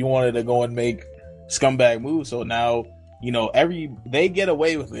you wanted to go and make scumbag moves. So now, they get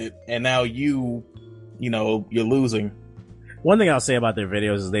away with it, and now you're losing. One thing I'll say about their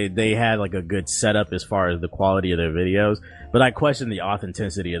videos is they had like a good setup as far as the quality of their videos, but I question the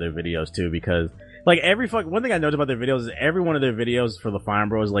authenticity of their videos too, because like one thing I noticed about their videos is every one of their videos for the Fine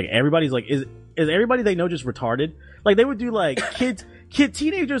Bros, like everybody's like, is everybody they know just retarded? Like they would do like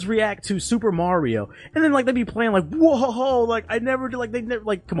teenagers react to Super Mario, and then like they'd be playing like, whoa, like I never do, like they never,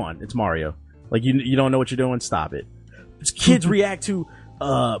 like come on, it's Mario, like you don't know what you're doing, stop it. Kids react to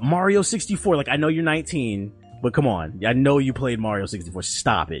Mario 64, like I know you're 19, but come on, I know you played Mario 64,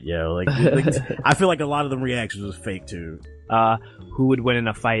 stop it, yo. Like I feel like a lot of them reactions was fake too. Who would win in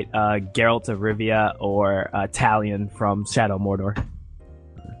a fight, Geralt of Rivia or Talion from Shadow Mordor?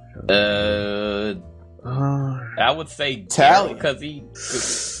 I would say Talion because he.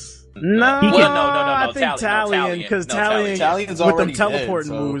 No, I think Talion, because Talion's with them already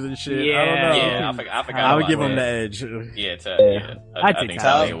teleporting dead, so. moves and shit. Yeah, I don't know. Yeah, I forgot. I would give him the edge. I think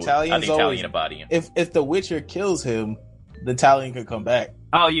Talion would body him. If the Witcher kills him, then Talion could come back.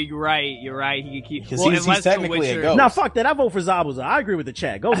 Oh, you're right. He can keep because he's technically a ghost. Nah, fuck that. I vote for Zabuza. I agree with the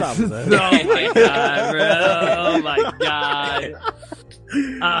chat. Go Zabuza. Oh my god, bro! Oh my god!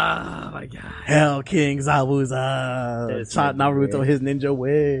 Oh my god! Hell King Zabuza. Taught Naruto his ninja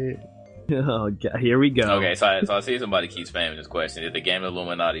way. Oh god! Here we go. Okay, so I see somebody keeps spamming this question. Did the game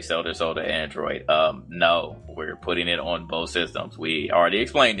Illuminati sell their soul to Android? No, we're putting it on both systems. We already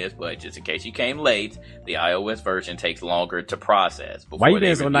explained this, but just in case you came late, the iOS version takes longer to process. Why you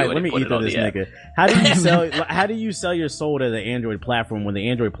being so nice? Let me eat through this nigga. How do you sell your soul to the Android platform when the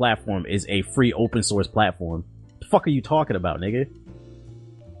Android platform is a free open source platform? The fuck are you talking about, nigga?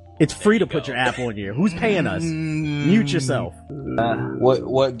 It's free to put your app on here. Who's paying us? Mute yourself.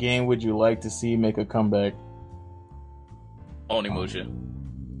 What game would you like to see make a comeback? Onimusha.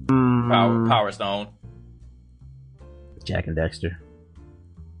 Power Stone. Jak and Daxter.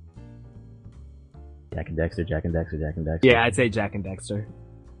 Jak and Daxter. Yeah, I'd say Jak and Daxter.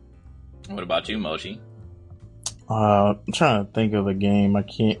 What about you, Moshi? I'm trying to think of a game. I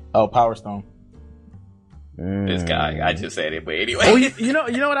can't. Oh, Power Stone. This guy, I just said it, but anyway. Oh, you know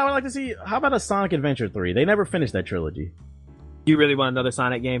what I would like to see? How about a Sonic Adventure 3? They never finished that trilogy. You really want another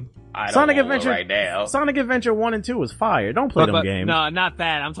Sonic game? Sonic Adventure right now. Sonic Adventure 1 and 2 was fire. Don't play them games. No, not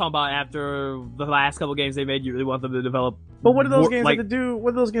that. I'm talking about after the last couple games they made. You really want them to develop. But what do those games have to do?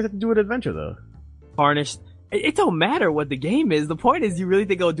 What do those games have to do with Adventure though? Tarnished. It don't matter what the game is. The point is, you really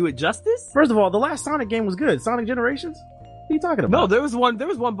think it'll do it justice? First of all, the last Sonic game was good. Sonic Generations. What are you talking about? No, there was one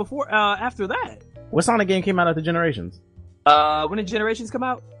before. After that. What Sonic game came out after Generations? When did Generations come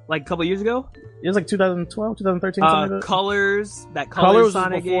out? Like a couple years ago? It was like 2012, 2013, something like that. Colors Colors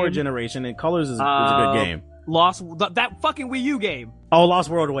Sonic was before game. Generation, and Colors is a good game. That fucking Wii U game. Oh, Lost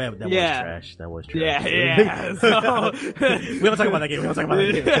World Web. That was trash. Yeah. So, we don't talk about that game.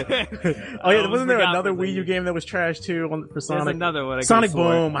 Oh yeah, wasn't there another Wii U game that was trash too for Sonic? There's another one. Sonic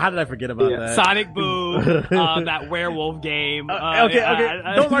Boom. How did I forget about that? Sonic Boom. That werewolf game. Okay.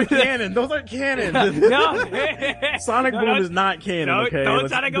 Those aren't canon. No. Sonic Boom is not canon. Don't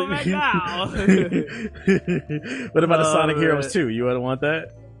try to go back now. What about the Sonic Heroes 2? You wouldn't want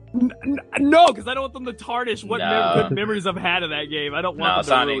that? No, because I don't want them to tarnish what No. good memories I've had of that game. I don't No, want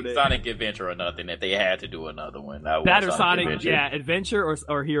them to ruin it. Sonic Adventure or nothing. If they had to do another one, I would That want or Sonic, Adventure. yeah, Adventure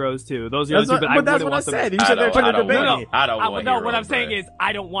or Heroes 2. Those are the two, But that's what I want them. said. You said they're trying to debate it. I don't want No, Heroes, what I'm saying bro. is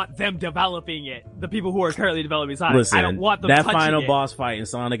I don't want them developing it. The people who are currently developing Sonic. Listen, I don't want them that touching final it. boss fight in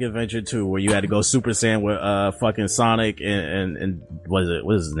Sonic Adventure 2 where you had to go Super Saiyan with fucking Sonic and what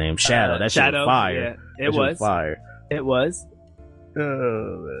is his name? Shadow. That shit Shadow, was fire. yeah. That shit was fire. It was.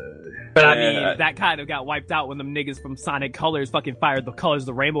 But I mean, that kind of got wiped out when them niggas from Sonic Colors fucking fired the colors of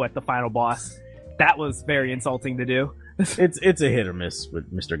the rainbow at the final boss. That was very insulting to do. It's a hit or miss with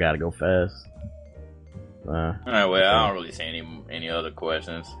Mr. Gotta Go Fast. All right, well, I don't really see any other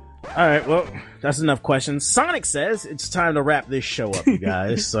questions. All right, well, that's enough questions. Sonic says it's time to wrap this show up, you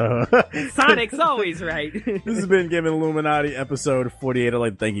guys. So Sonic's always right. This has been Gaming Illuminati episode 48. I'd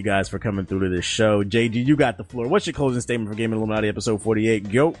like to thank you guys for coming through to this show. JG, you got the floor. What's your closing statement for Gaming Illuminati episode 48?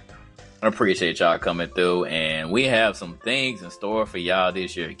 Go. I appreciate y'all coming through, and we have some things in store for y'all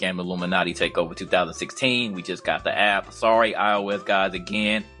this year. Game Illuminati Takeover 2016. We just got the app. Sorry, iOS guys,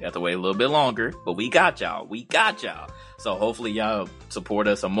 again. You have to wait a little bit longer, but we got y'all. We got y'all. So hopefully y'all support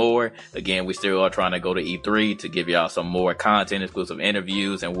us some more. Again, we still are trying to go to E3 to give y'all some more content, exclusive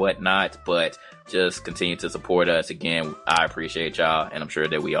interviews and whatnot, but just continue to support us. Again, I appreciate y'all, and I'm sure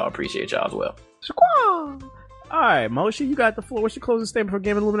that we all appreciate y'all as well. Squaw! All right, Moshe, you got the floor. What's your closing statement for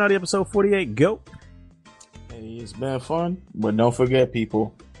Gaming Illuminati episode 48? Go. Hey, it's been fun, but don't forget,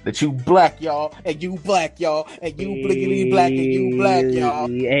 people, that you black, y'all, and you black, y'all, and you bliggity black, and you black, y'all.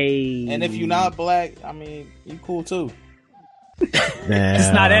 Hey. And if you're not black, I mean, you cool too.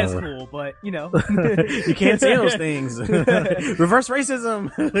 It's not as cool, but you know. You can't say those things. Reverse racism.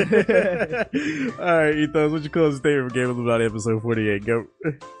 All right, Ethos, what's your closing statement for Gaming Illuminati episode 48? Go.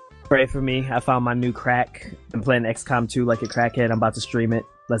 Pray for me. I found my new crack. I'm playing XCOM 2 like a crackhead. I'm about to stream it.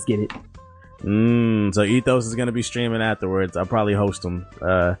 Let's get it. So Ethos is going to be streaming afterwards. I'll probably host him.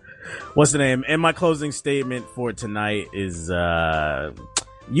 What's the name? And my closing statement for tonight is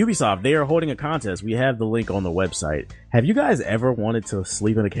Ubisoft. They are holding a contest. We have the link on the website. Have you guys ever wanted to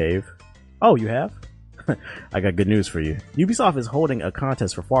sleep in a cave? Oh, you have? I got good news for you. Ubisoft is holding a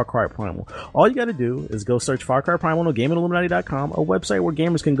contest for Far Cry Primal. All you got to do is go search Far Cry Primal on GamingIlluminati.com, a website where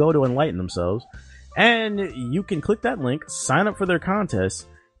gamers can go to enlighten themselves. And you can click that link, sign up for their contest,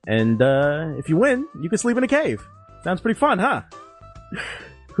 and if you win, you can sleep in a cave. Sounds pretty fun, huh?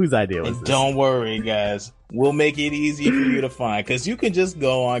 Whose idea was And this? don't worry, guys. We'll make it easy for you to find, because you can just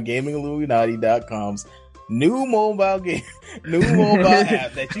go on GamingIlluminati.com's new mobile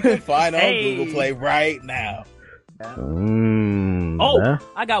app that you can find on Google Play right now. I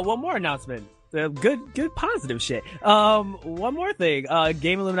got one more announcement. Good positive shit. One more thing.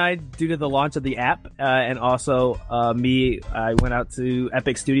 Game Illuminati, due to the launch of the app, and also I went out to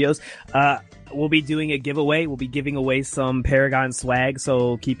Epic Studios. We'll be doing a giveaway. We'll be giving away some Paragon swag,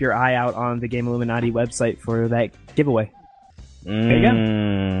 so keep your eye out on the Game Illuminati website for that giveaway. There you go.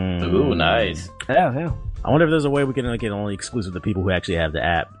 Ooh, nice. Yeah. I wonder if there's a way we can make it only exclusive to people who actually have the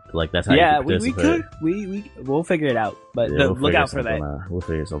app. Like that's how you can we participate. could. We'll figure it out. But Yeah, we'll look figure out for that. something out. We'll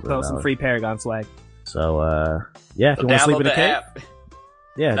figure something So out. some free Paragon swag. So yeah, if you want to sleep in a cave,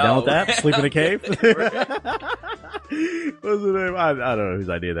 yeah, No. download the app, sleep in a cave. What's the name? I don't know whose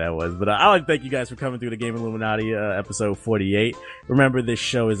idea that was, but I like to thank you guys for coming through the Game Illuminati episode 48. Remember, this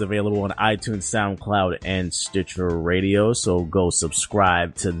show is available on iTunes, SoundCloud, and Stitcher Radio, so go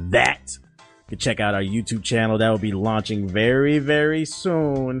subscribe to that. You can check out our YouTube channel. That will be launching very, very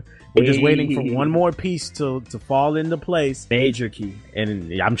soon. We're just waiting for one more piece to fall into place. Major key.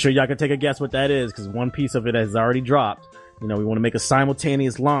 And I'm sure y'all can take a guess what that is, because one piece of it has already dropped. You know, we want to make a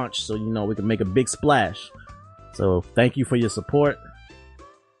simultaneous launch so, you know, we can make a big splash. So thank you for your support.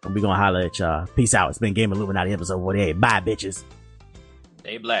 And we're going to holler at y'all. Peace out. It's been Game Illuminati episode 48. Bye, bitches.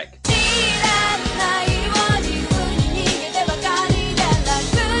 Stay black. She last night